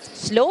a bit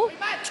slow,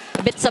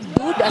 a bit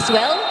subdued as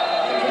well.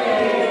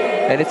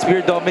 And it's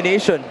pure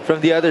domination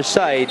from the other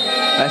side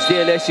as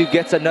DLSU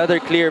gets another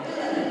clear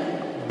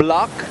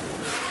block.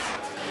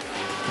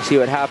 You see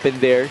what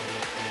happened there.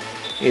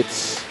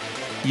 It's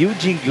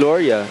Eugene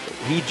Gloria.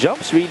 He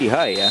jumps really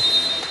high.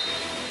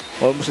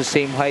 Almost the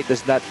same height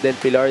as that Del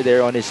Pilar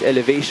there on his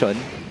elevation.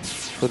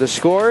 So the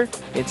score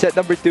in set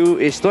number 2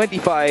 is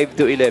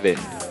 25-11.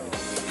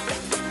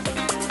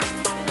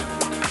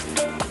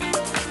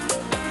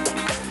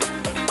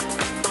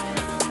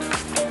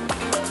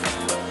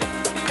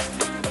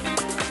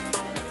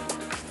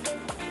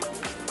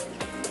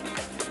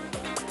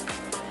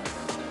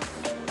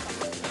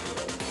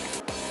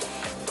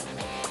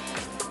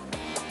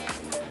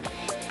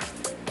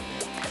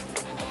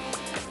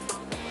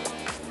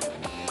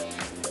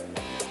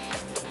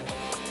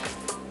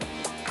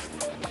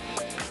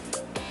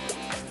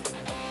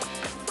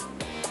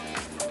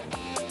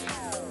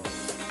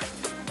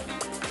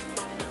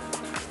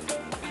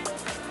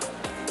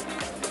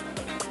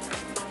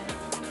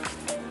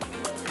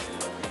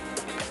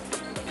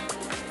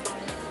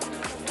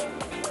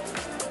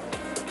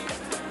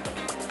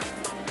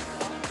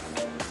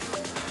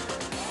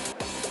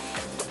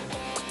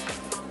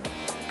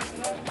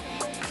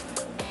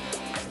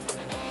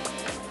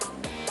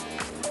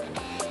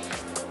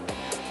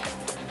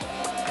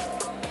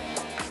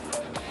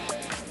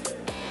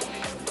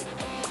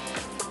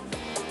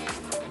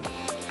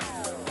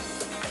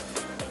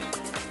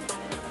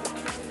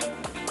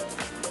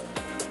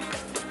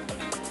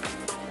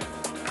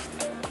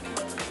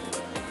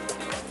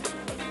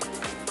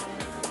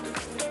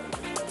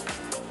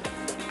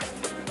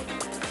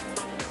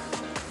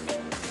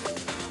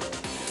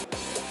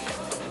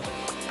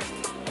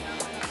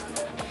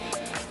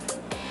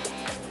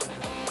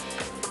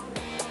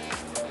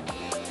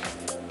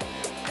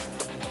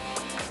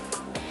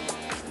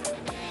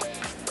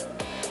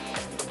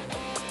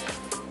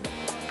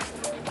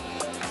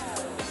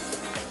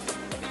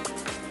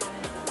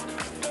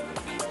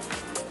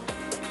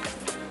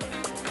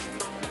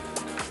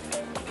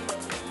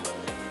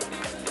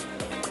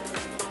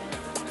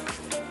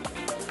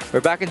 We're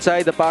back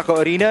inside the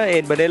Paco Arena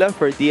in Manila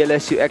for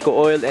DLSU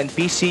EcoOil and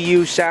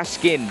PCU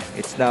SASKIN.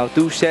 It's now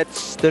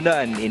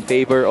 2-0 in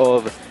favor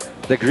of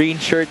the green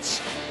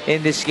shirts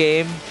in this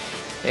game.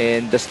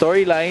 And the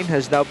storyline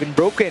has now been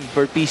broken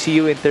for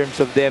PCU in terms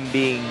of them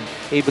being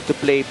able to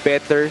play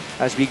better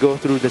as we go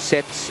through the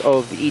sets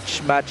of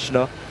each match,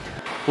 no?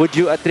 Would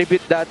you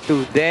attribute that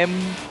to them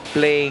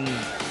playing,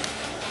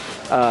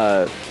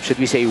 should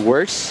we say,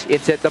 worse in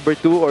set number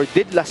 2? Or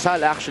did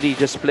LaSalle actually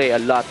just play a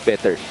lot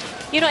better?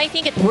 You know, I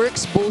think it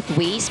works both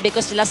ways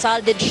because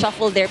LaSalle did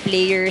shuffle their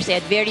players. They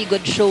had very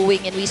good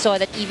showing and we saw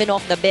that even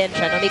off the bench,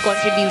 may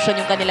contribution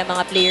yung kanilang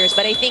mga players.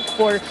 But I think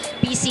for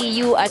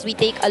PCU, as we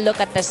take a look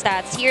at the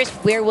stats, here's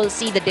where we'll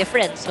see the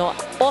difference. No?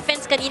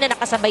 Offense kanina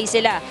nakasabay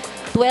sila.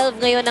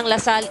 12 ngayon ng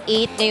LaSalle,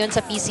 8 ngayon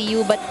sa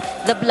PCU. But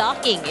the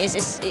blocking is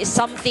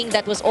something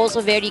that was also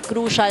very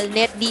crucial.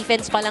 Net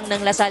defense pa lang ng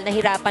LaSalle,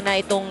 nahirapan na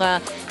itong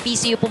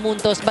PCU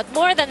pumuntos. But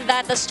more than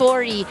that, the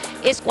story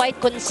is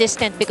quite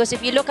consistent because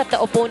if you look at the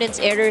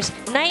opponent's errors,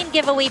 9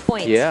 giveaway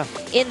points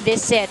in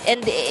this set.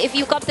 And if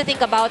you come to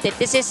think about it,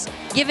 this is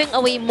giving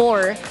away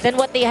more than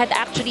what they had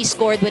actually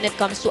scored when it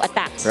comes to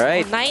attacks.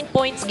 Right. 9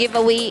 points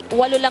giveaway, 8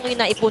 lang yung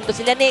naipunto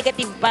sila,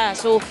 negative pa.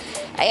 So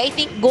I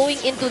think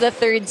going into the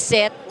third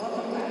set,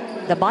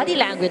 the body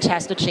language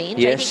has to change.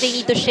 Yes. I think they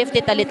need to shift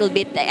it a little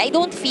bit. I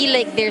don't feel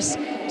like there's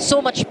so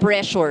much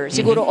pressure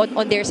siguro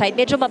on their side.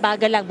 Medyo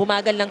mabagal lang,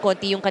 bumagal lang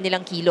konti yung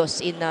kanilang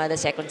kilos in the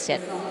second set.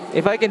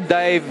 If I can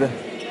dive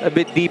a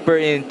bit deeper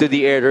into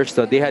the errors,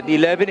 though, they had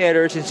 11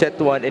 errors in set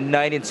 1 and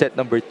 9 in set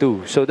number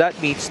 2. So that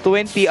means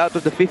 20 out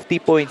of the 50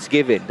 points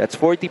given, that's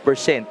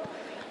 40%,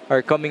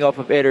 are coming off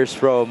of errors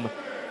from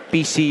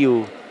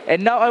PCU.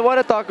 And now I want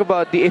to talk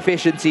about the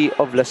efficiency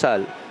of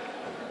LaSalle.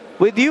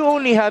 With you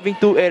only having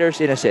 2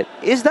 errors in a set,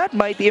 is that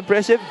mighty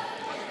impressive?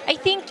 I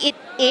think it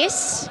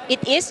is.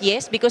 It is,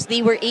 yes, because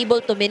they were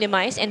able to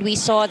minimize and we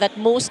saw that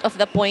most of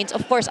the points,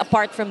 of course,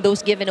 apart from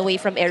those given away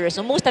from errors,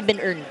 so most have been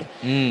earned.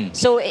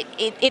 So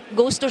it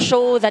goes to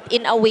show that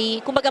in a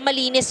way, kumbaga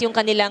malinis yung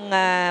kanilang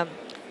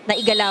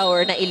naigalaw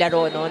or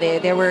nailaro. No?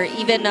 There were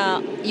even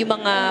yung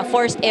mga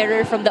forced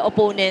error from the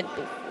opponent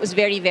was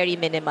very, very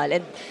minimal.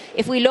 And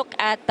if we look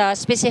at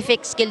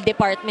specific skill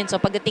departments, so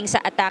pagdating sa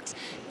attacks,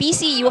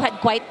 PCU had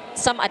quite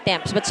some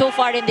attempts. But so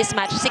far in this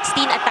match,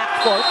 16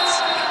 attack faults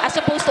as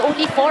opposed to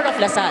only 4 of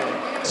LaSalle.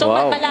 So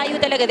malayo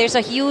talaga. There's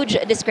a huge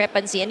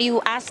discrepancy. And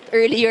you asked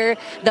earlier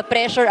the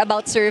pressure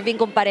about serving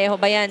kung pareho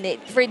ba yan.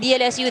 For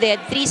DLSU, they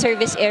had 3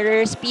 service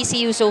errors.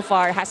 PCU so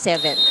far has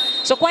 7.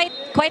 So quite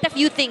a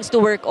few things to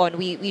work on,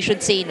 we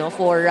should say, no,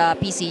 for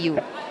PCU.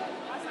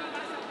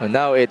 And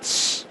now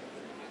it's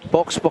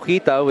Pox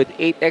Poquita with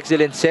 8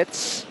 excellent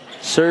sets.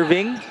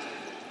 Serving.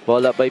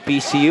 Ball up by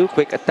PCU.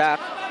 Quick attack.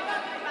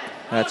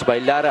 That's by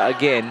Lara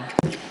again.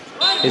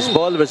 His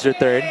ball was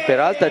returned.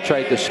 Peralta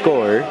tried to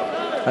score.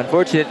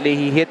 Unfortunately,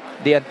 he hit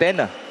the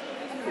antenna.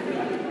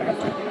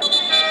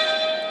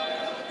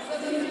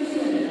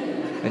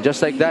 And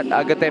just like that,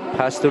 Agatep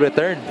has to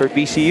return for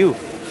PCU.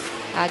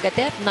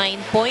 Agatep, 9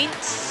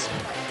 points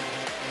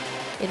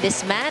in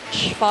this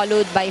match,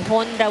 followed by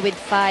Honda with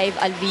 5,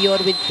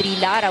 Alvior with 3,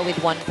 Lara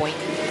with 1 point.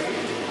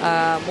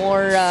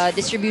 More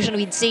distribution,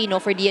 we'd say, no,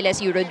 for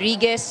DLSU.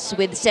 Rodriguez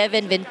with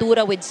 7,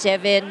 Ventura with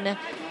 7,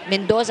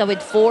 Mendoza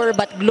with 4,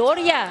 but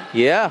Gloria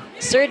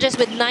surges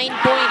with 9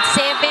 points,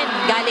 7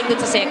 galing dun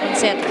sa second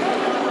set.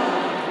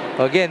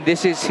 Again,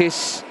 this is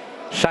his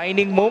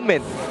shining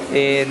moment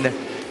in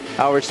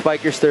our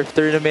Spikers Turf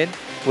tournament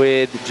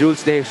with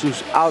Jules De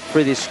Jesus out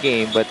for this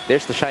game, but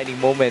there's the shining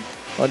moment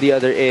on the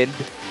other end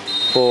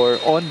for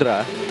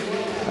Ondra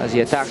as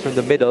he attacks from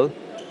the middle.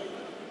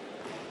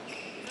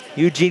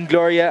 Eugene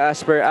Gloria,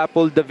 as per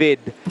Apple David,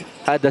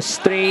 had a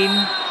strain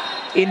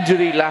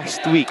injury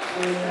last week.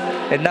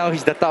 And now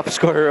he's the top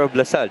scorer of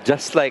LaSalle,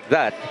 just like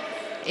that.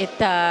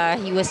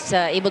 He was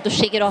able to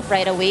shake it off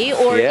right away.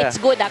 Or it's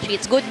good, actually.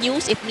 It's good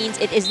news. It means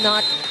it is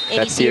not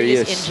any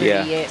serious injury.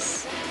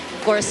 Yes.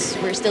 Of course,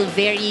 we're still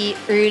very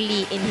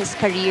early in his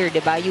career,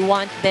 diba? You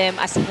want them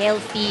as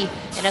healthy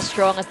and as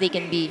strong as they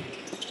can be.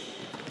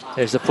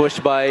 There's a push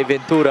by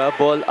Ventura.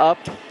 Ball up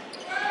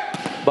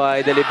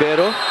by the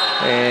libero.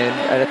 And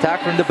an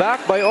attack from the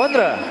back by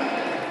Ondra.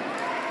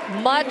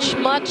 Much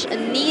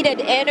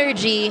needed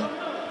energy.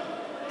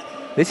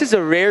 This is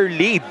a rare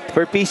lead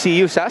for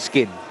PCU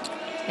SASKIN.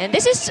 And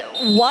this is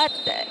what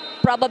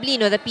probably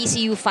the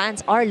PCU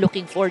fans are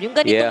looking for. Yung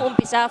ganitong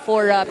umpisa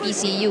for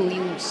PCU.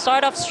 You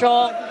start off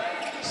strong,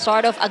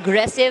 sort of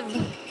aggressive.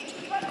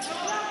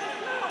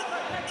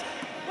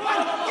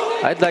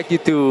 I'd like you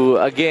to,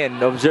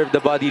 again, observe the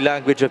body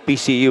language of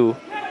PCU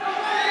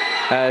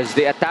as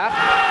they attack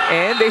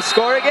and they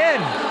score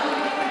again.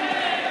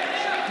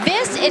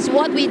 This is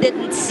what we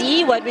didn't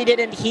see, what we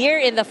didn't hear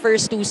in the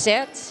first 2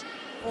 sets.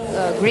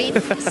 Great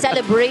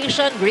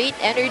celebration, great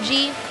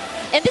energy.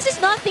 And this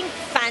is nothing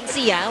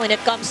fancy when it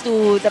comes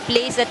to the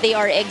plays that they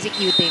are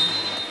executing.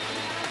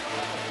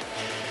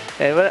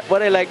 And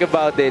what I like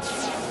about it,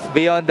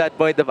 beyond that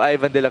point of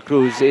Ivan de la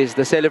Cruz, is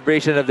the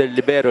celebration of the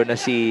libero na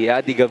si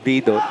Adi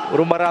Gabrido.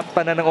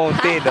 Rumarampa na ng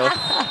onte, no?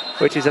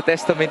 which is a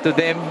testament to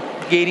them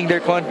gaining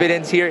their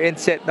confidence here in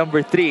set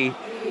number 3.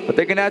 But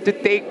they're gonna have to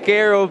take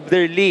care of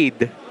their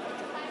lead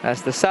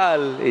as the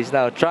Salle is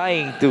now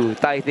trying to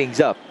tie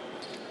things up.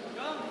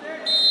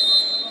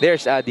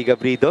 There's Adi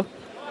Gabrido.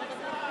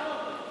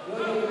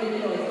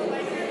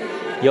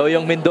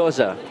 Yoyong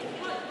Mendoza.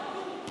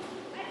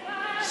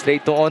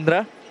 Straight to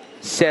Ondra.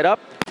 Set up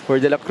for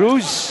De La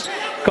Cruz.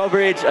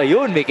 Coverage.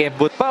 Ayun, may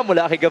kembot pa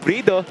mula kay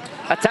Gabrido.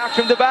 Attack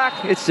from the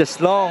back. It's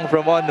just long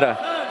from Ondra.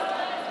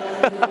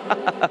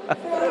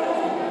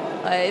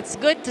 It's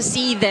good to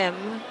see them.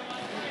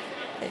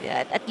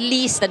 At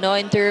least,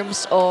 in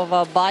terms of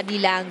body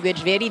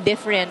language, very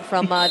different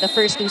from the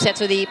first 2 sets.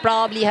 So they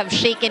probably have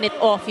shaken it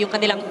off yung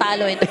kanilang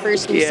talo in the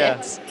first 2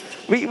 sets.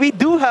 We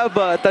do have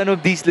a ton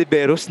of these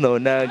liberos, no,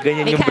 na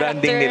ganyan May yung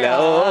branding character. nila.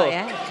 Oh, Oo.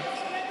 yeah.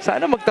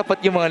 Sana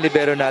magtapat yung mga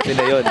libero natin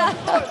na yun.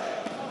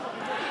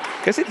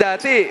 Kasi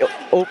dati,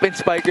 open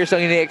spikers ang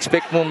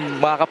ini-expect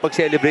mong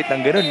makakapag-celebrate ng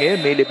ganun. Ngayon,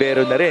 may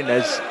libero na rin.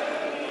 As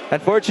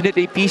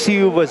unfortunately,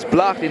 PCU was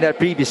blocked in that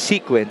previous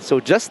sequence.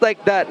 So just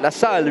like that,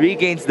 Salle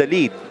regains the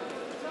lead.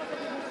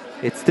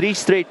 It's 3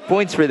 straight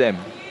points for them.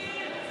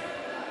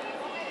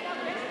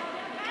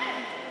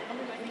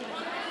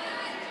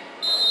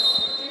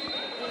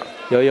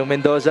 Yoyong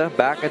Mendoza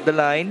back at the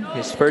line.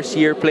 His first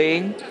year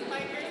playing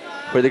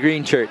for the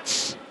Green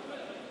Shirts.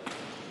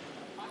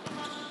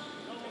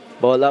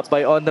 Ball up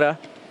by Ondra.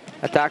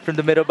 Attack from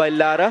the middle by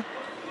Lara.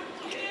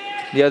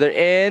 The other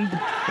end,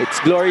 it's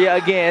Gloria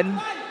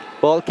again.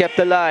 Ball kept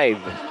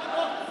alive.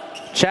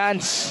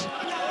 Chance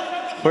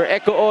for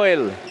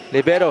EcoOil.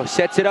 Libero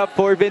sets it up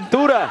for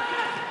Ventura.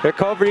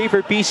 Recovery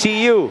for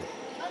PCU.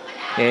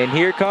 And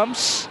here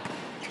comes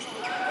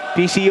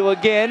PCU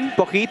again.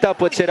 Poquita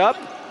puts it up.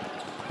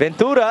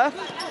 Ventura.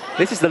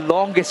 This is the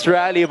longest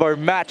rally of our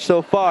match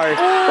so far.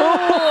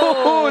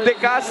 Oh, De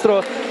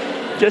Castro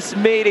just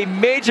made a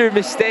major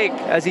mistake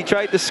as he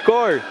tried to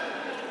score.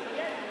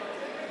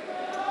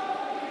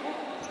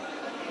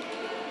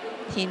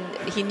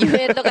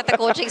 Hinuhin look at the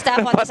coaching staff.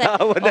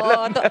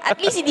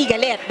 At least hindi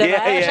galit, diba?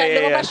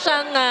 Lumabas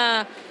siyang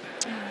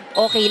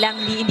okay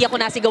lang, hindi ako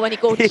nasigawan ni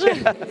coach.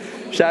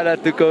 Shout out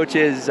to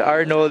coaches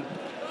Arnold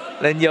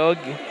Lanyog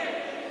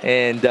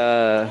and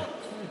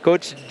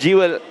Coach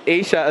Jewel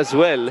Asia as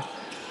well.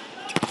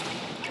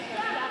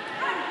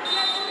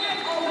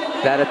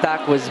 That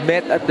attack was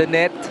met at the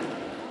net,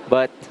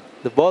 but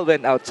the ball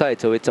went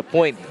outside, so it's a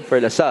point for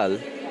Salle.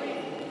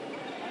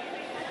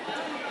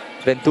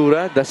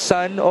 Ventura, the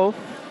son of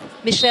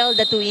Michelle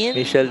Datuin.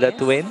 Michelle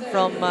Datuin.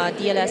 From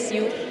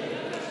DLSU.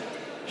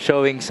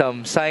 Showing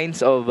some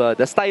signs of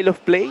the style of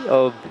play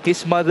of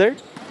his mother.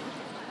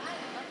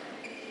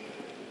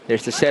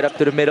 There's the setup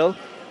to the middle.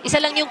 Isa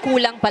lang yung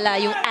kulang pala,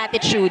 yung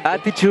attitude.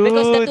 Attitude.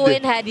 Because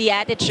Datuin had the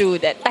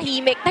attitude.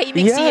 Tahimik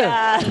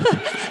siya.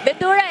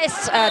 Ventura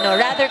is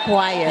rather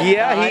quiet.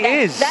 Yeah,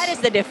 he is. That is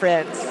the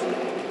difference.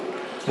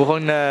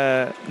 Mukhang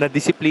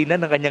na-disiplina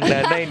ng kanyang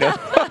nanay, no?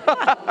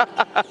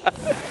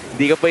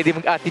 Hindi ka pwede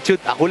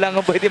mag-attitude. Ako lang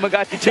ang pwede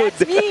mag-attitude.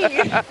 That's me.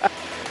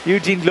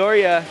 Eugene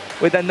Gloria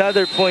with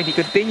another point. He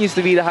continues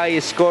to be the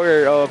highest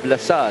scorer of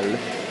Salle.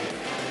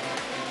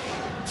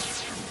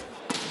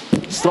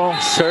 Strong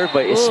serve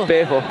by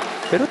Espejo.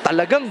 Pero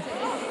talagang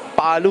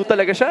palo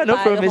talaga siya,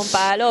 no? From his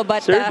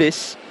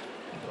service.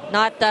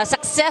 Not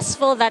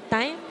successful that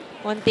time.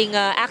 Konting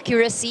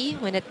accuracy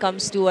when it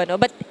comes to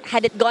but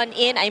had it gone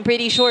in, I'm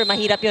pretty sure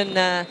mahirap yun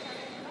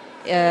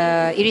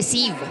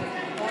i-receive.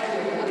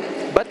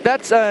 But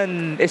that's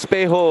an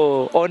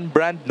Espejo on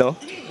brand, no?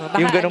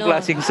 Yung ganong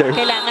klaseng serve.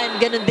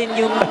 Kailangan ganun din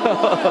yung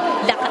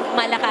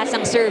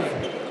malakasang serve.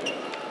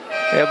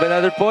 We have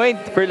another point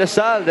for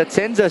Salle that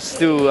sends us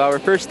to our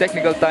first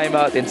technical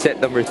timeout in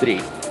set number 3.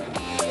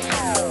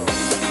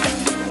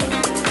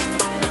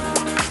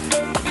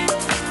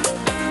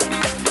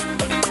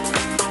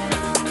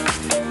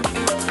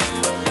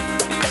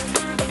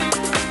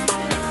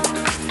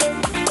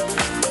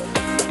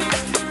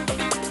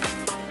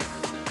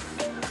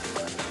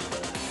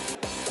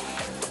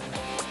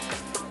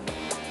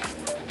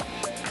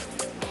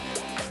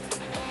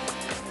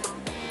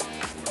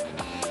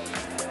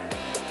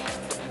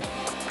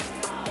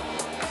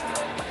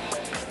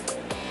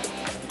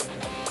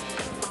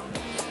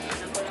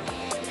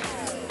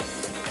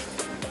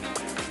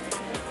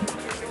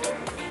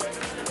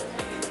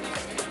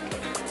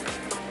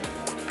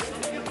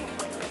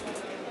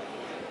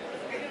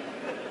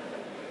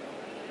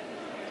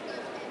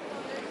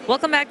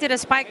 Welcome back to the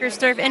Spikers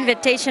Turf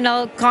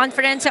Invitational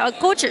Conference.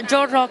 Coach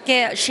Joe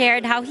Roque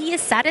shared how he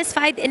is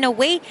satisfied in a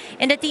way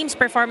in the team's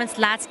performance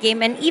last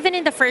game and even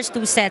in the first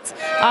 2 sets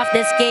of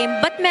this game,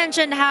 but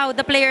mentioned how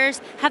the players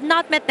have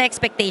not met the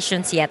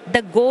expectations yet.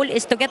 The goal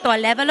is to get to a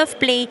level of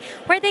play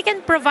where they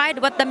can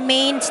provide what the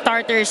main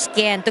starters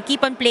can to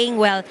keep on playing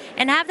well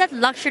and have that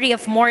luxury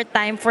of more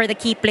time for the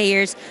key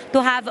players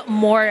to have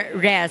more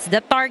rest.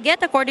 The target,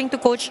 according to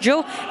Coach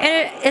Joe,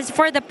 is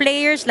for the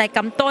players like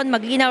Camton,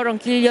 Maglinaw,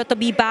 Ronquillo to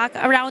be back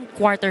around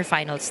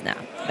quarterfinals na.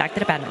 Back to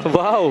the panel.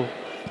 Wow!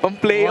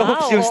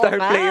 Pang-playoffs yung star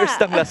players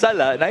ng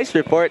Salle. Nice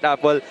report,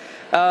 Apple.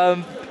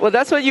 Well,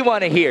 that's what you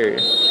want to hear.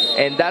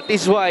 And that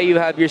is why you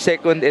have your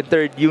second and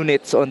third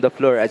units on the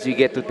floor as you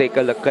get to take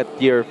a look at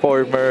your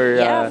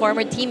former...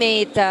 former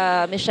teammate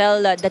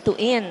Michelle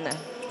Datuin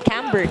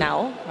Camber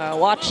now,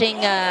 watching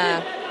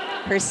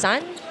her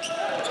son.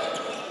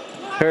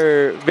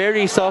 Her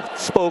very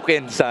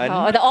soft-spoken son.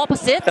 Oh, the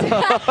opposite.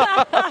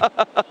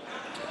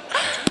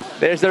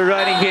 There's a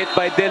running hit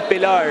by Del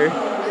Pilar.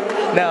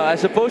 Now,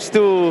 as opposed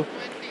to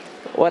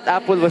what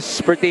Apple was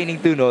pertaining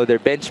to, no, their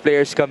bench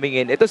players coming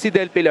in. Ito si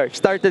Del Pilar,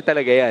 starter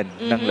talaga yan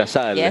ng La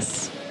Salle.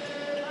 Yes.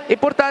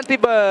 Importante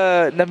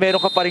ba na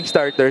meron ka pa ring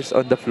starters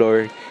on the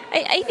floor?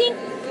 I think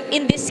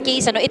in this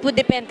case, it would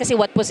depend kasi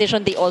what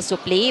position they also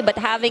play. But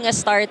having a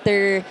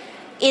starter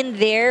in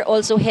there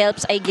also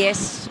helps, I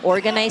guess,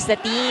 organize the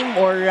team.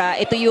 Or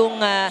ito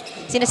yung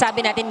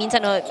sinasabi natin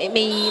minsan,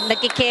 may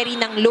nagkikerry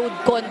ng load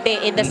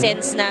konti in the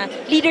sense na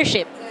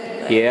leadership.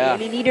 Yeah.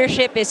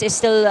 Leadership is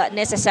still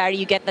necessary.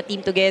 You get the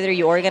team together,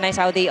 you organize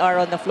how they are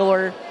on the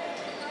floor.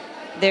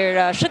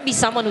 There should be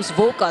someone who's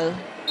vocal.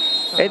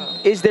 And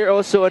is there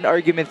also an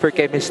argument for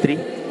chemistry?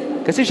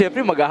 Kasi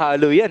syempre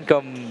maghahalo yan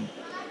come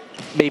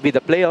maybe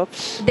the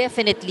playoffs.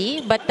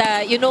 Definitely. But,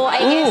 I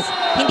guess,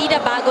 hindi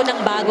na bago ng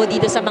bago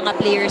dito sa mga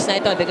players na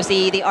ito because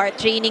they are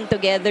training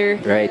together.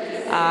 Right.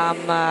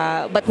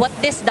 But what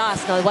this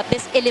does, what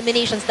this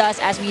eliminations does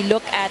as we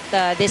look at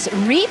this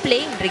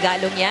replay,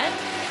 regalong yan,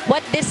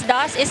 what this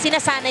does is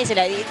sinasanay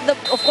sila.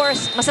 Of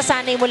course,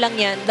 masasanay mo lang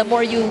yan the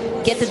more you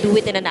get to do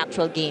it in an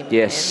actual game.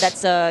 Yes. And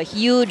that's a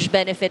huge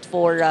benefit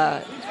for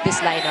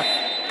this lineup.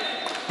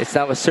 It's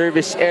now a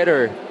service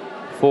error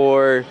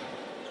for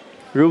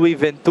Rui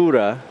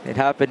Ventura. It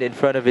happened in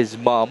front of his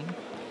mom.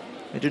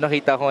 Medyo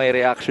nakita ko yung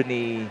reaction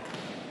ni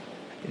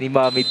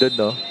Mami doon,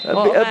 no?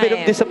 A bit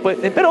of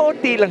disappointment. Pero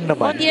onti lang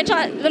naman. Onti na,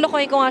 tsaka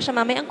lulukoy ko nga siya,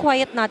 Mami, ang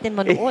quiet natin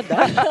manood.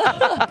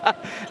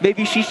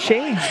 Maybe she's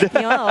changed.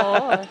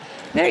 Yeah,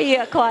 very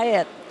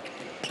quiet.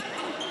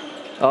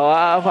 Oh,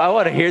 I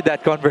want to hear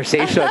that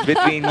conversation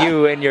between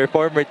you and your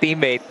former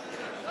teammate.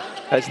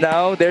 As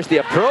now, there's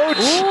the approach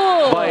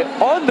by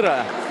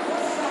Ondra.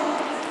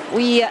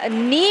 We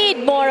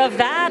need more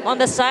of that on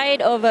the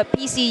side of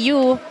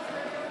PCU.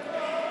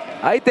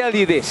 I tell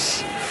you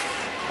this,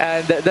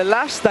 and the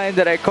last time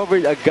that I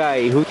covered a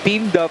guy who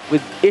teamed up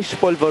with Ish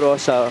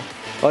Polvorosa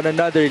on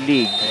another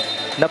league,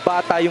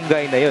 napata yung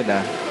guy na yun,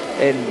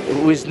 and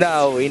who is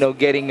now,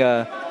 getting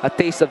a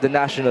taste of the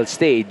national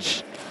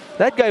stage.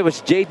 That guy was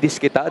Jay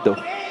Disquitado.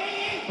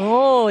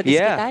 Oh,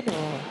 Disquitado.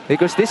 Yeah,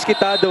 because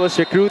Disquitado was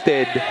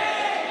recruited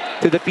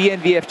to the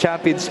PNVF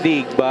Champions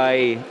League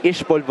by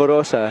Ish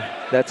Polvorosa.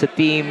 That's a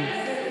team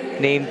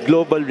named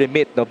Global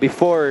Remit. No,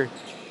 before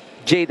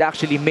Jade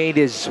actually made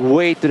his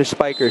way to the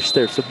Spikers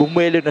turf. So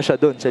bumuelo na siya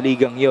doon sa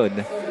ligang yon.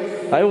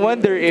 I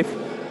wonder if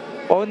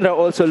Onra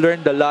also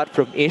learned a lot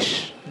from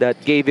Ish that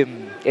gave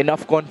him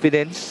enough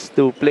confidence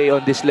to play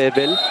on this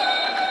level.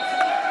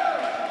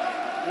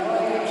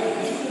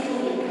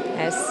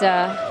 As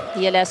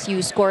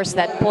DLSU scores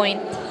that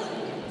point,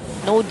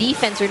 no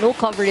defense or no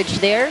coverage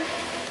there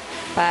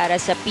para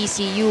sa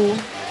PCU.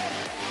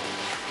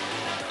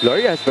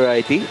 Gloria has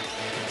variety.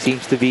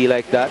 Seems to be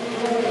like that.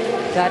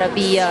 Gotta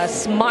be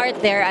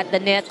smart there at the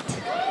net.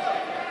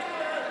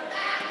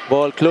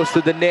 Ball close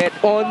to the net.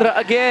 Onra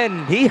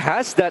again. He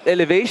has that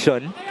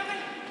elevation.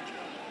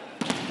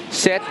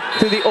 Set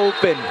to the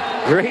open.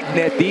 Great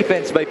net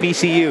defense by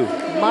PCU.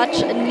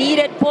 Much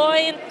needed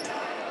point.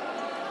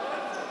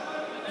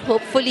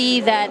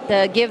 Hopefully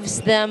that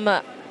gives them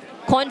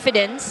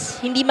confidence.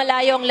 Hindi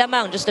malayo ang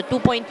lamang. Just a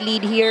 2-point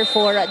lead here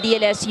for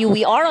DLSU.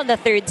 We are on the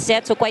third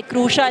set, so quite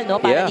crucial, no,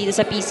 para dito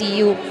sa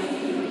PCU.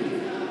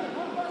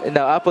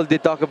 Now, Apple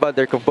did talk about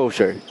their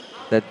composure,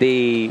 that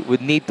they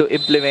would need to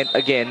implement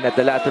again at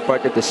the latter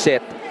part of the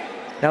set.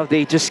 Now,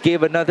 they just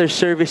gave another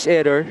service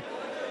error.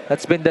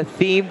 That's been the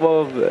theme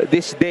of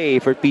this day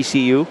for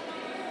PCU.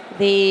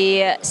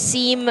 They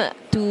seem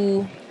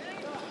to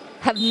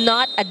have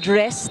not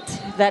addressed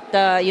that,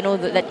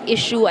 that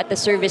issue at the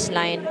service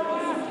line.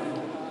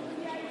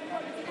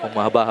 Kung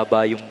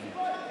mahaba-haba yung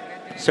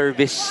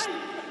service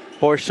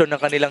portion ng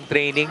kanilang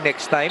training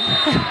next time.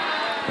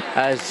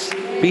 As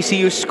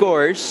PCU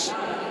scores,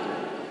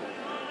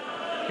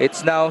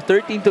 it's now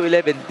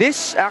 13-11.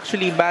 This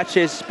actually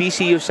matches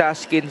PCU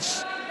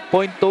SASKIN's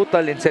point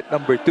total in set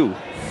number 2.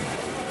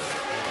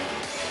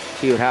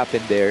 See what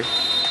happened there.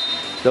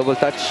 Double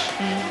touch.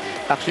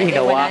 Actually,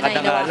 hinawakan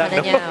na nga lang.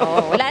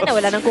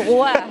 Wala nang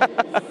kukuha.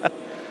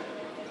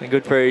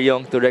 Good for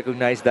Young to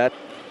recognize that.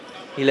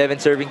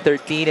 11 serving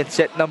 13 in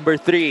set number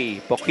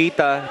 3.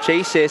 Pokita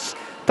chases.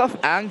 Tough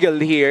angle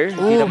here.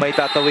 Hindi na may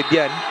tatawid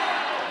yan.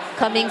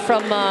 Coming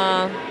from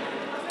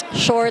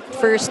short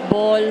first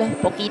ball,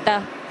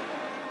 Pokita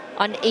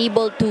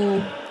unable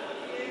to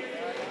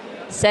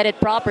set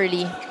it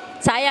properly.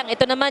 Sayang,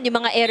 ito naman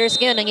yung mga errors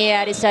ngayon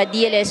nangyayari sa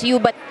DLSU,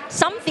 but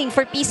something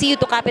for PCU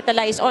to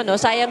capitalize on. No?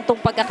 Sayang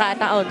tong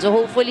pagkakataon. So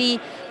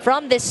hopefully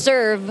from this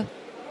serve,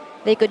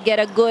 they could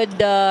get a good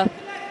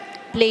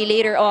play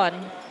later on.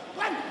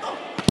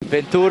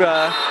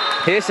 Ventura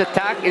His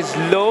attack is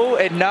low,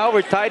 and now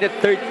we're tied at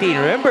 13.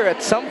 Remember,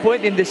 at some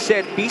point in this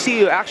set,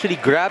 PCU actually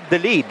grabbed the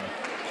lead.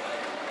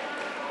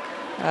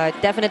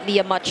 Definitely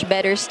a much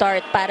better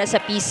start para sa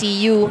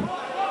PCU.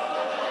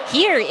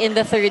 Here in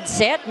the third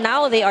set,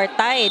 now they are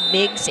tied,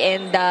 Migs,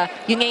 and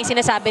yun nga yung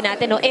sinasabi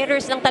natin, no,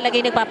 errors lang talaga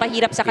yung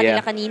nagpapahirap sa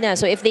kanila kanina.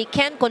 So if they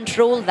can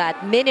control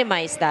that,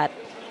 minimize that.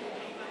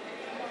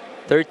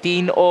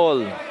 13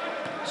 all.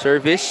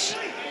 Service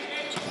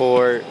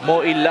for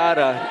Mo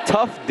Ilara.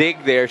 Tough dig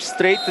there,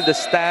 straight to the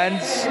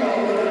stands.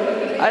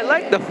 I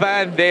like the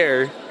fan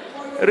there.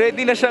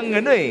 Ready na siyang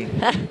ano eh.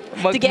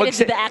 To get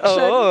into the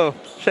action. Oo,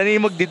 siya na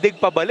yung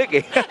magdidig pabalik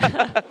eh.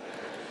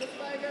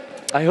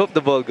 I hope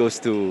the ball goes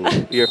to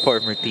your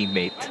former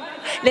teammate.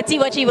 Let's see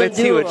what she will do.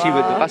 Let's see what she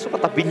will do. Kaso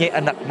katabi niya yung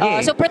anak niya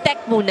eh. So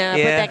protect muna.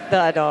 Protect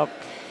the ano.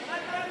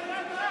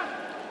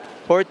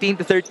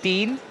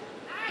 14-13.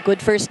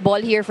 Good first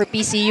ball here for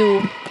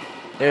PCU.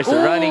 There's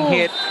a running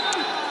hit.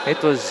 It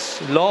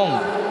was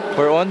long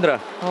for Ondra.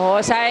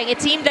 Oh, sayang.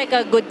 It seemed like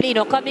a good play,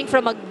 no? Coming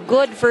from a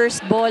good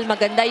first ball,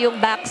 maganda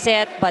yung back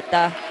set, but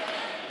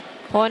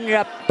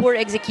Ondra, poor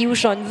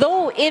execution.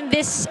 Though in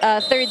this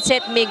third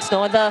set, Migs,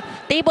 no, the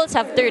tables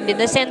have turned in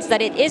the sense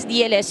that it is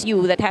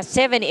DLSU that has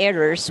 7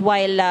 errors,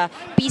 while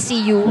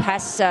PCU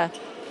has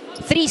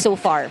 3 so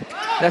far.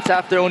 That's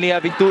after only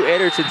having 2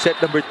 errors in set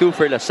number 2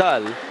 for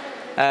Salle,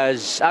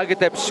 as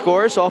Agatep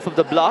scores off of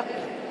the block.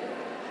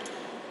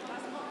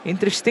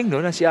 Interesting,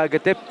 no, na si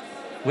Agatep,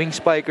 wing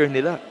spiker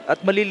nila.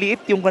 At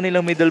maliliit yung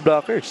kanilang middle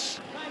blockers.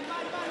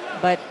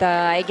 But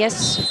I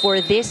guess for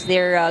this,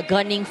 they're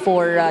gunning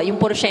for yung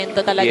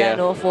porsyento talaga,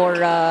 no, for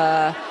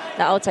the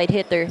outside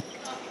hitter.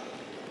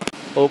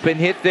 Open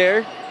hit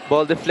there.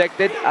 Ball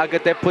deflected.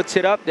 Agatep puts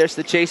it up. There's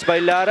the chase by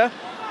Lara.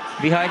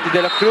 Behind to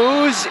De La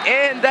Cruz.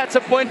 And that's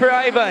a point for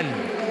Ivan.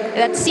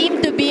 That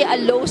seemed to be a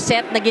low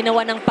set na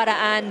ginawa ng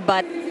paraan,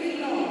 but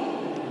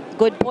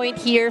good point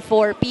here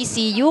for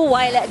PCU.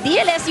 While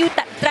DLSU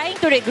trying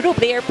to regroup,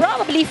 they are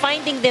probably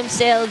finding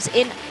themselves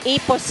in a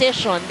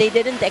position they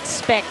didn't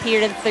expect here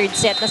in third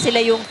set na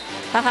sila yung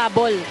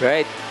hahabol.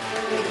 Right.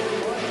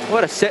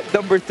 What a set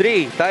number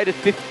 3. Tied at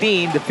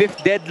 15. The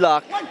 5th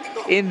deadlock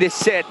in this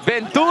set.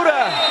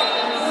 Ventura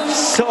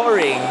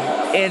soaring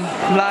and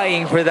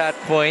flying for that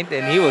point,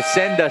 and he will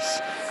send us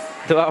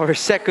to our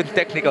second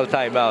technical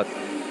timeout.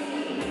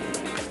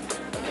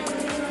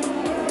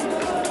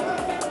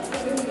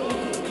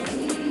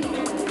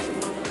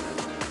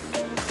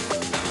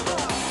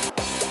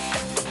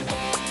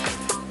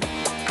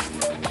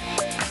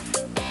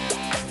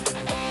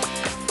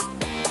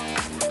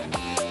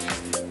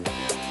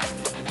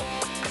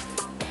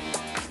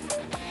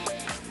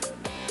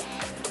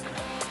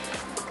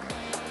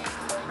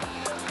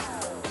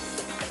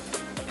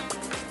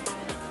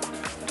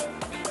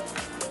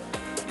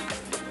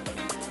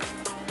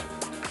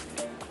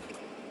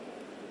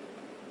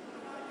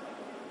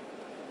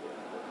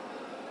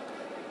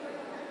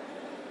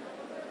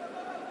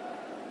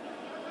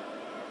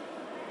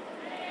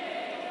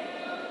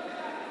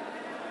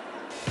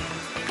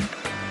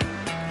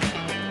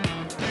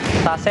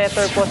 Sa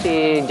setter po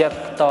si Jeff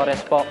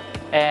Torres po.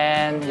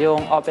 And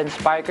yung open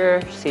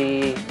sparker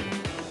si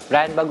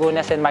Brian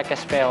Bagunas and Mark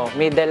Espejo.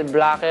 Middle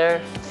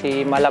blocker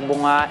si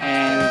Malabunga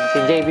and si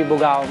JB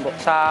Bugaon po.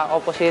 Sa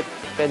opposite,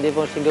 pwede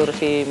po siguro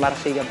si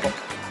Marsigan po.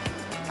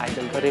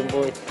 Idol ko rin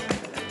po.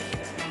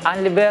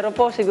 Ang libero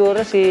po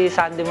siguro si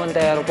Sandy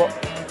Montero po.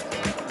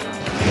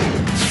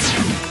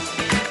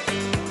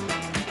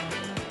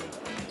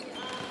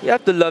 You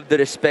have to love the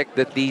respect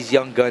that these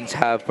young guns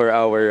have for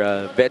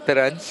our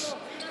veterans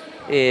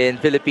in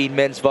Philippine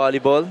men's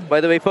volleyball.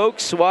 By the way,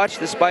 folks, watch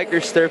the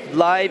Spikers Turf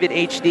live in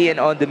HD and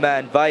on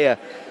demand via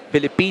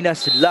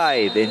Pilipinas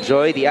Live.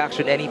 Enjoy the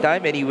action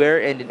anytime,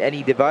 anywhere, and in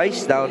any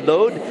device.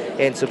 Download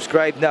and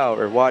subscribe now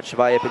or watch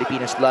via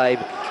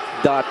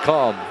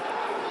PilipinasLive.com.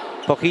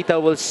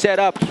 Poquita will set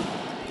up.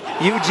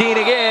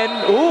 Eugene again.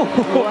 Ooh,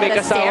 may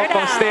kasama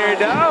pang stare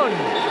down.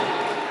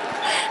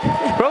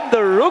 From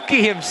the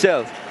rookie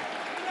himself.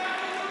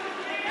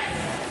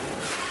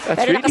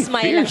 That's Pero really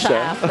nakasmile lang fierce,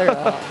 siya after.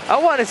 I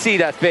want to see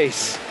that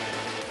face.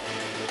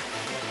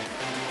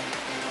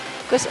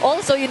 Because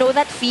also, you know,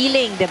 that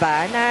feeling, di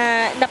ba,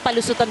 na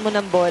napalusutan mo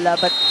ng bola,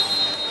 but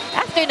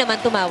after naman,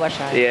 tumawa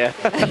siya. Yeah.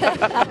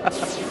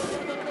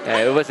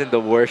 It wasn't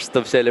the worst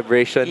of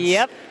celebrations.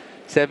 Yep.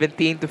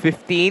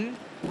 17-15.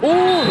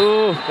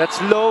 Ooh. That's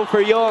low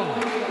for Young.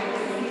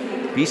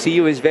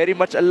 PCU is very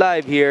much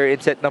alive here in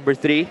set number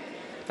 3.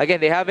 Again,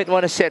 they haven't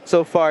won a set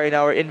so far in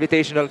our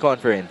Invitational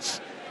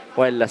Conference,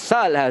 while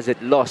Salle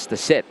hasn't lost a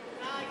set.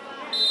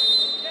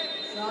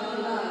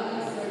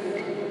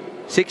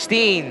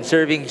 16,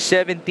 serving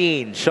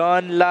 17,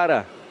 Sean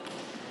Lara,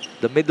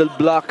 the middle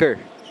blocker.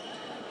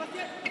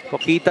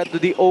 Poquita to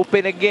the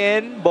open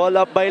again, ball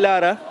up by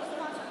Lara.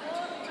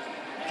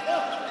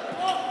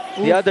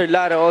 The other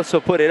Lara also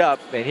put it up,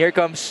 and here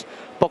comes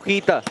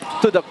Poquita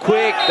to the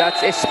quick. That's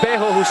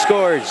Espejo who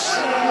scores.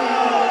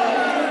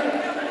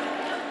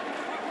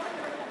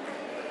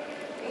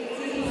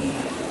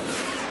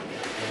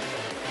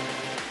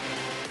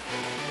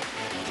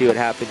 see what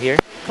happened here.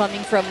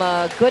 Coming from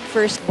a good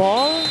first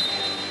ball.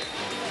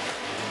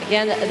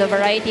 Again, the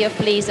variety of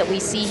plays that we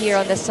see here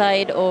on the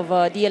side of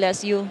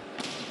DLSU.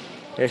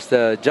 There's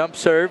the jump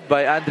serve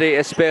by Andre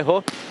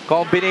Espejo.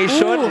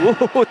 Combination.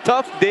 Ooh,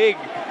 tough dig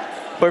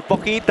for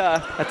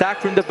Poquita.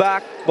 Attack from the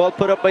back. Ball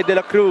put up by De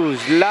La Cruz.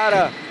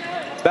 Lara.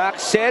 Back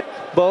set.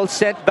 Ball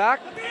sent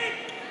back.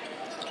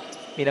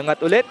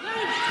 Minangat ulit.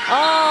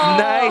 Oh!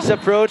 Nice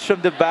approach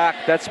from the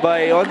back. That's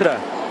by Ondra.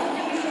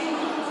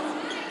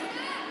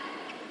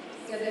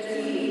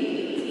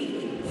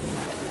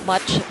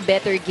 Much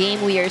better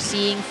game we are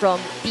seeing from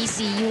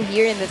PCU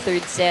here in the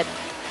third set.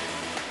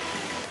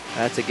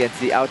 That's against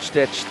the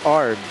outstretched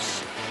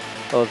arms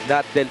of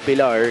Nat Del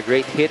Pilar.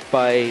 Great hit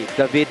by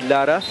David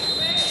Lara.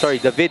 Sorry,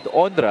 David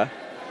Ondra.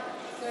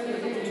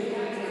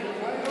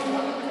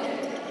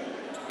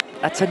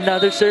 That's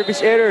another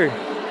service error.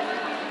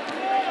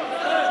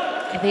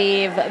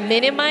 They've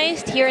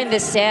minimized here in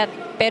the set.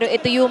 Pero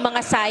ito yung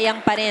mga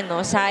sayang pa rin,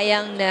 no?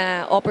 Sayang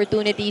na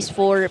opportunities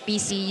for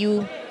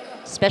PCU.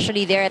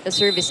 Especially there at the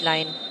service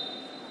line.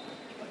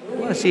 I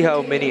want to see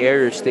how many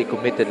errors they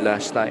committed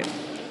last time.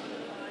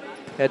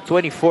 They had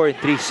 24 in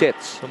 3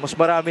 sets. So mas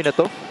marami na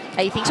to.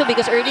 I think so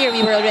because earlier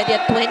we were already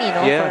at 20,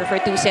 no? Yeah. For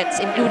 2 sets,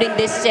 including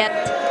this set.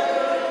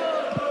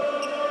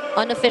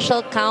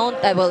 Unofficial count,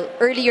 well,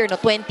 earlier, no,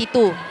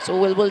 22. So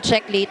we'll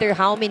check later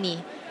how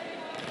many.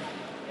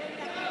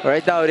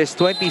 Right now it is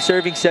 20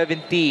 serving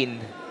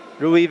 17.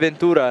 Rui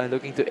Ventura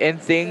looking to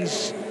end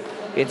things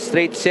in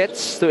straight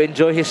sets to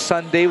enjoy his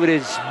Sunday with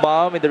his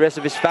mom and the rest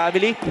of his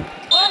family.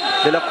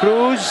 De La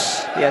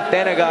Cruz, the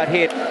antenna got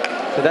hit.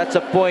 So that's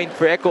a point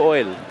for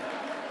EcoOil.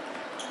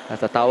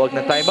 Natatawag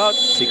ng timeout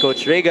si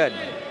Coach Reagan.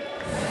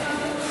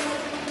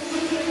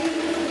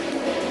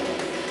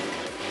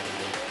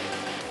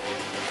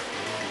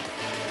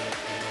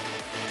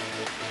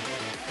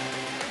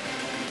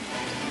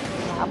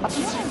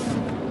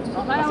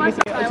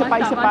 Isa pa.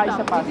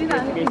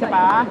 Sige, isa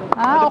pa.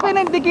 Okay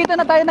na, indikita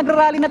na tayo,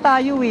 nagrarally na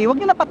tayo eh. Huwag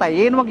nyo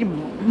napatayin, huwag yung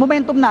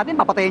momentum natin,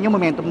 papatayin yung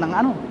momentum ng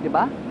ano, di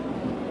ba?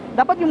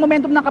 Dapat yung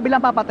momentum ng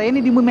kabilang papatayin,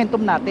 hindi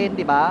momentum natin,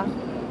 di ba?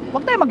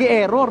 Huwag tayo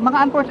mag-error, mga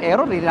unforced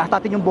error, nilahas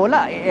natin yung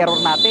bola, error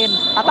natin.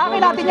 Atake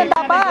natin yan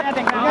dapat!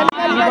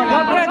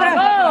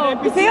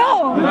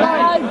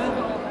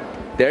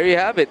 There you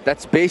have it.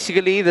 That's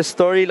basically the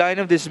storyline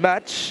of this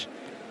match.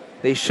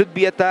 They should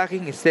be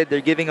attacking, instead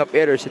they're giving up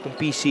errors itong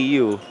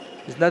PCU.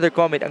 There's another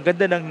comment. Ang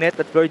ganda ng net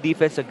at floor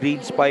defense ng Green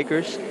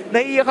Spikers.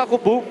 Naiiyak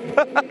ako, boom.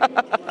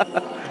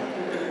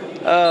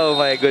 Oh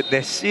my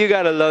goodness. You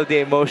gotta love the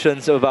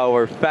emotions of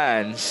our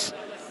fans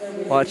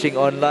watching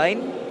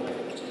online.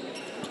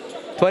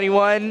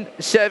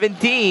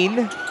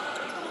 21-17.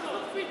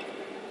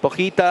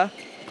 Poquita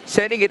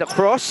sending it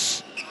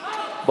across.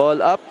 Ball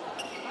up.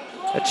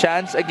 A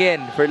chance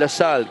again for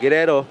Salle.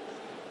 Guerrero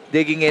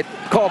digging it.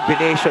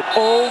 Combination.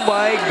 Oh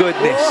my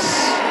goodness.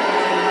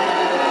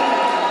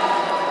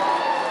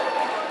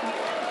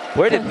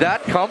 Where did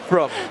that come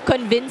from?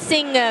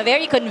 Convincing,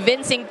 very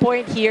convincing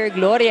point here,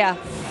 Gloria.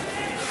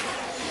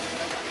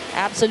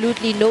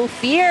 Absolutely no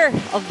fear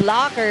of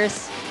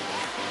blockers.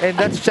 And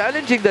that's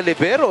challenging the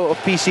libero of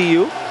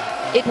PCU.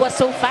 It was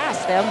so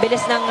fast. Ang bilis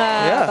ng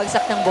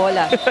bagsak ng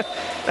bola.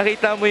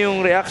 Nakita mo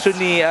yung reaction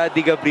ni Di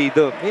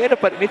Gabrido.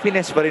 May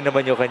finesse pa rin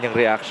naman yung kanyang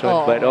reaction.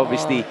 But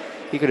obviously,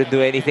 he couldn't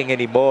do anything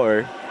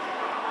anymore.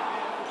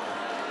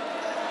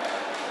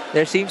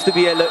 There seems to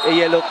be a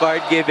yellow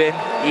card given.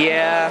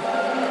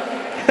 Yeah.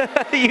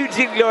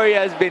 Eugene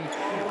Gloria has been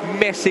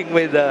messing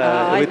with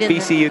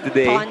PCU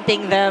today.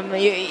 Taunting them.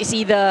 You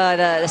see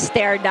the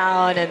stare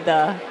down and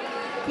the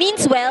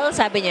means well,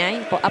 sabi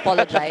niya.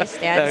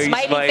 Apologized.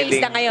 Smiling face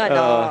na ngayon.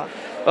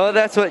 Oh,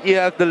 that's what you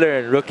have to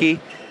learn,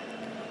 rookie.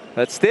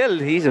 But still,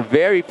 he's a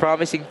very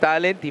promising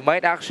talent. He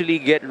might actually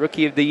get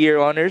Rookie of the Year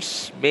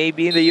honors,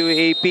 maybe in the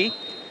UAAP.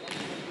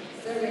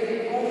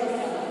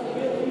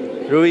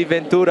 Rui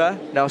Ventura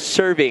now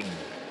serving.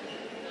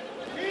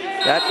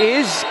 That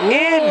is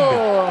in.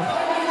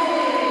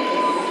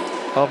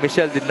 Oh,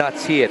 Michelle did not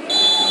see it.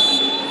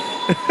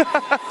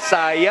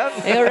 Sayang.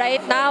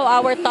 Right now,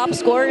 our top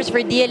scorers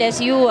for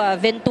DLSU,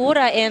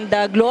 Ventura and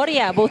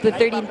Gloria, both with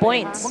 13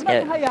 points.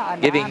 Yeah,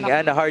 giving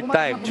Anne a hard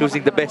time,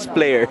 choosing the best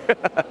player.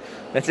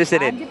 That's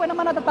isn't it? Hindi pa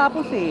naman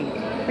natatapos eh.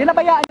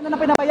 Pinabayaan nyo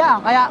na pinabayaan,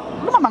 kaya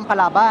lumamang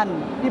kalaban.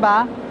 Di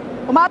ba?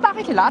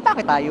 Umaatake sila,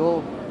 atake tayo.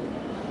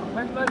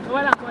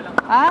 Wala.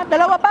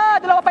 Dalawa pa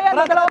yan,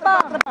 dalawa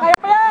pa. Kaya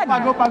pa yan.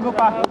 Pago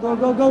pa. Go.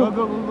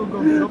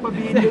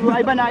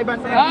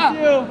 Iban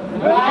sa'yo.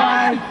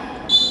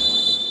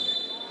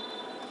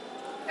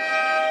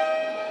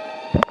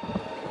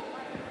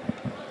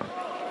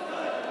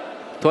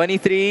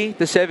 23-17.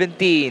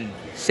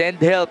 Send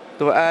help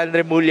to Anne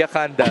Remulla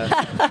Kanda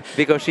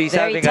because she's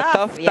having a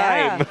tough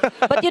time.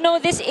 But you know,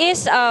 this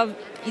is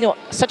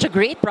such a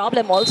great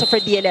problem also for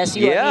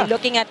DLSU. Yeah. I mean,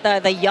 looking at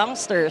the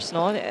youngsters,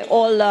 no,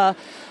 all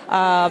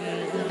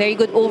very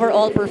good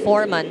overall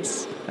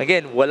performance.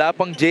 Again, wala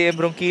pang JM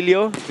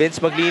Ronquillo, Vince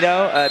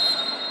Maglinaw at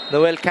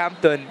Noel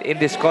Campton in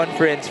this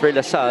conference for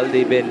Salle.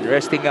 They've been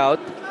resting out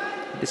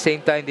At the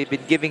same time, they've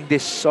been giving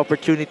this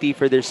opportunity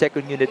for their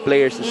second unit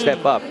players to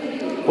step up.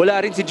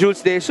 Wala rin si Jules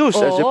De Jesus,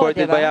 as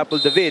reported by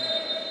Apple David.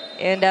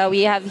 And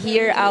we have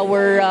here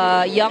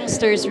our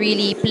youngsters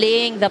really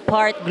playing the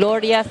part.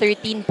 Gloria,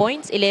 13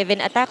 points, 11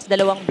 attacks, 2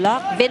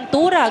 block.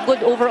 Ventura,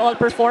 good overall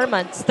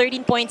performance.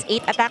 13 points,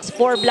 8 attacks,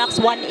 4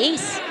 blocks, 1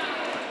 ace.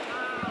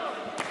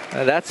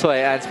 That's why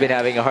Anne's been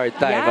having a hard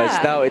time, as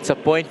now it's a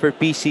point for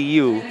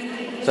PCU.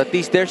 So at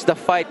least there's the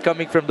fight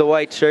coming from the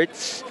white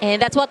shirts.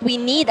 And that's what we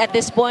need at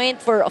this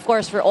point for, of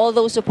course, for all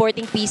those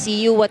supporting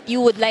PCU. What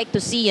you would like to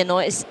see, you know,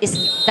 is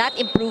that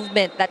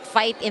improvement, that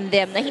fight in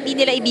them na hindi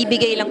nila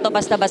ibibigay lang to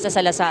basta-basta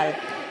sa Lasal.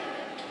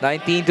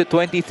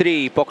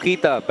 19-23,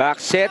 Poquita back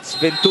sets.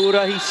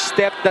 Ventura, he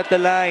stepped at the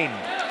line.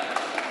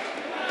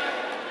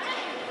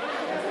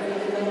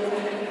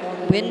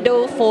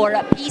 Window for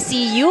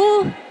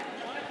PCU.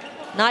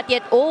 Not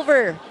yet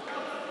over.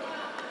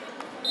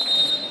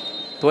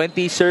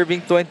 20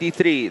 serving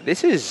 23.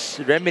 This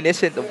is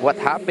reminiscent of what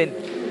happened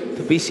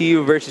to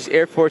PCU versus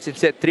Air Force in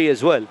set 3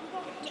 as well.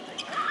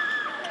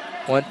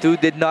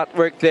 1-2 did not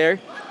work there.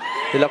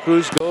 De La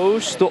Cruz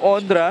goes to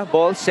Ondra.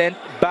 Ball sent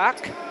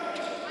back.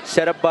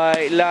 Set up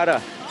by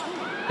Lara.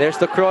 There's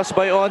the cross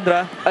by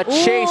Ondra. A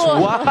chase.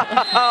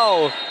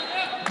 Wow!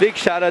 Big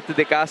shout out to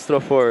De Castro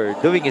for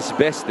doing his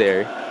best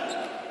there.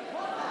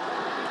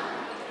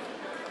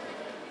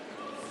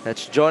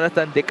 That's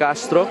Jonathan De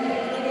Castro.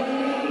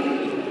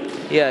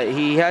 Yeah,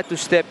 he had to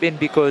step in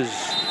because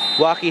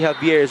Waki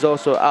Javier is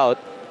also out.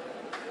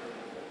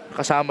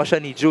 Kasama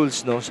siya ni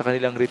Jules, no, sa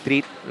kanilang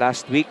retreat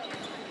last week.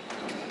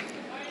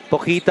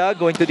 Poquita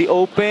going to the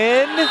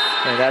open.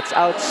 And that's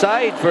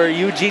outside for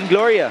Eugene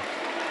Gloria.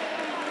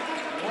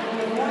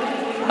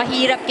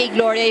 Mahirap kay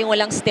Gloria yung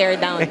walang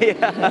stare down.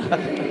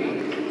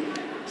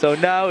 So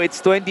now it's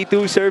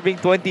 22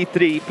 serving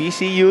 23.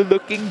 PCU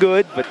looking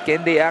good, but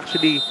can they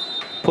actually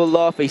pull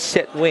off a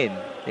set win?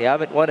 They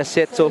haven't won a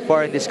set so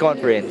far in this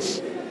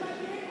conference.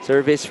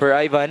 Service for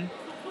Ivan.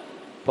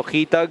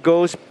 Poquita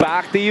goes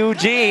back to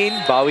Eugene.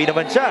 Bawi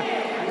naman siya.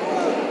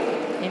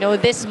 You know,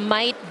 this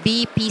might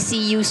be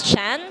PCU's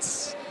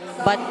chance.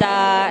 But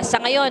sa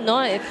ngayon,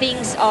 no,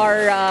 things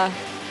are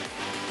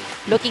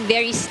looking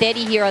very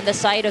steady here on the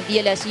side of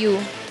DLSU.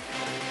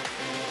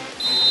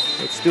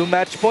 It's 2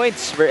 match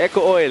points for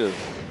EcoOil.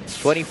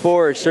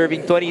 24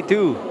 serving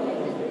 22.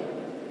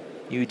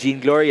 Eugene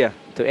Gloria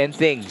to end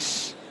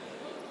things.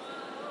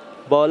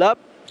 Ball up.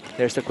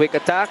 There's the quick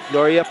attack.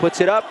 Gloria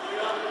puts it up.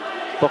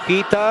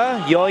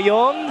 Poquita,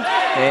 Yoyong,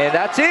 and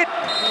that's it.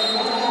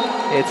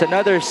 It's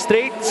another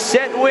straight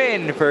set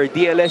win for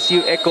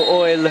DLSU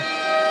EcoOil.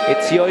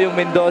 It's Yoyong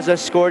Mendoza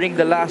scoring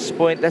the last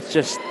point. That's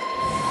just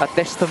a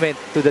testament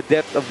to the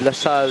depth of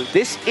LaSalle.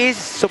 This is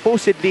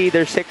supposedly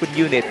their second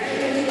unit,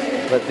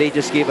 but they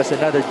just gave us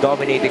another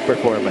dominating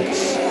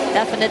performance.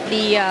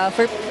 Definitely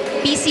for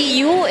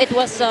PCU, it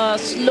was a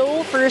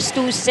slow first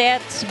 2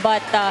 sets,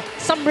 but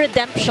some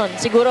redemption,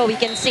 siguro we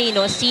can say,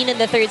 no, seen in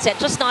the third set.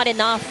 Just not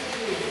enough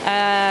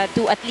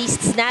to at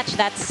least snatch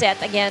that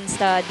set against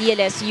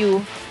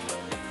DLSU.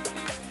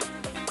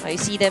 I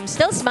see them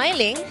still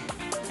smiling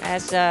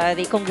as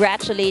they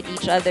congratulate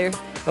each other.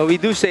 Well, we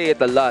do say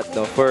it a lot,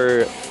 no,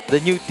 for the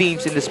new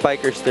teams in the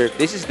Spikers turf.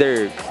 This is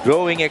their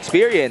growing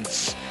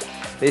experience.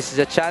 This is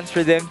a chance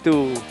for them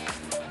to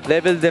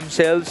level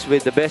themselves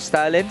with the best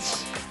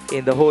talents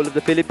in the whole of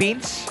the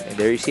Philippines. And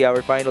there you see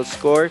our final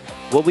score.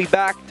 We'll be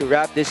back to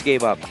wrap this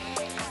game up.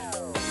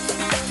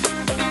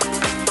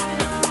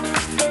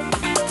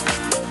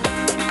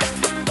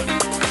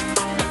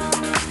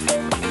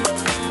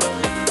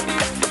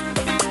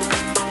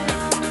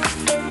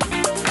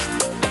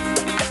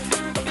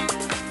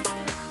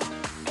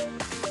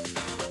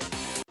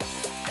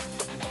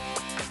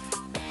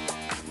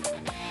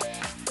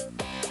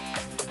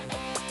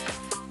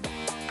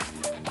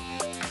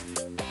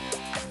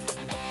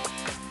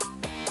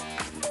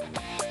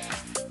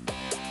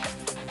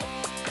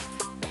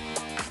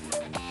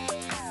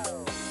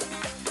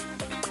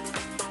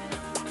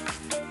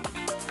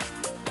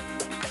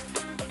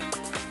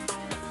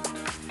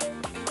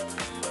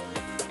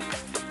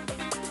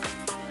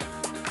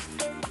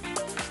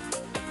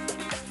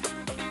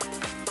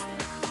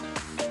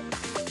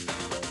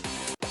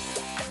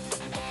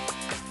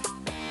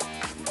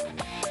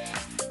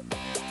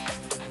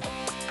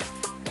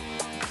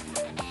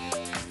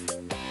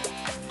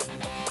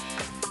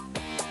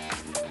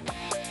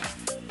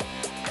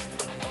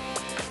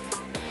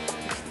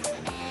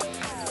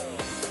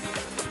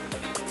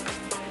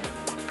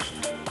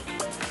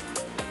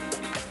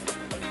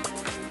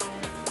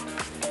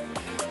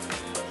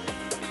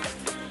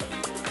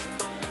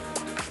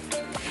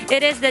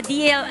 It is the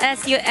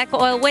DLSU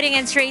EcoOil winning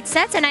in straight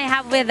sets, and I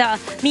have with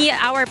me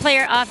our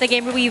player of the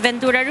game, Rui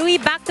Ventura. Rui,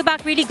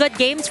 back-to-back really good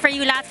games for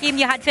you. Last game,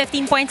 you had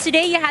 15 points.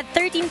 Today, you had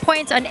 13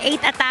 points on 8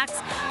 attacks,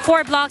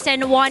 4 blocks,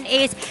 and 1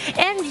 ace.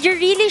 And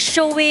you're really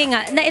showing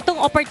na itong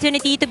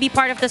opportunity to be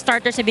part of the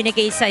starters na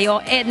binigay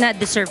sa'yo, eh, na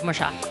deserve mo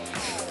siya.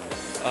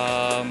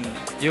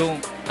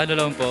 Yung ano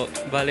lang po,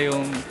 bale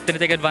yung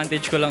tinitake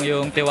advantage ko lang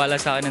yung tiwala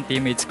sa akin ng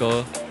teammates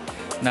ko.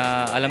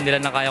 na alam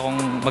nila na kaya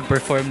kong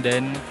mag-perform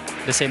din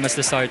the same as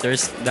the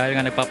starters dahil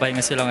nga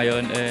nagpapahinga sila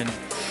ngayon. And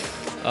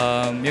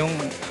yung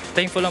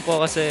thankful lang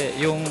po kasi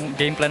yung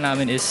game plan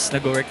namin is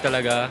nag-work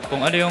talaga.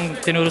 Kung ano yung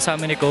tinuro sa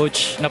amin ni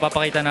coach,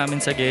 napapakita namin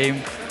sa game.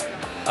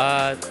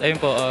 At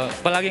ayun po,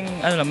 palaging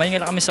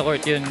mahinga lang kami sa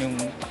court. Yun, yung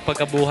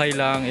pagkabuhay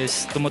lang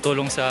is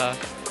tumutulong sa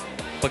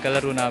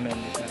pagkalaro namin.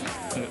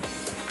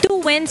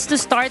 2 wins to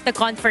start the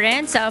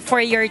conference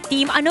for your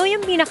team. Ano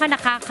yung pinaka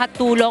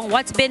nakakatulong?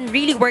 What's been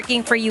really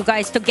working for you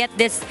guys to get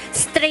this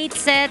straight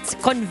sets,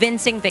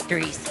 convincing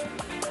victories?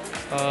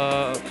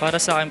 Para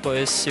sa akin po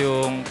is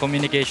yung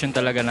communication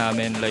talaga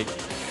namin. Like,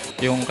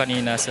 yung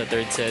kanina sa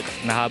third set,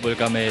 nahabol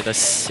kami.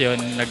 Tapos yun,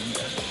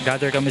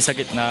 nag-gather kami sa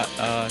gitna.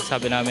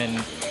 Sabi namin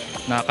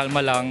na kalma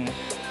lang,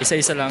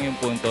 isa-isa lang yung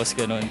puntos,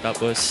 ganun.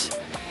 Tapos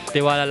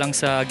tiwala lang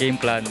sa game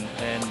plan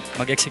and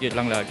mag-execute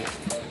lang lagi.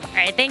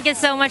 Alright, thank you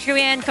so much,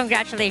 Rui, and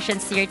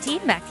congratulations to your team.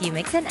 Back to you,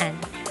 Mix and Ann.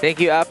 Thank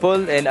you,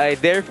 Apple. And I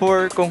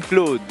therefore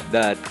conclude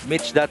that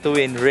Mitch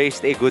Datuin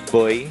raised a good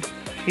boy.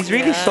 He's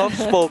really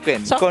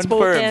soft-spoken.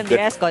 Soft-spoken, Confirmed.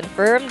 yes,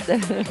 confirmed.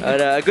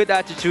 A good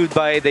attitude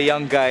by the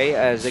young guy,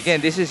 as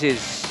again, this is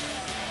his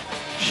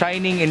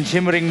shining and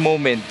shimmering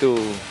moment to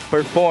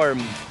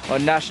perform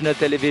on national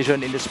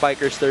television in the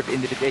Spikers Turf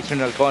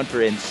Invitational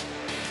Conference.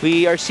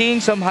 We are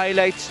seeing some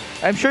highlights.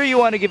 I'm sure you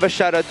want to give a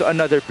shout out to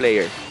another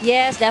player.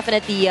 Yes,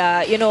 definitely.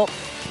 You know,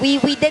 we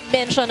did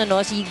mention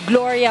si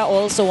Gloria,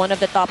 also one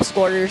of the top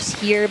scorers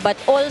here, but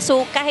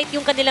also kahit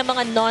yung kanilang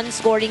mga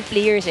non-scoring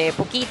players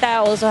Pukita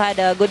also had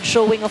a good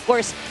showing. Of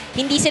course,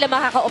 hindi sila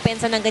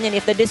makaka-opensa ng ganyan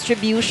if the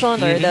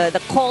distribution or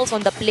the calls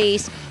on the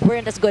plays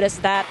weren't as good as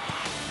that.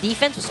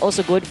 Defense was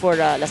also good for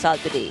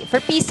Salle today. For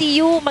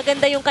PCU,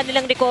 maganda yung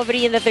kanilang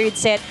recovery in the third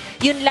set.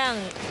 Yun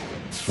lang.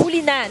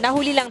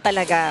 Nahuli lang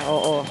talaga,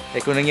 oo.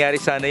 Kung nangyari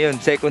sana yun,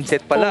 second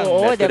set pa lang,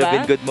 Oo, that could have diba?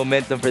 been good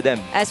momentum for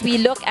them. As we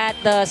look at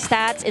the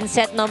stats in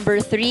set number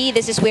 3,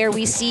 this is where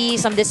we see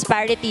some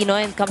disparity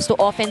when it comes to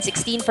offense.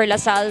 16 for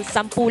Salle,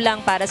 10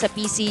 lang para sa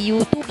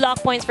PCU. 2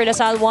 block points for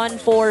Salle, 1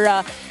 for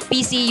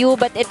PCU.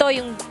 But ito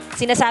yung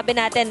sinasabi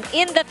natin,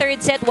 in the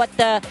third set, what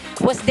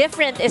was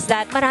different is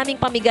that maraming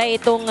pamigay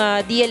itong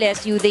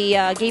DLSU. They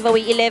gave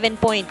away 11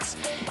 points.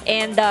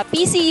 And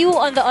PCU,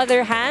 on the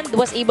other hand,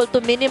 was able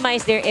to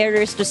minimize their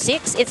errors to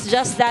 6. It's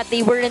just that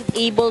they weren't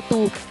able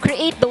to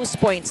create those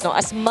points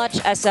as much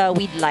as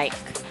we'd like.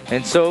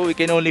 And so we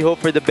can only hope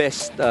for the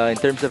best in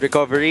terms of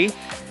recovery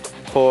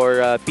for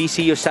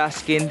PCU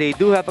SASKIN. They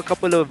do have a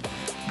couple of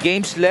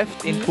games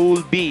left in Pool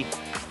B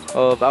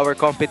of our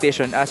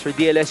competition. As for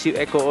DLSU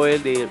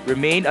EcoOil, they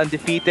remain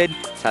undefeated.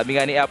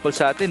 Sabi nga ni Apple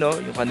sa atin,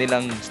 yung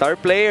kanilang star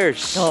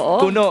players.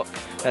 Kuno.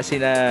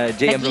 Sina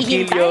JM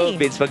Roquillo,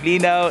 Vince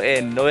Maglinaw,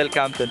 and Noel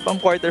Campton. Pang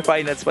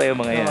quarterfinals pa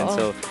yung mga yan.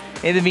 So,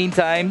 in the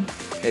meantime,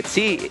 let's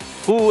see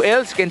who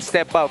else can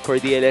step up for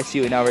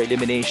DLSU in our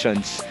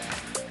eliminations.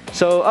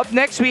 So, up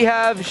next, we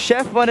have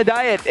Chef on a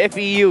Diet,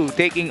 FEU,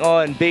 taking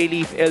on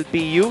Bayleaf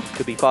LPU,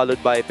 to be followed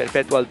by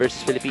Perpetual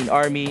versus Philippine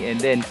Army, and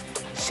then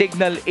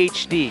Signal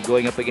HD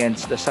going up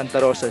against the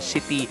Santa Rosa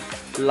City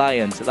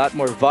Lions. A lot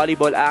more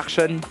volleyball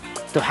action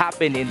to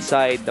happen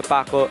inside the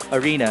Paco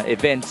Arena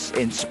Events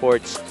and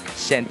Sports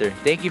Center.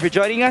 Thank you for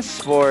joining us.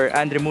 For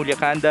Andre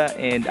Mulyakanda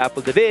and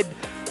Apple David,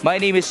 my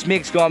name is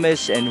Migs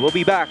Gomez, and we'll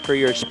be back for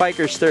your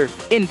Spikers Turf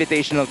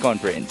Invitational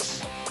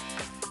Conference.